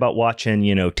thinking about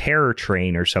watching, Terror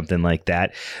Train or something like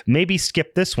that, maybe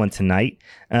skip this one tonight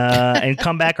and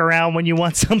come back around when you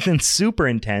want something super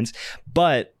intense.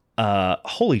 But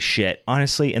holy shit,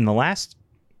 honestly, in the last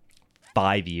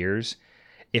 5 years,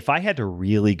 if I had to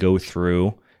really go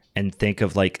through and think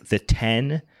of like the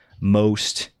 10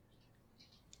 most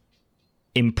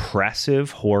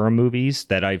impressive horror movies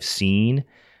that I've seen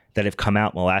that have come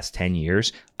out in the last 10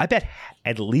 years, I bet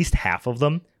at least half of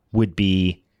them would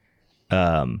be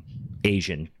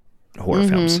Asian horror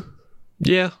films.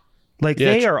 yeah. Like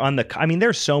they are on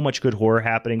there's so much good horror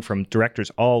happening from directors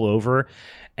all over,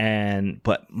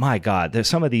 but my God, there's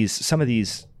some of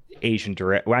these Asian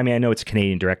I know it's a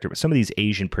Canadian director, but some of these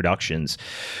Asian productions,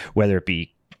 whether it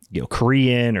be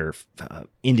Korean or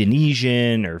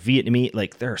Indonesian or Vietnamese,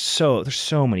 like there's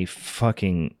so many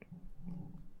fucking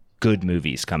good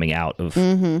movies coming out of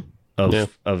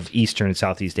Eastern and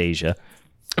Southeast Asia.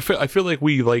 I feel like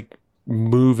we like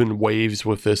move in waves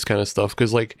with this kind of stuff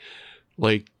because like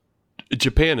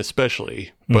Japan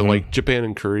especially, but like Japan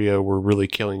and Korea were really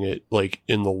killing it like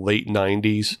in the late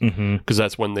 90s because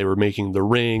that's when they were making The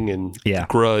Ring and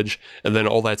Grudge, and then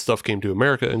all that stuff came to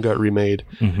America and got remade.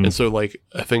 And so like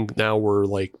I think now we're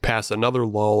like past another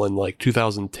lull in like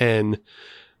 2010.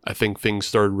 I think things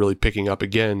started really picking up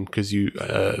again because you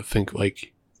think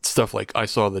like stuff like I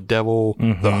Saw the Devil,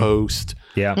 The Host,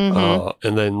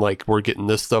 and then like we're getting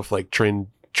this stuff like Train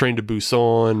to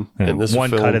Busan, and this One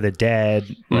film. Cut of the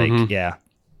Dead,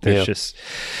 there's just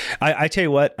I tell you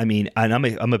what, I mean, and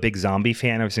I'm a big zombie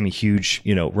fan. I'm a huge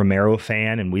Romero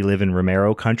fan, and we live in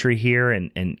Romero country here, and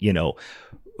the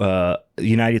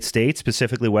United States,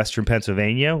 specifically Western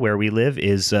Pennsylvania, where we live,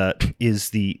 is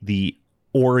the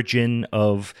origin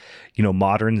of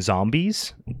modern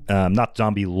zombies, not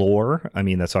zombie lore. I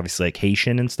mean, that's obviously like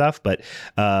Haitian and stuff, but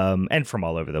and from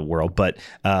all over the world. But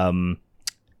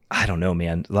I don't know,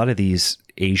 man. A lot of these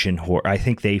Asian horror, I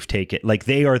think they've taken, like,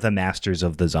 they are the masters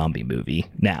of the zombie movie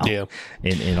now.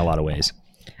 In a lot of ways.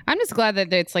 I'm just glad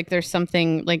that it's like there's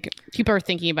something like people are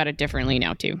thinking about it differently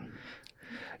now too.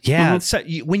 Yeah, so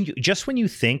when you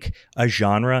think a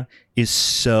genre is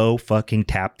so fucking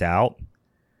tapped out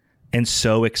and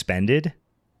so expended,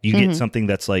 you get something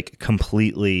that's like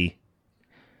completely,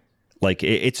 like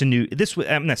it's a new.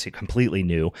 I'm not saying completely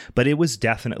new, but it was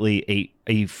definitely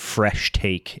a fresh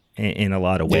take in a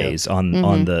lot of ways on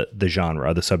the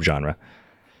genre, the subgenre.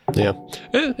 Yeah,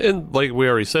 and like we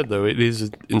already said, though, it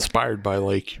is inspired by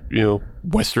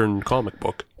Western comic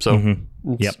book. So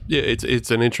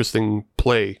it's an interesting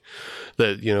play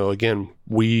that again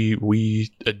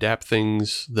we adapt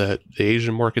things that the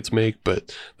Asian markets make,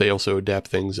 but they also adapt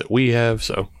things that we have.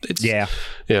 So it's yeah.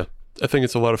 I think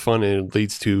it's a lot of fun, and it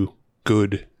leads to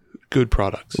good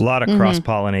products. A lot of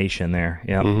cross-pollination there.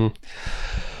 Yeah. Mm-hmm.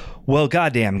 Well,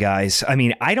 goddamn, guys. I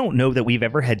mean, I don't know that we've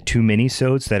ever had two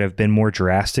minisodes that have been more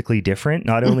drastically different,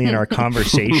 not only in our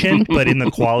conversation, but in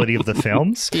the quality of the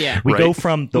films. Yeah. We go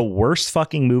from the worst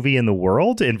fucking movie in the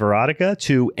world in Veronica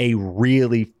to a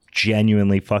really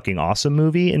genuinely fucking awesome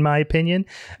movie, in my opinion,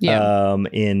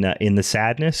 in The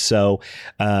Sadness. So,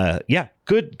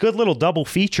 good little double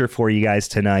feature for you guys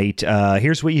tonight.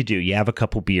 Here's what you do. You have a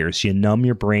couple beers. You numb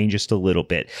your brain just a little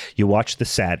bit. You watch The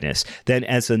Sadness. Then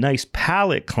as a nice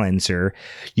palate cleanser,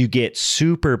 you get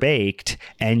super baked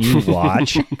and you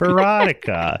watch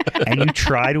Veronica. And you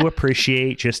try to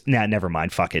appreciate never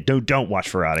mind. Fuck it. Don't watch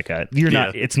Veronica.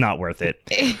 It's not worth it.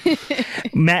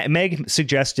 Meg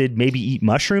suggested maybe eat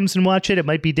mushrooms and watch it. It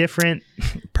might be different.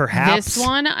 Perhaps. This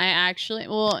one,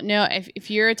 no,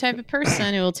 if you're a type of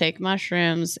person who will take mushrooms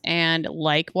and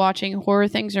like watching horror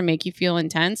things or make you feel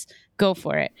intense, go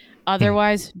for it.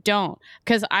 Otherwise, don't.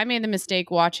 Because I made the mistake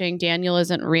watching Daniel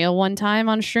Isn't Real one time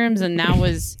on shrooms, and that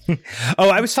was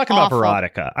I was talking about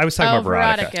Veronica.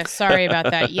 Veronica. Sorry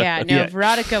about that. Yeah, no,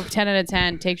 Veronica, 10 out of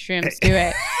 10. Take shrooms. Do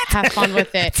it. Have fun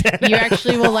with it. You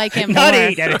actually will like it more. Not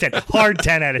 8 out of 10. Hard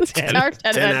 10 out of 10. Hard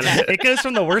 10 out of 10. It goes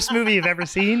from the worst movie you've ever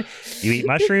seen. You eat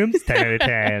mushrooms, 10 out of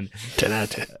 10. 10 out of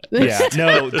 10. Yeah,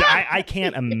 no, I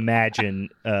can't imagine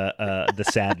The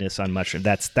Sadness on mushrooms.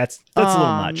 That's a little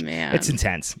much. Man. It's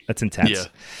intense. That's intense.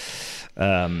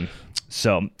 Yeah.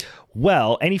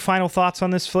 Well, any final thoughts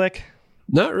on this flick?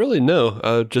 Not really,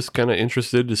 no. Just kind of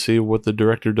interested to see what the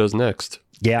director does next.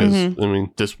 Yeah. I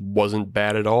mean, this wasn't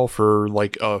bad at all for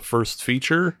like a first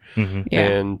feature. Mm-hmm. Yeah.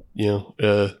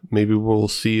 And, maybe we'll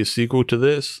see a sequel to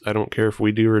this. I don't care if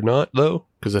we do or not, though,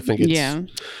 because I think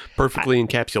it's perfectly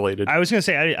encapsulated. I was going to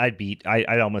say,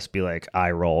 I'd almost be like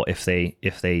eye roll if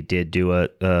they did do a,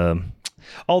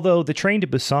 although the Train to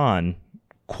Busan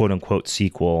quote unquote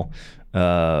sequel,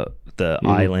 the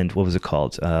island, what was it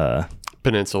called?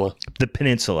 Peninsula. The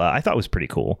Peninsula, I thought was pretty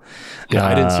cool. Yeah,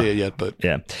 I didn't see it yet, but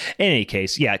yeah. In any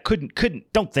case,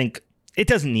 don't think it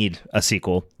doesn't need a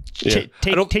sequel. Yeah.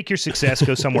 Take your success,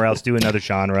 go somewhere else, do another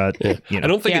genre. Yeah. I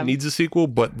don't think it needs a sequel,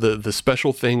 but the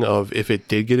special thing of if it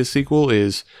did get a sequel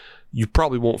is you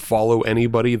probably won't follow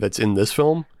anybody that's in this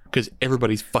film. Because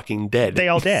everybody's fucking dead. They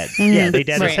all dead. Yeah, they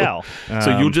dead as hell.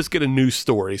 So you'll just get a new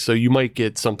story. So you might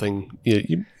get something.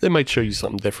 They might show you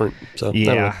something different. So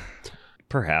yeah,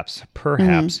 perhaps.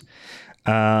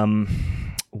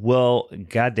 Well,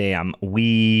 goddamn,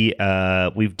 we've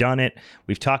done it.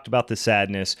 We've talked about The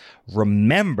Sadness.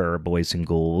 Remember, boys and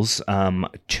ghouls,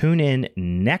 tune in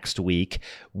next week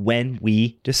when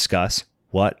we discuss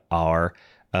what our.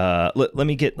 Let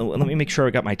me make sure I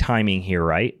got my timing here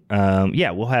right.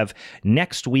 We'll have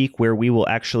next week where we will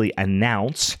actually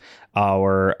announce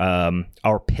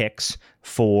our picks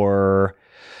for.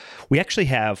 We actually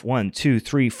have 1, 2,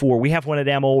 3, 4. We have one of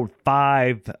them old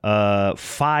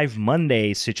five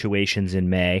Monday situations in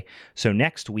May. So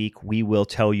next week we will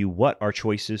tell you what our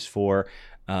choices for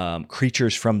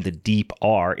Creatures from the Deep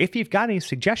are. If you've got any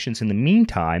suggestions in the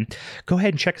meantime, go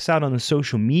ahead and check us out on the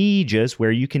social medias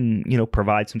where you can,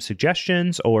 provide some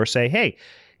suggestions or say, hey,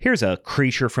 here's a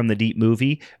Creature from the Deep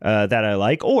movie that I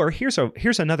like, or here's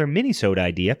another minisode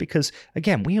idea, because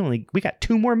again, we got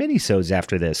 2 more minisodes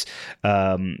after this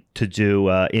to do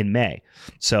in May.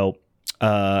 So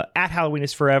at Halloween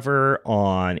is Forever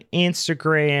on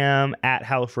Instagram, at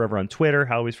Halloween Forever on Twitter,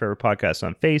 Halloween is Forever Podcast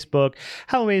on Facebook,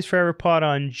 Halloween is Forever Pod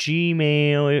on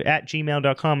Gmail, at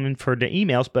gmail.com and for the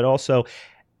emails, but also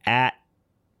at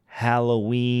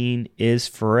Halloween is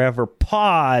Forever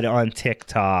Pod on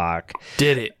TikTok.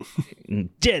 Did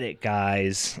it,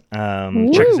 guys. Check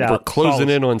us out. We're closing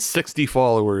in on 60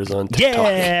 followers on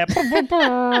TikTok.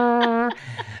 Yeah.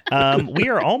 We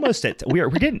are almost at. We're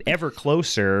getting ever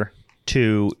closer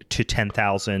to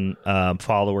 10,000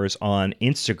 followers on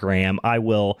Instagram. I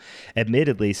will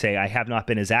admittedly say I have not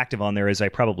been as active on there as I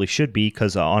probably should be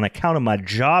because on account of my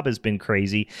job has been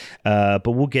crazy. But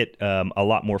we'll get a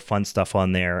lot more fun stuff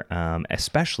on there,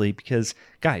 especially because,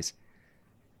 guys,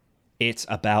 it's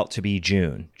about to be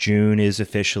June. June is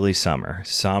officially summer.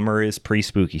 Summer is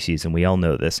pre-spooky season. We all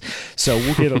know this. So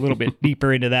we'll get a little bit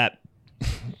deeper into that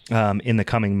in the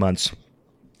coming months.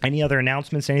 Any other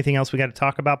announcements? Anything else we got to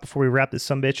talk about before we wrap this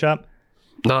sumbitch up?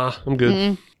 Nah, I'm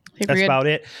good. That's about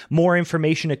it. More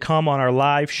information to come on our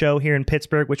live show here in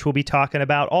Pittsburgh, which we'll be talking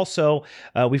about. Also,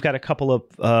 we've got a couple of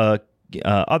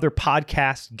other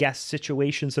podcast guest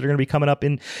situations that are going to be coming up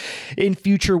in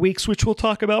future weeks, which we'll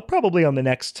talk about probably on the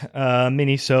next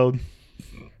mini-sode.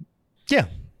 Yeah.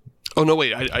 Oh, no,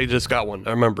 wait. I just got one.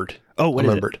 I remembered. Oh, what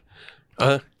is it?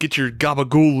 Get your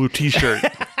Gabagool t-shirt.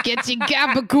 Get your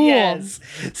Gabagool. Yes.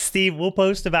 Steve, we'll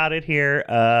post about it here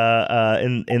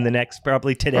in the next,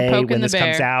 probably today when this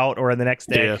comes out, or in the next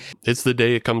day. Yeah, it's the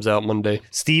day it comes out, Monday.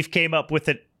 Steve came up with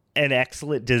an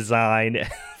excellent design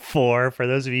for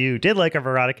those of you who did like our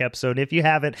Veronica episode. If you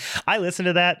haven't, I listened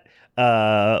to that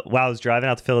while I was driving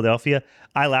out to Philadelphia.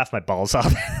 I laughed my balls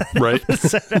off. Right.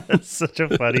 It's such a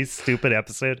funny, stupid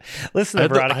episode. Listen to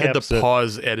the Veronica I had episode. to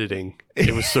pause editing.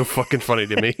 It was so fucking funny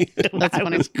to me. That's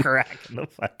funny. I was cracking the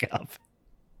fuck up.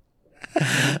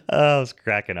 I was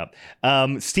cracking up.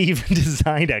 Steve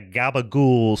designed a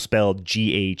Gabagool spelled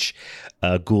G-H,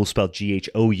 Ghoul spelled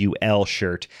G-H-O-U-L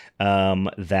shirt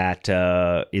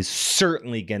that is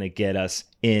certainly going to get us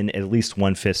in at least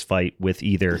one fist fight with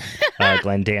either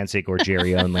Glenn Danzig or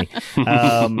Jerry Only.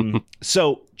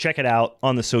 So check it out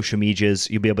on the social medias.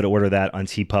 You'll be able to order that on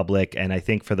TeePublic, and I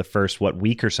think for the first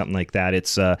week or something like that,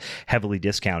 it's heavily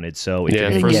discounted. So if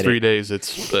you're first 3 days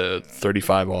it's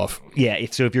 35 off. Yeah,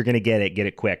 so if you're going to get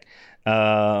it quick.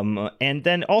 And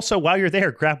then also while you're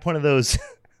there, grab one of those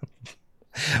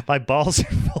 "My balls are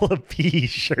full of pee"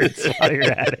 shirts while you're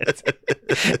at it.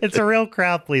 It's a real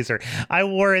crowd pleaser. I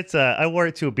wore it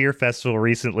to a beer festival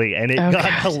recently, and it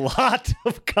got a lot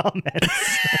of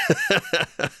comments.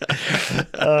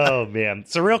 Oh man,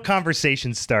 it's a real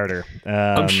conversation starter.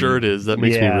 I'm sure it is. That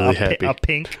makes me really happy.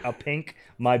 A pink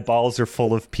 "My balls are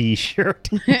full of pee" shirt.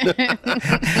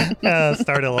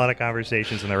 Started a lot of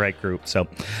conversations in the right group. So,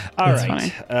 all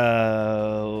right.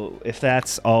 If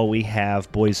that's all we have,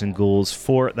 boys and ghouls,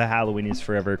 for the Halloween is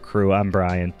Forever crew, I'm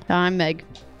Brian. I'm Meg.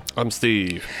 I'm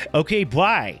Steve. Okay,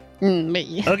 bye.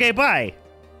 Me. Okay, bye.